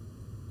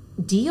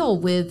deal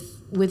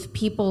with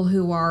people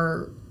who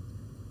are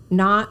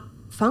not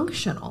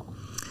functional?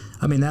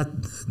 I mean,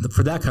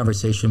 for that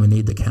conversation, we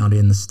need the county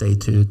and the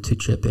state to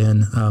chip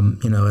in.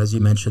 As you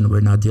mentioned,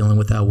 we're not dealing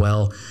with that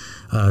well.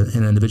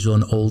 An individual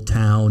in Old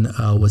Town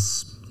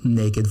was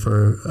naked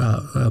for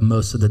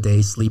most of the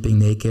day, sleeping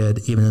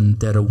naked, even in the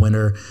dead of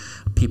winter.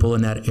 People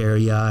in that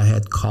area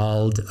had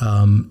called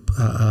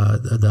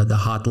the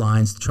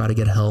hotlines to try to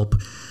get help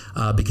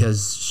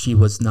because she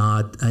was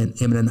not in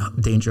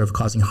imminent danger of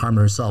causing harm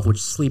to herself,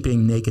 which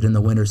sleeping naked in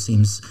the winter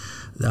seems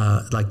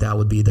like that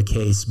would be the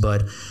case.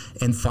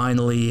 And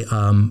finally,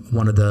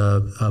 one of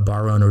the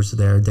bar owners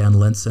there, Dan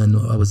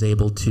Linson, was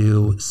able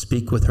to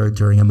speak with her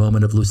during a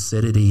moment of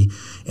lucidity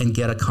and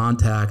get a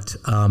contact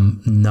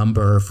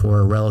number for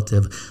a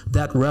relative.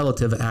 That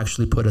relative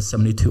actually put a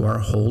 72-hour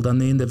hold on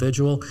the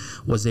individual,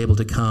 was able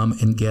to come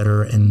and get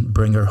her and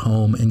bring her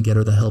home and get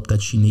her the help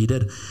that she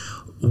needed.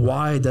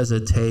 Why does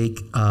it take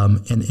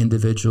an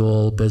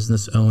individual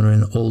business owner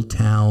in Old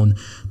Town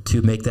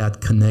to make that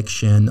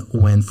connection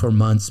when for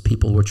months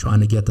people were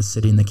trying to get the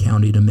city and the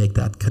county to make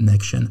that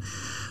connection?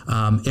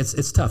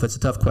 It's tough. It's a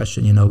tough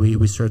question.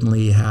 We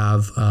certainly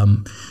have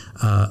a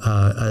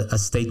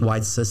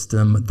statewide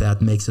system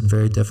that makes it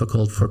very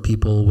difficult for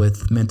people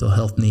with mental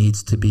health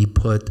needs to be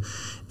put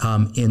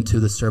into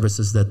the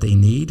services that they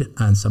need,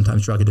 and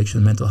sometimes drug addiction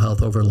and mental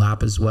health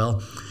overlap as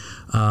well.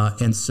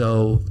 And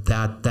so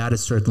that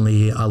is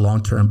certainly a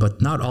long-term, but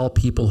not all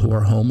people who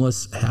are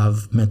homeless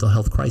have mental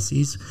health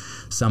crises.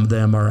 Some of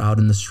them are out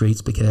in the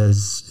streets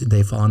because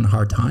they fall in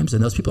hard times,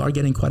 and those people are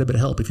getting quite a bit of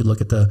help. If you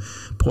look at the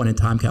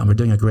point-in-time count, we're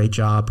doing a great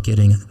job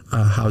getting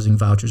housing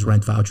vouchers,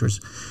 rent vouchers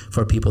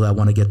for people that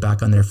want to get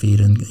back on their feet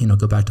and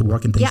go back to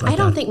work and things like that. Yeah, I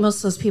don't think most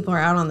of those people are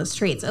out on the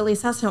streets. At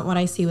least that's not what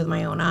I see with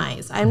my own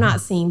eyes. I'm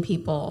not seeing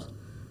people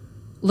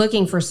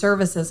looking for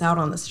services out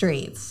on the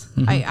streets.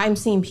 I'm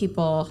seeing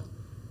people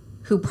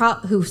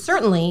who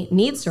certainly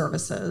need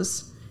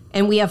services,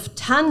 and we have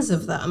tons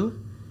of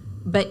them,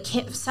 but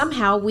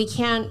somehow we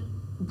can't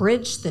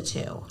bridge the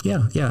two.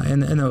 Yeah,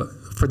 and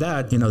for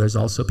that, there's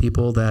also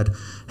people that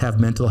have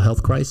mental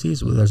health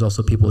crises. There's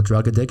also people with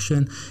drug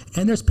addiction,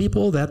 and there's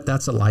people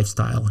that's a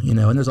lifestyle, and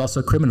there's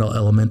also a criminal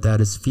element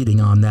that is feeding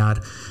on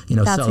that,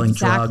 that's selling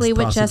exactly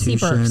drugs,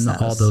 prostitution,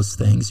 all those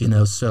things,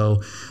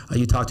 So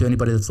you talk to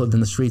anybody that's lived in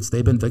the streets,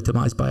 they've been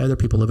victimized by other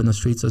people who live in the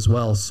streets as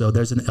well. So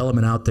there's an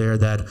element out there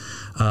that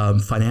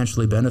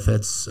financially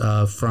benefits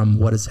from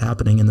what is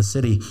happening in the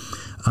city.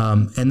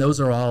 And those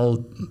are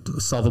all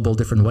solvable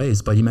different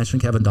ways. But you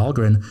mentioned Kevin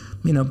Dahlgren.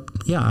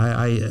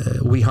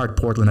 We Heart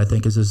Portland, I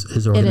think, is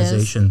his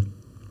organization.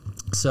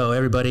 So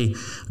everybody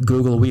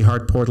Google We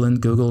Heart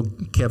Portland, Google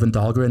Kevin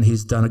Dahlgren.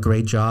 He's done a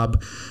great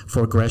job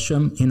for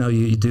Gresham. You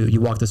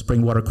walk the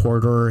Springwater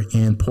Corridor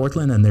in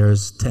Portland, and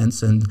there's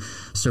tents and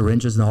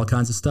syringes and all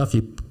kinds of stuff.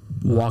 You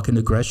walk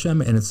into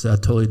Gresham, and it's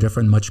totally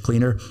different, much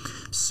cleaner.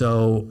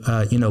 So,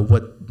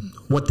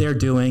 what they're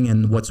doing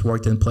and what's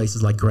worked in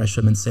places like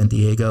Gresham and San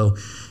Diego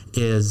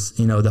is,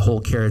 the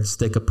whole carrot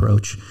stick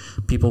approach.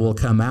 People will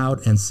come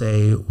out and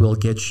say, we'll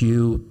get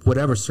you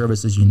whatever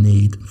services you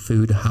need: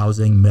 food,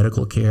 housing,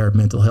 medical care,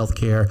 mental health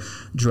care,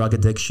 drug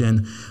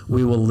addiction.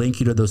 We will link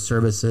you to those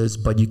services,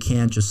 but you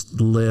can't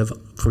just live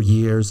for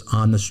years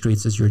on the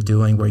streets as you're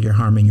doing, where you're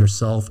harming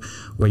yourself,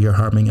 where you're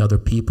harming other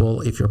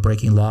people. If you're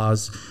breaking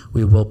laws,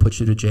 we will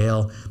put you to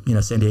jail.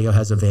 San Diego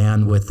has a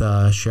van with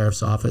a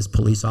sheriff's office,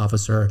 police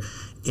officer,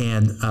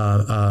 and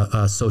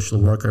a social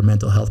worker,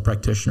 mental health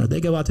practitioner.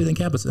 They go out to the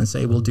campus and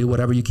say, we'll do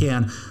whatever you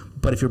can,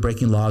 but if you're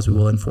breaking laws, we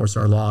will enforce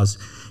our laws.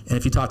 And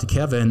if you talk to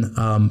Kevin,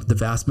 the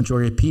vast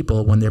majority of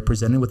people, when they're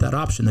presented with that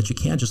option that you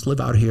can't just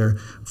live out here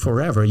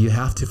forever, you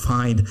have to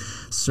find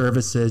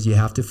services, you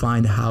have to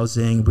find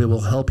housing, we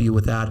will help you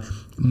with that.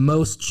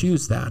 Most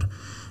choose that.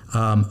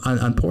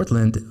 On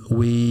Portland,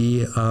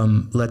 we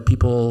let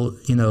people,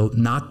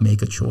 not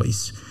make a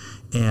choice.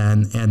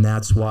 And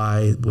that's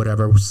why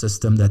whatever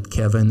system that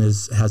Kevin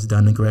has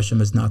done in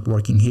Gresham is not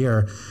working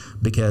here,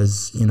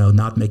 because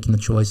not making the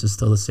choice is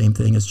still the same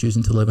thing as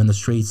choosing to live in the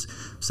streets.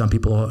 Some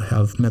people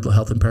have mental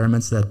health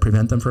impairments that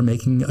prevent them from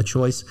making a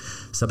choice.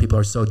 Some people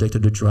are so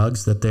addicted to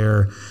drugs that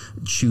they're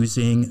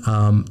choosing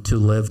to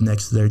live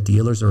next to their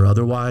dealers or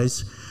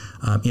otherwise.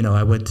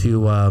 I went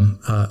to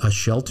a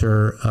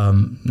shelter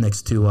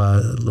next to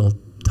a little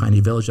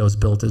tiny village that was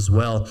built as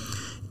well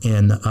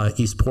in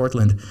East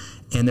Portland.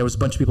 and there was a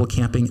bunch of people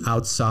camping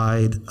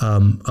outside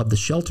of the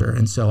shelter.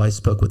 And so I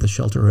spoke with the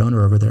shelter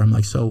owner over there. I'm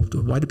like, so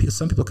why do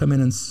some people come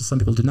in and some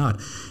people do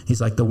not?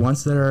 He's like, the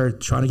ones that are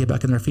trying to get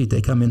back on their feet,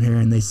 they come in here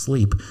and they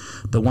sleep.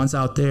 The ones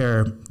out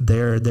there,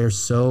 they're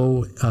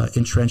so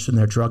entrenched in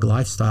their drug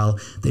lifestyle,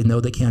 they know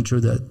they can't do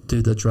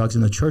the drugs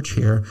in the church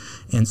here,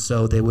 and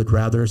so they would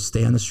rather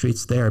stay on the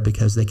streets there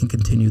because they can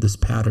continue this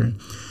pattern.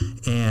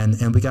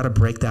 And we got to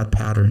break that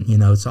pattern.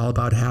 It's all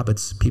about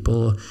habits.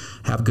 People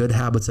have good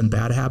habits and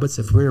bad habits.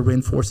 If we're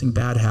reinforcing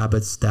bad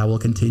habits, that will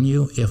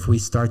continue. If we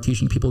start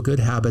teaching people good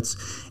habits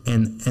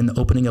and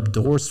opening up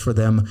doors for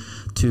them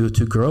to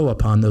grow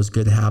upon those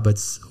good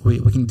habits, we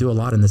can do a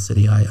lot in the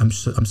city. I'm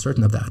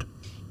certain of that.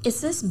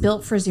 Is this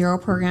Built for Zero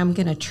program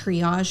going to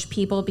triage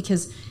people?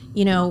 Because,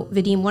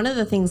 Vadim, one of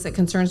the things that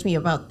concerns me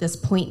about this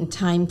point in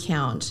time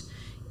count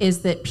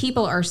is that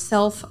people are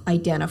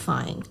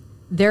self-identifying.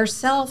 They're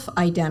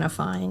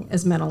self-identifying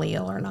as mentally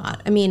ill or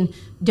not. I mean,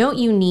 don't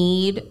you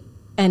need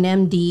an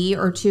MD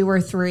or 2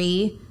 or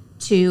 3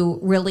 to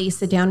really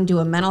sit down and do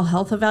a mental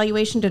health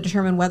evaluation to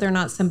determine whether or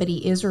not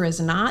somebody is or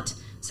is not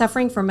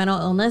suffering from mental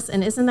illness?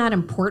 And isn't that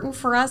important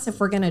for us if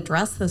we're going to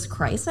address this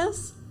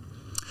crisis?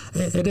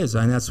 It is,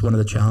 and that's one of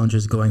the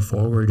challenges going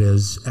forward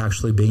is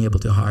actually being able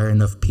to hire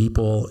enough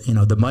people.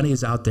 The money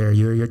is out there.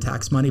 Your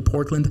tax money,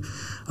 Portland.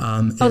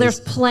 There's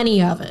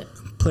plenty of it.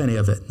 Plenty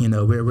of it.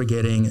 We're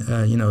getting,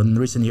 in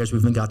recent years,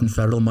 we've been gotten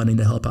federal money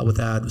to help out with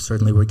that.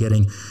 Certainly, we're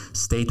getting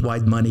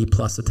statewide money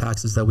plus the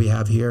taxes that we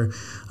have here.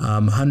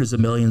 Hundreds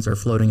of millions are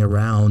floating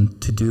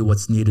around to do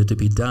what's needed to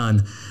be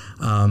done.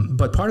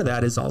 But part of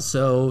that is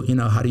also,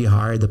 how do you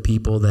hire the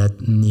people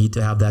that need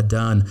to have that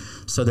done?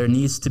 So there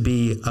needs to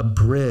be a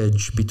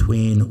bridge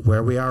between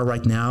where we are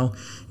right now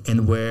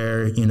and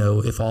where,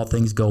 if all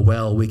things go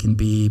well, we can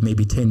be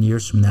maybe 10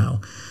 years from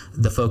now.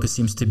 The focus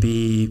seems to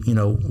be,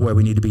 where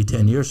we need to be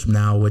 10 years from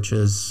now, which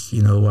is,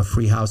 a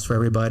free house for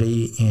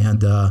everybody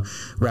and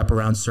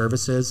wraparound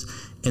services.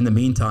 In the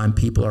meantime,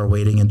 people are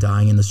waiting and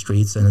dying in the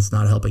streets, and it's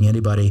not helping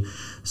anybody.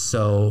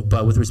 So,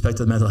 but with respect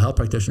to the mental health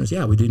practitioners,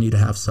 we do need to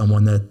have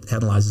someone that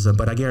analyzes them.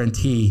 But I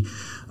guarantee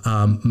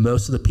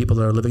most of the people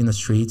that are living in the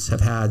streets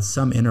have had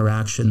some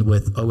interaction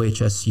with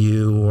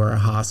OHSU or a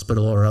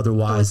hospital or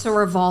otherwise. It's a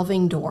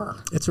revolving door.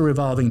 It's a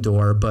revolving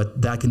door,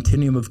 but that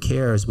continuum of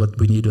care is what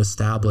we need to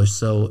establish.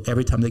 So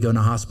every time they go in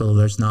a hospital,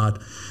 there's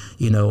not,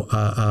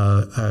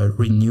 a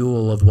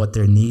renewal of what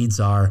their needs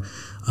are.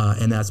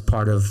 And that's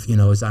part of,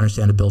 as I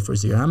understand it, Built for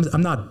Zero.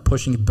 I'm not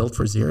pushing Built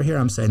for Zero here.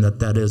 I'm saying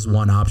that is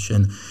one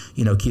option.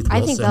 Keith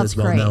Wilson is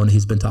well known.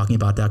 He's been talking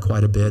about that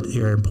quite a bit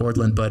here in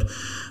Portland. But,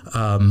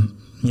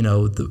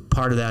 the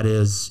part of that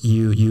is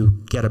you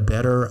get a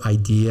better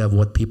idea of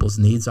what people's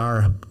needs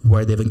are,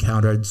 where they've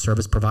encountered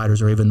service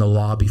providers or even the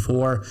law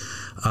before,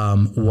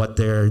 what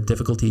their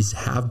difficulties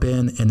have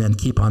been, and then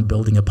keep on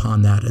building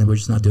upon that. And we're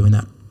just not doing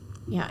that.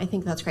 Yeah, I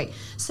think that's great.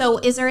 So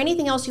is there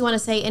anything else you want to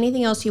say?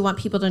 Anything else you want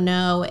people to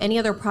know? Any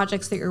other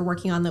projects that you're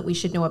working on that we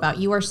should know about?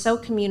 You are so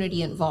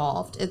community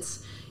involved.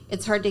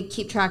 It's hard to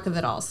keep track of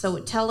it all. So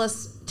tell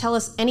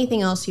us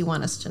anything else you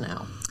want us to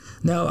know.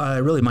 No,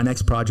 really, my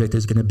next project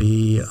is going to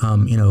be,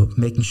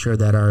 making sure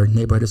that our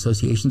neighborhood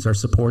associations are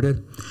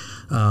supported.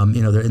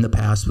 In the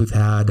past, we've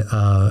had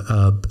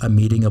a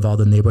meeting of all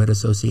the neighborhood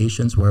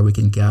associations where we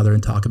can gather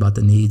and talk about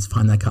the needs,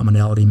 find that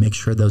commonality, make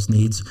sure those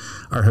needs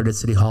are heard at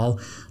City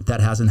Hall. That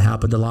hasn't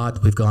happened a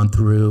lot. We've gone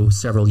through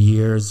several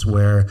years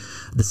where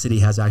the city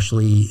has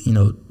actually,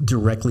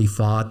 directly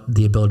fought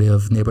the ability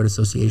of neighborhood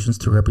associations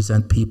to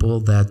represent people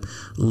that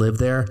live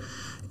there.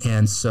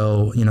 And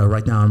so,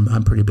 right now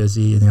I'm pretty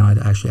busy. I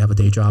actually have a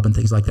day job and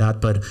things like that.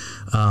 But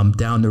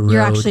down the road,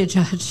 you're actually a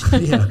judge.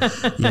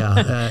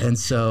 yeah. And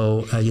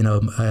so,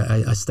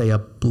 I stay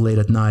up late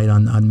at night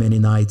on many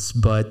nights.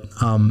 But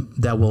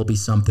that will be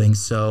something.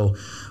 So,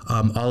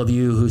 all of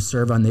you who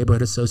serve on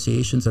neighborhood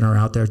associations and are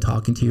out there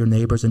talking to your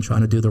neighbors and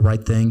trying to do the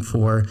right thing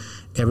for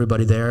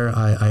everybody there,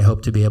 I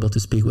hope to be able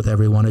to speak with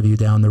every one of you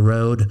down the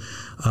road,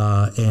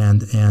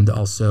 and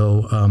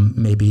also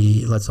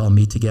maybe let's all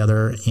meet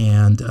together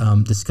and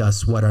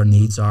discuss what our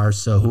needs are.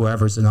 So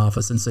whoever's in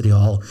office in City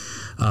Hall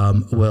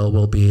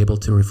will be able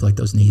to reflect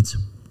those needs.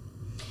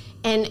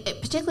 And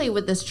particularly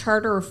with this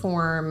charter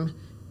reform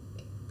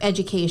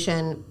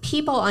education,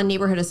 people on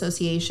neighborhood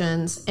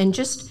associations and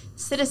just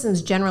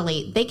citizens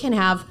generally, they can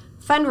have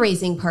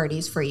fundraising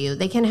parties for you.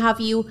 They can have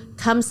you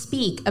come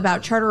speak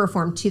about charter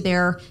reform to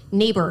their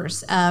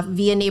neighbors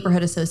via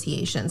neighborhood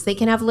associations. They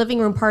can have living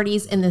room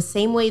parties in the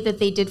same way that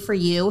they did for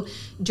you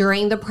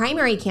during the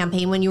primary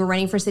campaign when you were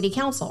running for city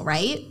council,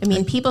 right? I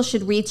mean, people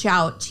should reach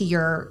out to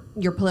your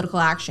political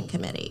action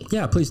committee.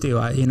 Yeah, please do.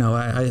 I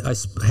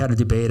had a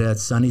debate at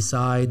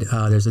Sunnyside.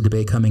 There's a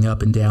debate coming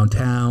up in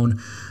downtown.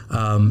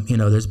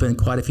 There's been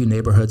quite a few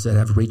neighborhoods that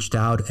have reached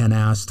out and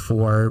asked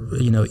for,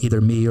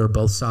 either me or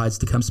both sides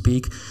to come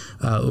speak.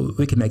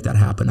 We can make that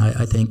happen.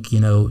 I think,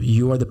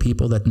 you are the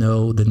people that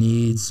know the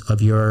needs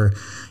of your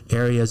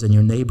areas and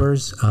your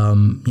neighbors.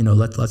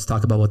 Let's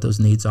talk about what those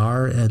needs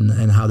are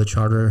and how the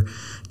charter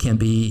can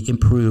be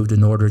improved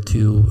in order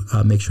to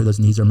make sure those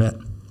needs are met.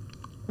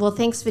 Well,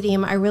 thanks,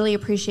 Vadim. I really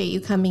appreciate you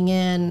coming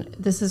in.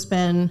 This has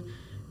been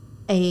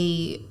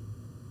the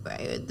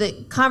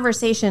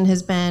conversation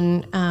has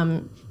been,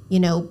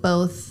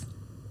 both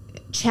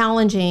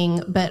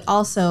challenging, but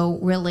also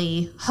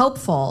really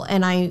hopeful.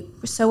 And I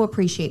so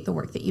appreciate the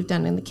work that you've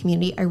done in the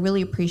community. I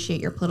really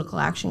appreciate your political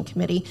action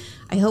committee.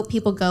 I hope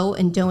people go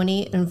and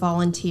donate and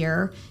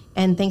volunteer.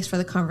 And thanks for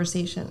the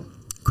conversation.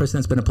 Kristen,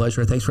 it's been a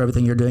pleasure. Thanks for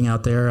everything you're doing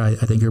out there. I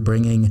think you're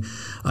bringing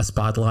a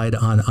spotlight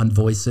on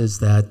voices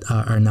that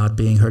are not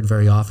being heard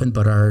very often,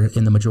 but are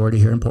in the majority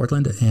here in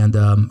Portland. And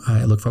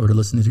I look forward to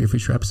listening to your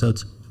future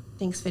episodes.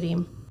 Thanks,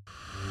 Vadim.